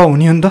भने ड्र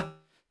हुने हो नि त।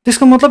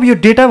 त्यसको मतलब यो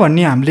डेटा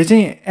भन्ने हामीले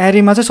चाहिँ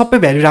एरेमा चाहिँ सबै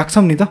भ्याल्यु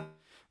राख्छौँ नि त,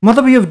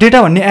 मतलब यो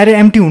डेटा भन्ने एरे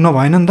एम्प्टी हुन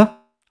भएन नि त,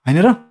 होइन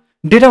र?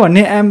 डेटा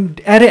भन्ने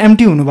एरे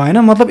एम्प्टी हुनु भएन,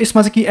 मतलब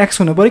यसमा चाहिँ कि एक्स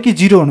हुनु पऱ्यो कि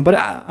 0 हुनु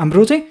पऱ्यो,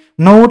 हाम्रो चाहिँ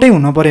 9वटै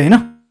हुनु पऱ्यो, होइन?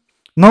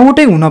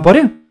 9वटै हुन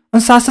पऱ्यो।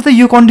 अनि साथसाथै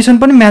यो कन्डिसन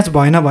पनि म्याच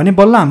भएन भने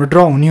बल्ल हाम्रो ड्र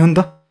हुने हो नि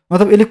त।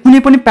 मतलब यसले कुनै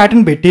पनि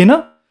प्याटर्न भेटिएन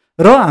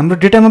र हाम्रो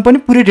डेटामा पनि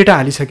पुरै डेटा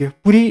हालिसक्यो,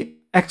 पुरै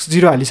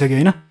x0 हालिसक्यो,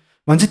 होइन?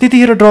 भने चाहिँ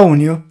त्यतिखेर ड्र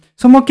हुने हो।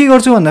 सो म के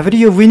गर्छु भन्दाखेरि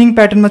यो विनिङ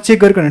प्याटर्नमा चेक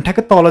गरेको भने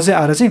ठ्याक्कै तल चाहिँ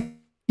आएर चाहिँ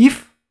इफ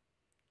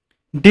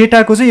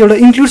डेटाको चाहिँ एउटा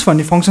इन्क्लुड्स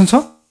भन्ने फङ्सन छ।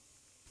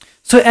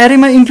 सो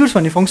एरेमा इन्क्लुड्स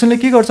भन्ने फङ्सनले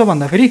के गर्छ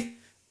भन्दाखेरि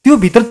त्यो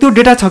भित्र त्यो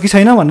डेटा छ कि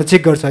छैन भनेर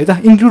चेक गर्छ है त,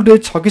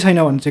 इन्क्लुडेड छ कि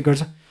छैन भनेर चेक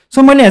गर्छ।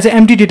 सो मैले यहाँ चाहिँ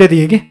एम्प्टी डेटा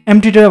दिएँ कि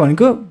एम्प्टी डेटा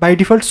भनेको बाई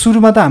डिफल्ट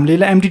सुरुमा त हामीले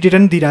यसलाई एम्प्टी डेटा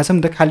नै दिइरहेछ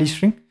नि त, खाली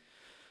स्ट्रिङ।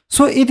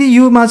 सो यदि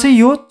योमा चाहिँ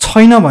यो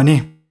छैन भने,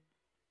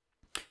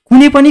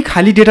 कुनै पनि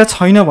खाली डेटा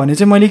छैन भने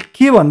चाहिँ मैले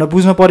के भनेर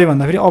बुझ्नु पऱ्यो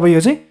भन्दाखेरि अब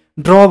यो चाहिँ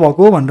ड्र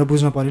भएको भनेर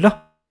बुझ्नु पऱ्यो ल।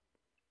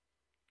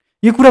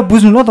 यो कुरा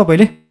बुझ्नु ल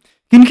तपाईँले,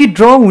 किनकि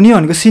ड्र हुने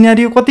भनेको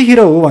सिनारियो कतिखेर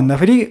हो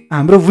भन्दाखेरि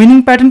हाम्रो विनिङ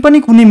प्याटर्न पनि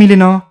कुनै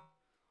मिलेन,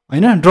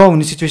 होइन? ड्र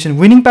हुने सिचुएसन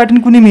विनिङ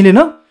प्याटर्न कुनै मिलेन,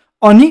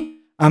 अनि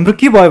हाम्रो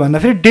के भयो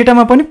भन्दाखेरि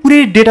डेटामा पनि पुरै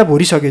डेटा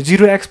भरिसक्यो,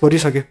 0x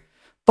भरिसक्यो,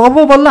 तब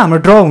बल्ल हाम्रो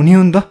ड्र हुने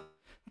हो नि त।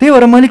 त्यही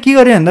भएर मैले के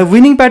गरेँ भन्दा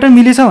विनिङ प्याटर्न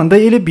मिलेछ भन्दा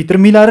यसले भित्र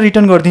मिलाएर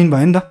रिटर्न गरिदिनु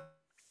भयो नि त,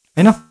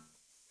 होइन?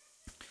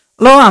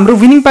 ल हाम्रो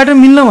विनिङ प्याटर्न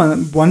मिल्न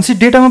भनेपछि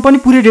डेटामा पनि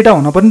पुरै डेटा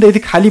हुन पर्यो नि त, यदि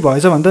खाली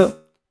भएछ भने त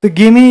त्यो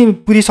गेमै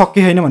पुरै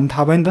सकियो छैन भन्ने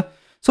थाहा भयो नि त।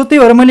 सो त्यही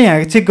भएर मैले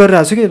यहाँ चेक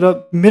गरिरहेको छु कि र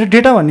मेरो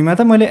डेटा भन्नेमा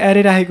त मैले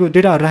एरे राखेको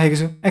डेटाहरू राखेको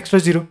छु एक्स्ट्रा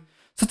 0।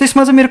 सो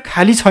त्यसमा चाहिँ मेरो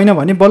खाली छैन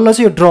भने बल्ल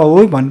चाहिँ यो ड्र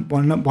हो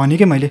भने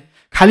कि मैले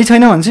खाली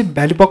छैन भने चाहिँ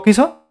भ्याल्यु पक्कै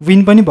छ,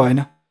 विन पनि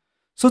भएन।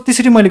 सो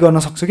त्यसरी मैले गर्न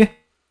सक्छु कि।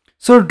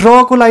 सो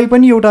ड्रको लागि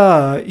पनि एउटा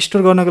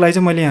स्टोर गर्नको लागि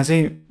चाहिँ मैले यहाँ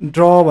चाहिँ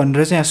ड्र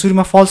भनेर चाहिँ यहाँ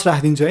सुरुमा फल्स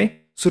राखिदिन्छु है,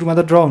 सुरुमा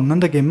त ड्र हुन्न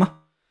नि त गेममा,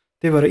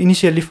 त्यही भएर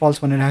इनिसियल्ली फल्स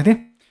भनेर राख्थेँ।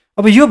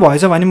 अब यो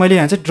भएछ भने मैले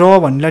यहाँ चाहिँ ड्र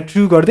भन्नेलाई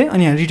ट्रु गरिदिएँ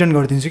अनि यहाँ रिटर्न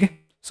गरिदिन्छु कि।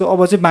 सो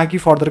अब चाहिँ बाँकी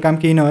फर्दर काम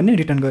केही नगर्ने,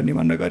 रिटर्न गर्ने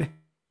भनेर गरेँ।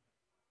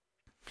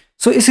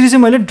 सो यसरी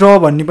चाहिँ मैले ड्र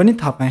भन्ने पनि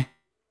थाहा पाएँ।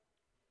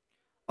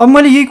 अब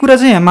मैले यही कुरा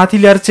चाहिँ यहाँ माथि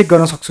ल्याएर चेक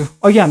गर्न सक्छु।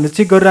 अघि हामीले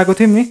चेक गरिरहेको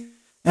थियौँ नि,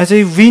 यहाँ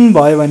चाहिँ विन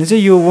भयो भने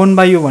चाहिँ यो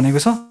 1/यो भनेको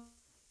छ,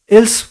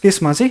 एल्स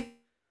केसमा चाहिँ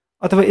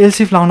अथवा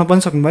एल्सिफ लाउन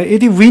पनि सक्नुभयो।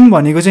 यदि विन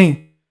भनेको चाहिँ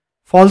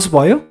फल्स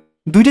भयो,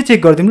 दुइटै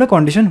चेक गरिदिउँ ल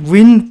कन्डिसन,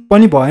 विन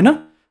पनि भएन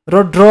र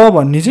ड्र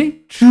भन्ने चाहिँ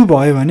ट्रु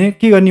भयो भने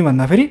के गर्ने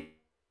भन्दाखेरि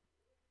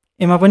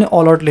यसमा पनि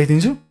अलर्ट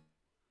लेखिदिन्छु,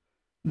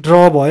 ड्र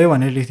भयो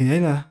भनेर लेखिदिन्छु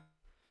है त।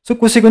 सो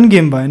कसैको पनि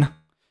गेम भएन।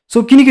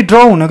 सो किनकि ड्र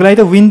हुनको लागि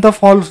त विन त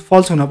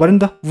फल्स हुन पऱ्यो नि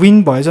त,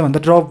 विन भएछ भने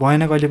त ड्र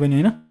भएन कहिले पनि,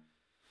 होइन?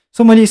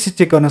 सो मैले यसरी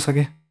चेक गर्न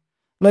सकेँ।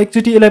 ल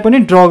एकचोटि यसलाई पनि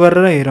ड्र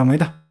गरेर हेरौँ है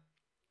त।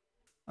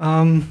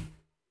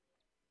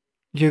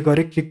 यो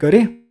गरेँ, क्लिक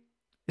गरेँ,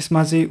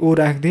 यसमा चाहिँ ओ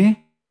राखिदिएँ,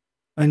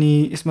 अनि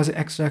यसमा चाहिँ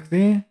एक्स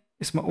राखिदिएँ,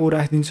 यसमा ओ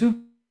राखिदिन्छु,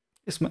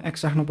 यसमा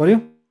एक्स राख्नु पऱ्यो,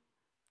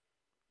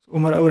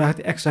 ओमा ओ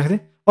राखिदिएँ, एक्स राखिदिएँ।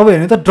 अब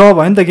हेर्नु त ड्र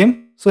भयो नि त गेम।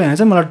 सो यहाँ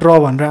चाहिँ मलाई ड्र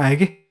भनेर आयो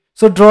कि।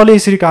 सो ड्रले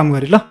यसरी काम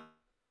गरेँ ल।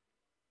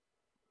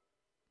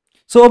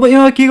 सो अब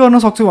यसमा के गर्न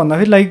सक्छु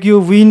भन्दाखेरि लाइक यो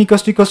विन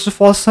इक्वल्स टु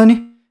फल्स छ नि,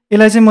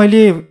 यसलाई चाहिँ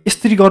मैले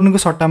यसरी गर्नुको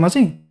सट्टामा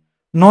चाहिँ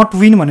नट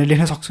विन भनेर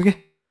लेख्न सक्छु कि।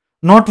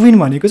 नट विन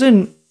भनेको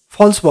चाहिँ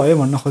फल्स भयो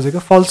भन्न खोजेको,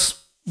 फल्स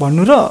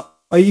भन्नु र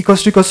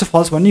इक्वल्स टु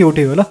फल्स भन्ने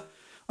एउटै हो ल।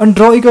 अनि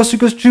ड्र इक्वल्स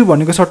टु ट्रु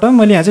भनेको सट्टामा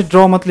मैले यहाँ चाहिँ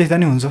ड्र मात्र लेख्दा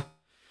नै हुन्छ।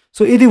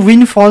 सो यदि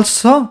विन फल्स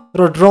छ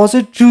र ड्र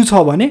चाहिँ ट्रु छ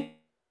भने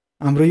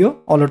हाम्रो यो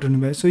अलर्ट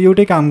हुनुभयो। सो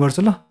एउटै काम गर्छ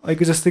ल।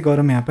 अहिले जस्तै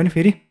गरौँ, यहाँ पनि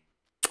फेरि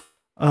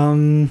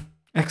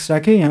एक्स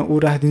राखेँ, यहाँ ओ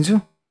राखिदिन्छु,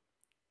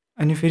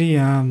 अनि फेरि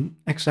यहाँ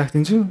एक्स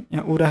राखिदिन्छु,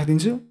 यहाँ ओ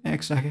राखिदिन्छु, यहाँ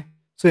एक्स राखेँ।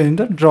 सो हेर्नु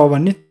त ड्र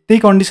भन्ने त्यही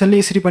कन्डिसनले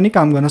यसरी पनि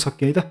काम गर्न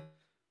सक्यो है त।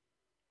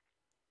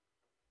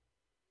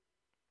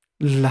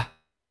 ल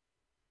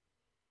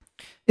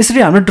यसरी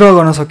हामीले ड्र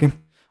गर्न सक्यौँ।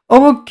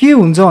 अब के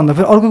हुन्छ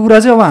भन्दाखेरि अर्को कुरा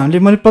चाहिँ अब हामीले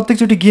मैले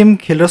प्रत्येकचोटि गेम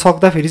खेलेर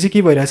सक्दाखेरि चाहिँ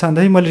के भइरहेछ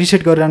भन्दाखेरि मैले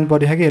रिसेट गरिरहनु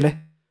पऱ्यो कि यसलाई,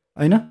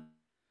 होइन?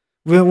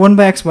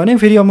 1/x भने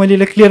फेरि अब मैले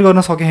यसलाई क्लियर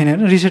गर्न सकेँ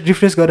छैन, होइन?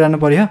 रिफ्रेस गरिरहनु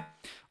पऱ्यो।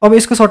 अब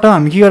यसको सट्टामा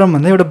हामी के गरौँ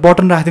भन्दा एउटा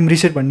बटन राखिदिउँ,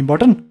 रिसेट भन्ने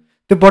बटन।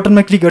 त्यो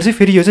बटनमा क्लिक गर्छ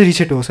फेरि यो चाहिँ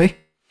रिसेट होस् है,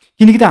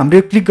 किनकि त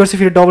हाम्रो क्लिक गर्छ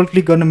फेरि डबल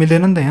क्लिक गर्न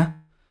मिल्दैन नि त यहाँ,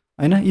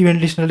 होइन? इभेन्ट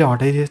लिस्टरले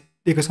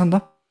हटाइदिएको छ नि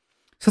त।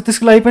 सो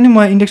त्यसको लागि पनि म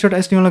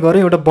index.html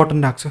गरेर एउटा बटन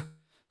राख्छु।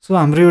 सो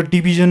हाम्रो यो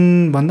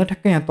डिभिजन भन्दा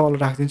ठ्याक्कै यहाँ तल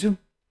राखिदिन्छु,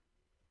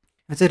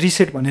 यहाँ चाहिँ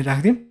रिसेट भनेर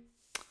राखिदिउँ।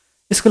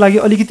 यसको लागि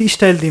अलिकति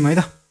स्टाइल दिउँ है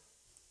त।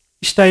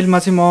 स्टाइलमा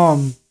चाहिँ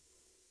म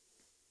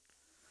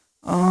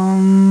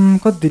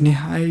कति दिने,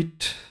 हाइट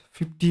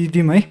 50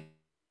 दिउँ है,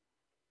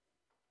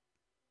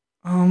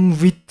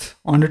 विथ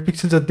 100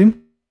 पिक्सल जति दिउँ।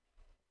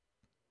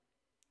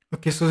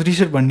 ओके, सो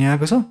रिसेट भन्ने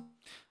आएको छ।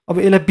 अब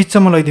यसलाई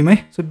बिचमा लैदिउँ है।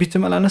 सो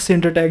बिचमा लान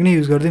सेन्टर ट्याग नै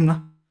युज गरिदिउँ न।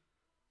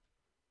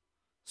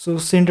 सो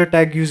सेन्टर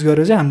ट्याग युज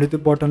गरेर चाहिँ हामीले त्यो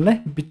बटनलाई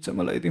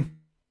बिचमा लगाइदिउँ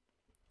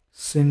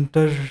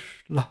सेन्टर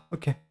ल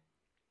ओके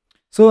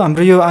सो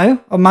हाम्रो यो आयो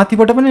अब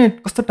माथिबाट पनि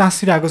कस्तो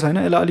टाँसिरहेको छ हैन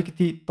यसलाई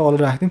अलिकति तल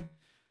राख्दिउँ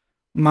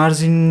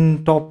मार्जिन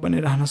टप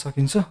भनेर राख्न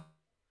सकिन्छ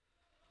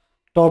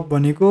टप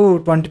भनेको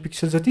 20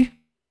 पिक्सल जति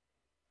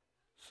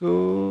सो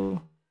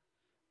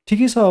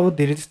ठिकै छ अब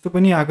धेरै त्यस्तो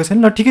पनि आएको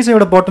छैन ल ठिकै छ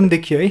एउटा बटन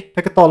देखियो है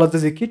ट्याक्कै तल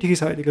चाहिँ देखियो ठिकै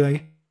छ अहिलेको लागि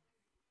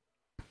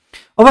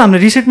अब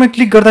हामीले रिसेटमा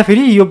क्लिक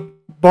गर्दाखेरि यो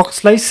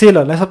बक्सलाई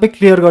सेलहरूलाई सबै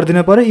क्लियर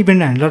गरिदिनु पर्यो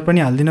इभेन्ट ह्यान्डलर पनि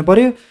हालिदिनु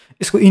पर्यो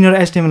यसको इनर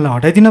एचटीएमएललाई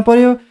हटाइदिनु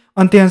पर्यो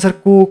अनि त्यही अनुसार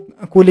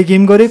कोले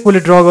गेम गर्यो कोले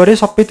ड्र गर्यो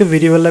सबै त्यो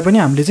भेरिएबललाई पनि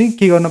हामीले चाहिँ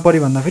के गर्न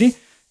पर्यो भन्दाखेरि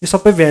यो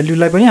सबै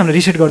भ्याल्युलाई पनि हामीले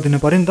रिसेट गरिदिनु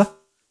पर्यो नि त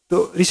त्यो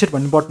रिसेट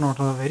भन्ने बटन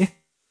उठाउँदाखेरि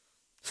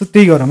सो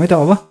त्यही गरौँ है त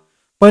अब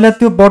पहिला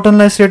त्यो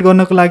बटनलाई सेट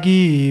गर्नको लागि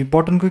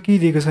बटनको के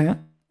दिएको छ यहाँ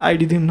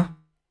आइडी दिउँ न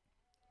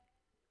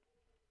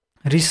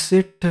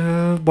रिसेट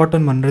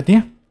बटन भनेर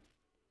दिएँ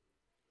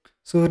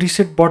सो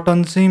रिसेट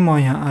बटन चाहिँ म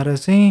यहाँ आएर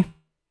चाहिँ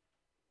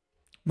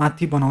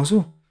माथि बनाउँछु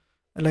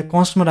यसलाई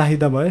कन्स्टमा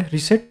राखिदिँदा भयो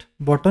reset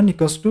button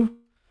equals to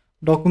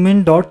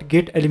document dot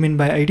get element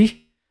by ID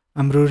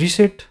हाम्रो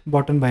रिसेट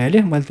बटन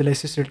भइहाल्यो मैले त्यसलाई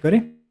यसो सेट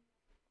गरेँ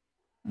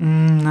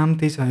नाम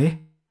त्यही छ है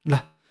ल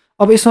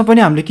अब यसमा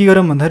पनि हामीले के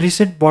गरौँ भन्दा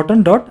reset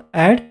button dot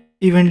add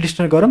event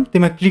Leicester गरौँ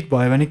त्यसमा क्लिक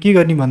भयो भने के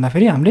गर्ने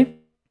भन्दाखेरि हामीले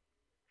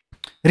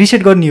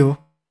रिसेट गर्ने हो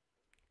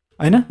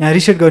हैन यहाँ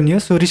रिसेट गर्ने हो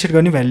सो रिसेट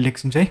गर्ने भ्याल्यु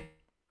लेख्छौँ है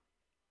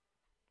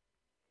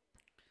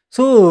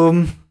सो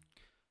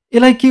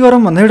यसलाई के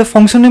गरौँ भन्दा एउटा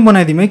फङ्सन नै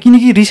बनाइदिउँ है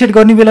किनकि रिसेट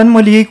गर्ने बेला नि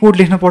मैले यही कोड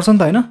लेख्न पर्छ नि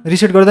त हैन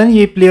रिसेट गर्दा नि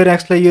यही प्लेयर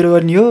एक्सलाई यो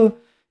गर्ने हो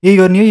यही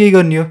गर्ने हो यही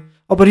गर्ने हो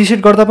अब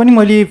रिसेट गर्दा पनि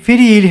मैले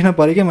फेरि यही लेख्न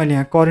पऱ्यो क्या मैले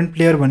यहाँ करेन्ट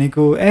प्लेयर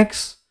भनेको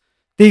एक्स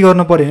त्यही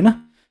गर्नु पऱ्यो हैन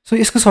सो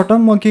यसको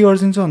सट्टामा म के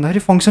गरिदिन्छु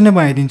भन्दाखेरि फङ्सन नै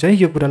बनाइदिन्छु है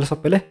यो कुरालाई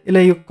सबैलाई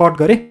यसलाई यो कट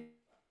गरेँ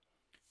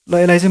ल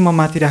यसलाई चाहिँ म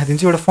माथि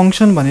राखिदिन्छु एउटा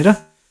फङ्सन भनेर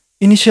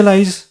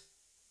इनिसियलाइज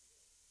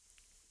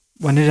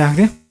भनेर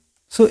राखिदिएँ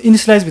सो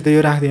इनिसियलाइजभित्र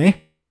यो राखिदिएँ है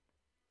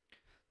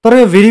तर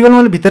यो भेरिएबल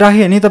मैले भित्र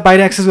राखेँ भने त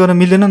बाहिर एक्सेस गर्न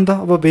मिल्दैन नि त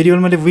अब भेरिएबल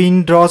मैले विन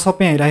ड्र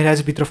सबै यहाँ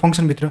राखिरहेको छु भित्र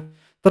फङ्सनभित्र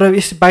तर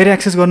यस बाहिर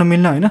एक्सेस गर्न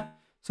मिल्न होइन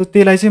सो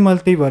त्यसलाई चाहिँ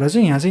मैले त्यही भएर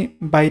चाहिँ यहाँ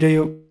चाहिँ बाहिर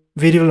यो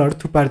भेरिएबलहरू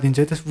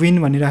थुपारिदिन्छु है त्यस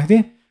विन भन्ने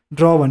राखिदिएँ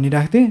ड्र भन्ने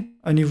राखिदिएँ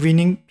अनि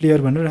विनिङ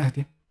प्लेयर भनेर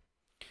राखिदिएँ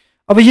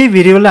अब यही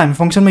भेरिएबललाई हामी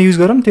फङ्सनमा युज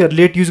गरौँ त्यो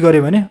लेट युज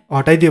गऱ्यो भने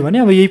हटाइदियो भने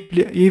अब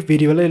यही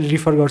भेरिएबललाई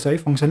रिफर गर्छ है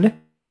फङ्सनले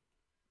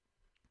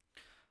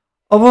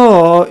अब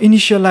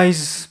इनिसियलाइज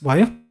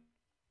भयो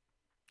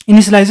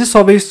इनिसियलाइज चाहिँ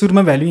सबै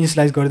सुरुमा भ्याल्यु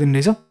इनिसियलाइज गरिदिनु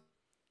रहेछ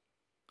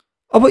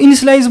अब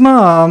इनिसियलाइजमा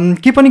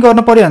के पनि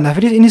गर्नु पऱ्यो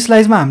भन्दाखेरि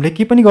इनिसियलाइजमा हामीले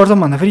के पनि गर्छौँ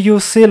भन्दाखेरि यो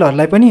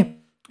सेलहरूलाई पनि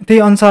त्यही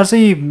अनुसार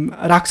चाहिँ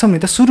राख्छौँ नि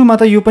त सुरुमा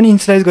त यो पनि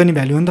इनिसियलाइज गर्ने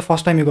भ्याल्यु हो नि त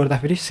फर्स्ट टाइम यो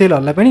गर्दाखेरि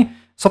सेलहरूलाई पनि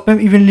सबै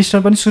इभेन्ट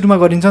लिस्टमा पनि सुरुमा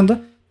गरिन्छ नि त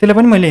त्यसलाई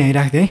पनि मैले यहीँ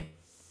राखिदिएँ है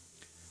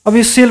अब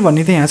यो सेल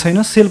भन्ने त यहाँ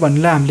छैन सेल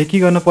भन्नेलाई हामीले के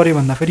गर्नु पऱ्यो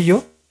भन्दाखेरि यो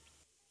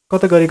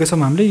कता गरेको छौँ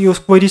हामीले यो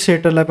क्वेरी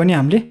सेटरलाई पनि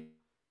हामीले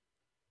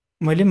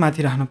मैले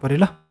माथि राख्नु पऱ्यो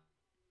ल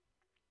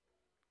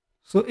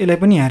सो यसलाई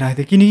पनि यहाँ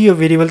राखिदिएँ किनकि यो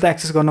भेरिएबल त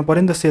एक्सेस गर्नु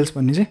पऱ्यो नि त सेल्स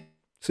भन्ने चाहिँ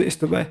सो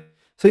यस्तो भयो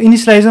सो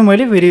इनिसियलाइजमा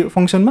मैले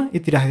फङ्सनमा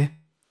यति राखिदिएँ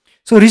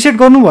सो रिसेट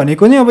गर्नु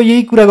भनेको नि अब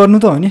यही कुरा गर्नु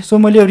त हो नि सो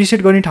मैले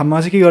रिसेट गर्ने ठाउँमा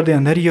चाहिँ के गरिदिएँ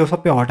भन्दाखेरि यो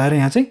सबै हटाएर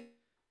यहाँ चाहिँ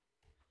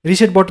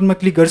रिसेट बटनमा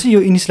क्लिक गर्छु यो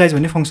इनिसियलाइज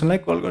भन्ने फङ्सनलाई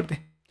कल गरिदिएँ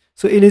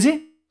सो यसले चाहिँ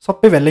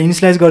सबै भ्यालुलाई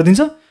इनिसियलाइज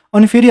गरिदिन्छ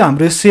अनि फेरि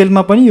हाम्रो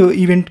सेलमा पनि यो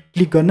इभेन्ट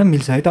क्लिक गर्न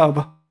मिल्छ है त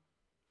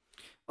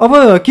अब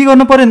के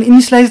गर्नु पऱ्यो भने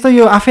इनिसियलाइज त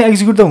यो आफै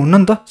एक्जिक्युट त हुन्न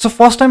नि त सो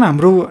फर्स्ट टाइम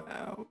हाम्रो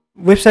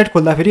वेबसाइट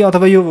खोल्दाखेरि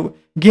अथवा यो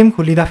गेम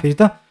खोलिँदाखेरि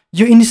त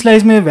यो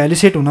इनिसियलाइजमा यो भ्याल्यु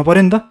सेट हुन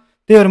पऱ्यो नि त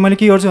त्यही भएर मैले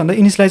के गर्छु भन्दा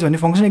इनिसियलाइज भन्ने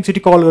फङ्सन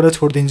एकचोटि कल गरेर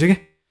छोडिदिन्छु कि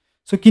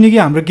सो किनकि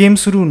हाम्रो गेम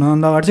सुरु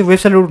हुनुभन्दा अगाडि चाहिँ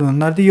वेबसाइट लोड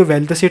हुनुभन्दा अगाडि यो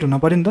भ्याल्यु त सेट हुन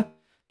पऱ्यो नि त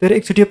त्यही भएर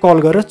एकचोटि कल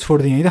गरेर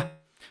छोडिदिएँ है त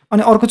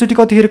अनि अर्कोचोटि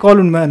कतिखेर कल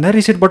हुनुभयो भन्दा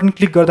रिसेट बटन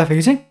क्लिक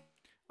गर्दाखेरि चाहिँ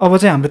अब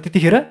चाहिँ हाम्रो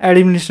त्यतिखेर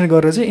एडमिनिस्ट्रेट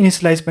गरेर चाहिँ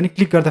इनिसियलाइज पनि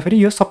क्लिक गर्दाखेरि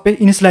यो सबै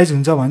इनिसियलाइज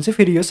हुन्छ भने चाहिँ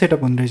फेरि यो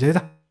सेटअप हुँदो रहेछ है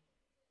त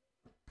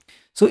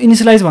सो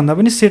इनिसियलाइज भन्दा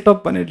पनि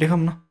सेटअप भनेर लेखौँ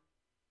न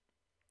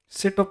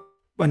सेटअप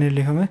भनेर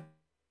लेखौँ है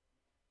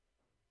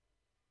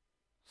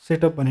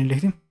सेटअप भनेर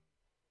लेखिदिउँ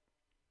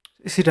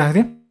यसरी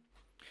राखिदिउँ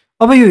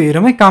अब यो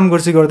हेरौँ है काम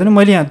गर्छ गर्दैन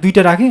मैले यहाँ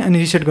दुईवटा राखेँ अनि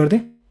रिसेट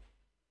गरिदिएँ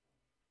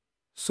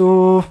सो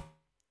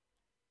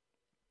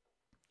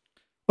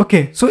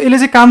ओके सो यसले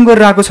चाहिँ काम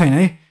गरिरहेको छैन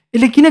है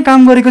यसले किन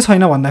काम गरेको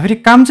छैन भन्दाखेरि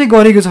काम चाहिँ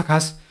गरेको छ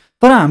खास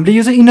तर हामीले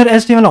यो चाहिँ इनर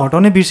एचटीएमएल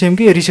हटाउने बिर्स्यौँ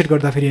कि रिसेट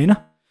गर्दाखेरि होइन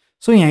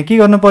सो यहाँ के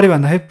गर्नु पऱ्यो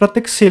भन्दाखेरि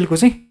प्रत्येक सेलको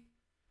चाहिँ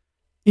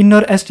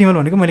इनर एचटीएमएल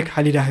भनेको मैले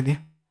खाली राखिदिएँ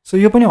सो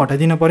यो पनि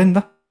हटाइदिनु पऱ्यो नि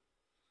त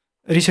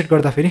रिसेट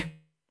गर्दाखेरि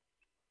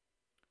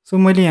सो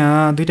मैले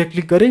यहाँ दुईवटा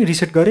क्लिक गरेँ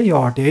रिसेट गरेँ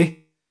यो हट्यो है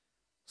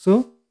सो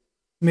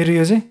मेरो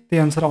यो चाहिँ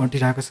त्यही अनुसार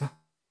हटिरहेको छ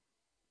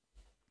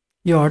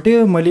यो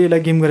हट्यो मैले यसलाई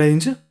गेम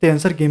गराइदिन्छु त्यही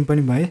अनुसार गेम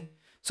पनि भयो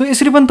सो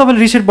यसरी पनि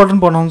तपाईँले रिसेट बटन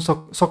बनाउन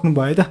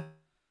सक्नुभयो त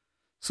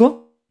सो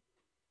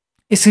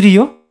यसरी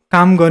यो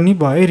काम गर्ने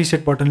भयो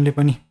रिसेट बटनले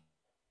पनि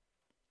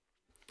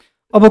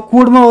अब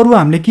कोडमा अरू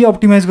हामीले के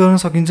अप्टिमाइज गर्न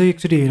सकिन्छ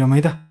एकचोटि हेरौँ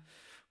है त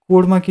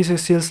कोडमा के छ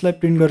सेल्सलाई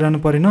प्रिन्ट गरिरहनु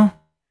परेन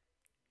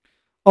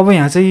अब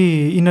यहाँ चाहिँ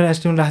इनर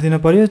एचटीएमएल राखिदिनु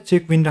पऱ्यो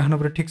चेक विन राख्नु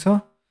पऱ्यो ठिक छ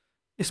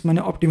यसमा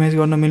नि अप्टिमाइज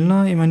गर्न मिल्न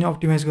यसमा नि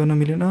अप्टिमाइज गर्न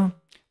मिलेन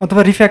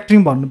अथवा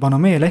रिफ्याक्टरिङ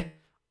भनौँ है यसलाई,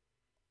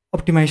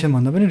 अप्टिमाइजेसन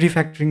भन्दा पनि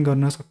रिफ्याक्टरिङ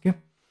गर्न सक्यो।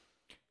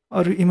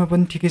 अरू एमा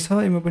पनि ठिकै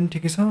छ, एमा पनि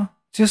ठिकै छ,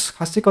 जस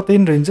खासै कतै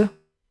नि रहन्छ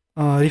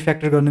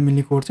रिफ्याक्टर गर्न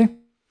मिल्ने कोड चाहिँ।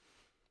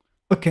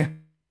 ओके,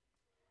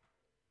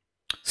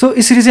 सो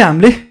यसरी चाहिँ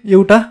हामीले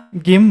एउटा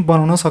गेम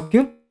बनाउन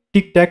सक्यो,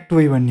 टिक ट्याक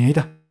टोय भन्ने है त।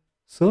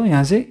 सो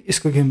यहाँ चाहिँ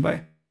यसको गेम भयो।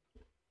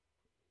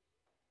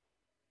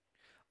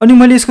 अनि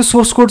मैले यसको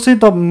सोर्स कोड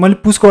चाहिँ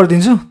मैले पुस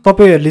गरिदिन्छु।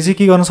 तपाईँहरूले चाहिँ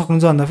के गर्न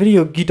सक्नुहुन्छ भन्दाखेरि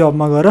यो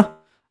गिटहबमा गएर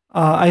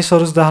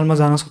आइसरोज दाहालमा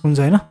जान सक्नुहुन्छ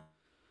होइन।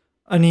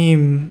 अनि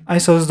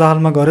आइसरोज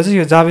दाहालमा गएर चाहिँ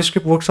यो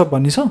जाभास्क्रिप्ट वर्कसप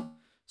भन्ने छ।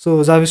 सो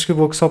जाभास्क्रिप्ट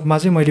वर्कसपमा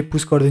चाहिँ मैले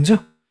पुस गरिदिन्छु।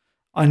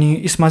 अनि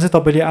यसमा चाहिँ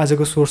तपाईँले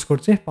आजको सोर्स कोड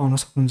चाहिँ पाउन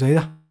सक्नुहुन्छ है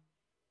त।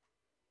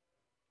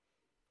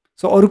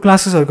 सो अरू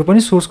क्लासेसहरूको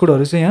पनि सोर्स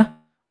कोडहरू चाहिँ यहाँ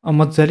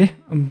मजाले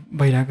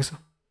भइरहेको छ,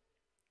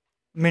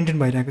 मेन्टेन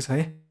भइरहेको छ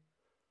है।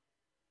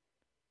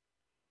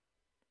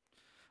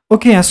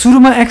 ओके, यहाँ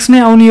सुरुमा एक्स नै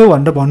आउने हो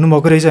भनेर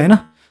भन्नुभएको रहेछ होइन।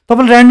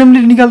 तपाईँले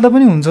ऱ्यान्डमली निकाल्दा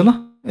पनि हुन्छ ल,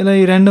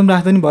 यसलाई ऱ्यान्डम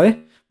राख्दा पनि भयो।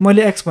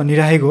 मैले एक्स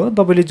भनिराखेको हो,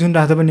 तपाईँले जुन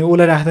राख्दा पनि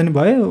ओलाई राख्दा पनि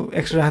भयो,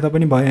 एक्स राख्दा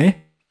पनि भयो है।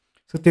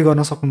 सो त्यो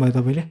गर्न सक्नुभयो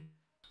तपाईँले।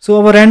 सो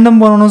अब ऱ्यान्डम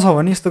बनाउनु छ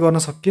भने यस्तो गर्न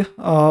सक्यो।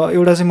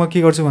 एउटा चाहिँ म के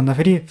गर्छु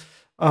भन्दाखेरि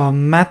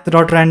म्याथ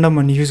डट ऱ्यान्डम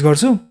भन्ने युज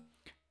गर्छु।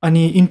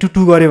 अनि इन्टु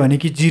 2 गऱ्यो भने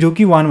कि 0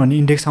 कि 1 भन्ने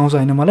इन्डेक्स आउँछ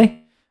होइन। मलाई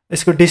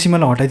यसको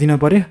डेसिमल हटाइदिन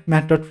पऱ्यो,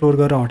 म्याथ डट फ्लोर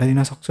गरेर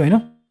हटाइदिन सक्छु होइन।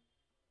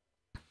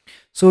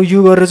 सो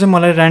यो गरेर चाहिँ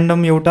मलाई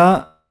ऱ्यान्डम एउटा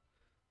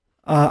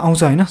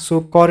आउँछ होइन। सो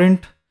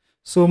करेन्ट,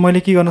 सो मैले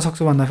के गर्न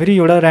सक्छु भन्दाखेरि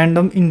एउटा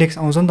ऱ्यान्डम इन्डेक्स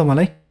आउँछ नि त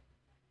मलाई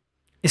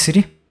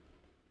यसरी।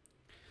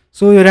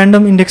 सो यो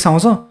ऱ्यान्डम इन्डेक्स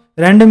आउँछ।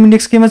 ऱ्यान्डम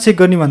इन्डेक्स केमा चेक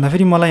गर्ने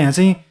भन्दाखेरि मलाई यहाँ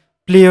चाहिँ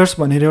प्लेयर्स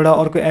भनेर एउटा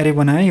अर्को एरे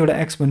बनाएँ, एउटा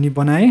एक्स भन्ने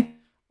बनाएँ,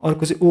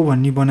 अर्को चाहिँ ओ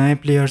भन्ने बनाएँ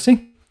प्लेयर चाहिँ।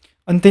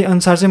 अनि त्यही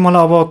अनुसार चाहिँ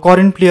मलाई अब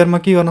करेन्ट प्लेयरमा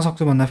के गर्न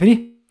सक्छु भन्दाखेरि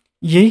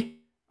यही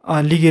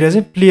लिखेर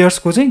चाहिँ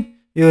प्लेयर्सको चाहिँ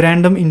यो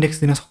ऱ्यान्डम इन्डेक्स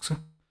दिन सक्छु।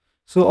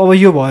 सो अब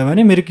यो भयो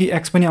भने मेरो कि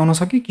एक्स पनि आउन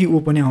सक्यो कि ओ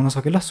पनि आउन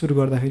सक्यो ल सुरु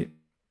गर्दाखेरि।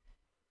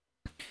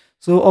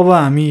 सो अब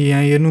हामी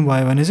यहाँ हेर्नु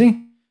भयो भने चाहिँ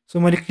सो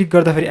मैले क्लिक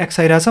गर्दाखेरि एक्स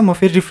आइरहेछ, म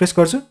फेरि रिफ्रेस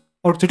गर्छु,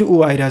 अर्कोचोटि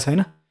ओ आइरहेछ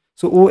होइन।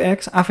 सो ओ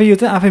एक्स आफै यो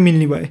चाहिँ आफै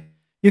मिल्ने भयो।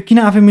 यो किन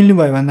आफै मिल्ने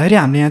भयो भन्दाखेरि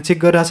हामीले यहाँ चेक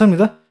गरिरहेछौँ नि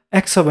त,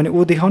 एक्स छ भने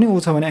ओ देखाउने, ओ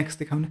छ भने एक्स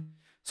देखाउने।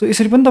 सो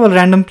यसरी पनि तपाईँले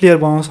ऱ्यान्डम प्लेयर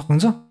बनाउन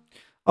सक्नुहुन्छ।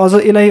 अझ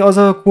यसलाई अझ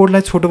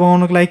कोडलाई छोटो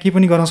बनाउनको लागि के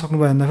पनि गर्न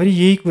सक्नुभयो भन्दाखेरि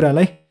यही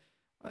कुरालाई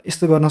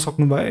यस्तो गर्न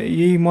सक्नुभयो।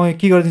 यही म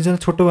के गरिदिन्छु,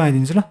 छोटो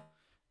बनाइदिन्छु ल,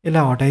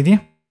 यसलाई हटाइदिएँ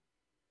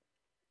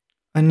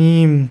अनि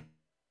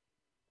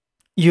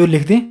यो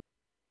लेख्दिएँ।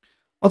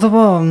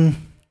 अथवा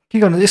के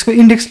गर्नु, यसको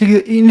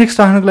इन्डेक्स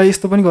राख्नको लागि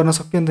यस्तो पनि गर्न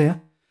सक्यो नि त। यहाँ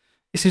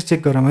यसरी चेक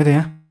गरौँ है त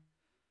यहाँ।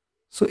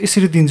 सो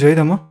यसरी दिन्छु है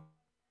त म।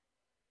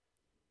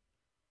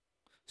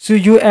 सो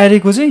यो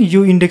एरेको चाहिँ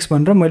यो इन्डेक्स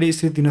भनेर मैले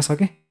यसरी दिन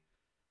सकेँ।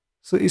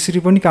 सो यसरी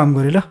पनि काम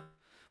गरेँ ल।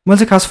 मैले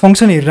चाहिँ खास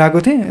फङ्सन हेरिरहेको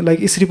थिएँ, लाइक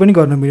यसरी पनि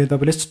गर्न मिल्यो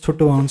तपाईँले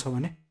छोटो बनाउनु छ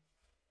भने।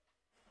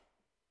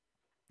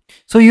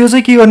 सो यो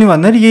चाहिँ के गर्ने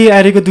भन्दाखेरि यही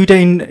एरेको दुईवटा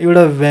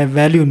एउटा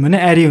भ्याल्यु हुनु भने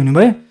एरे हुनु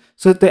भयो।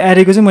 सो त्यो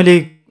एरेको चाहिँ मैले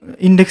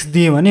इन्डेक्स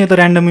दिएँ भने यो त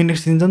ऱ्यान्डम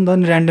इन्डेक्स दिन्छ नि त।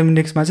 अनि ऱ्यान्डम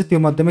इन्डेक्समा चाहिँ त्यो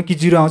मध्येमा कि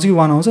 0 आउँछ कि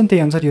 1 आउँछ नि,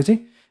 त्यही अनुसार यो चाहिँ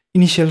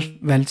इनिसियल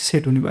भ्याल्यु चाहिँ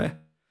सेट हुने भयो।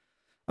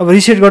 अब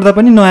रिसेट गर्दा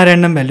पनि नयाँ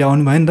ऱ्यान्डम भ्याल्यु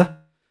आउनु भयो नि त।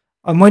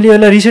 अब मैले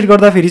यसलाई रिसेट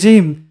गर्दाखेरि चाहिँ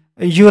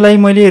योलाई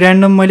मैले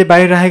ऱ्यान्डम मैले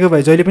बाहिर राखेको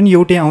भए जहिले पनि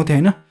एउटै आउँथ्यो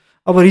होइन।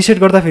 अब रिसेट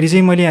गर्दाखेरि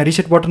चाहिँ मैले यहाँ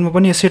रिसेट बटनमा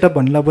पनि सेटअप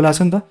भन्नेलाई बोलाएको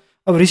छु नि त।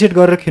 अब रिसेट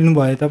गरेर खेल्नु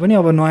भए तापनि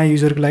अब नयाँ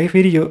युजरको लागि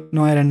फेरि यो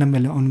नयाँ ऱ्यान्डम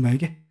भ्याल्यु आउनु भयो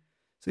क्या।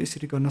 सो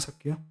यसरी गर्न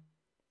सकियो।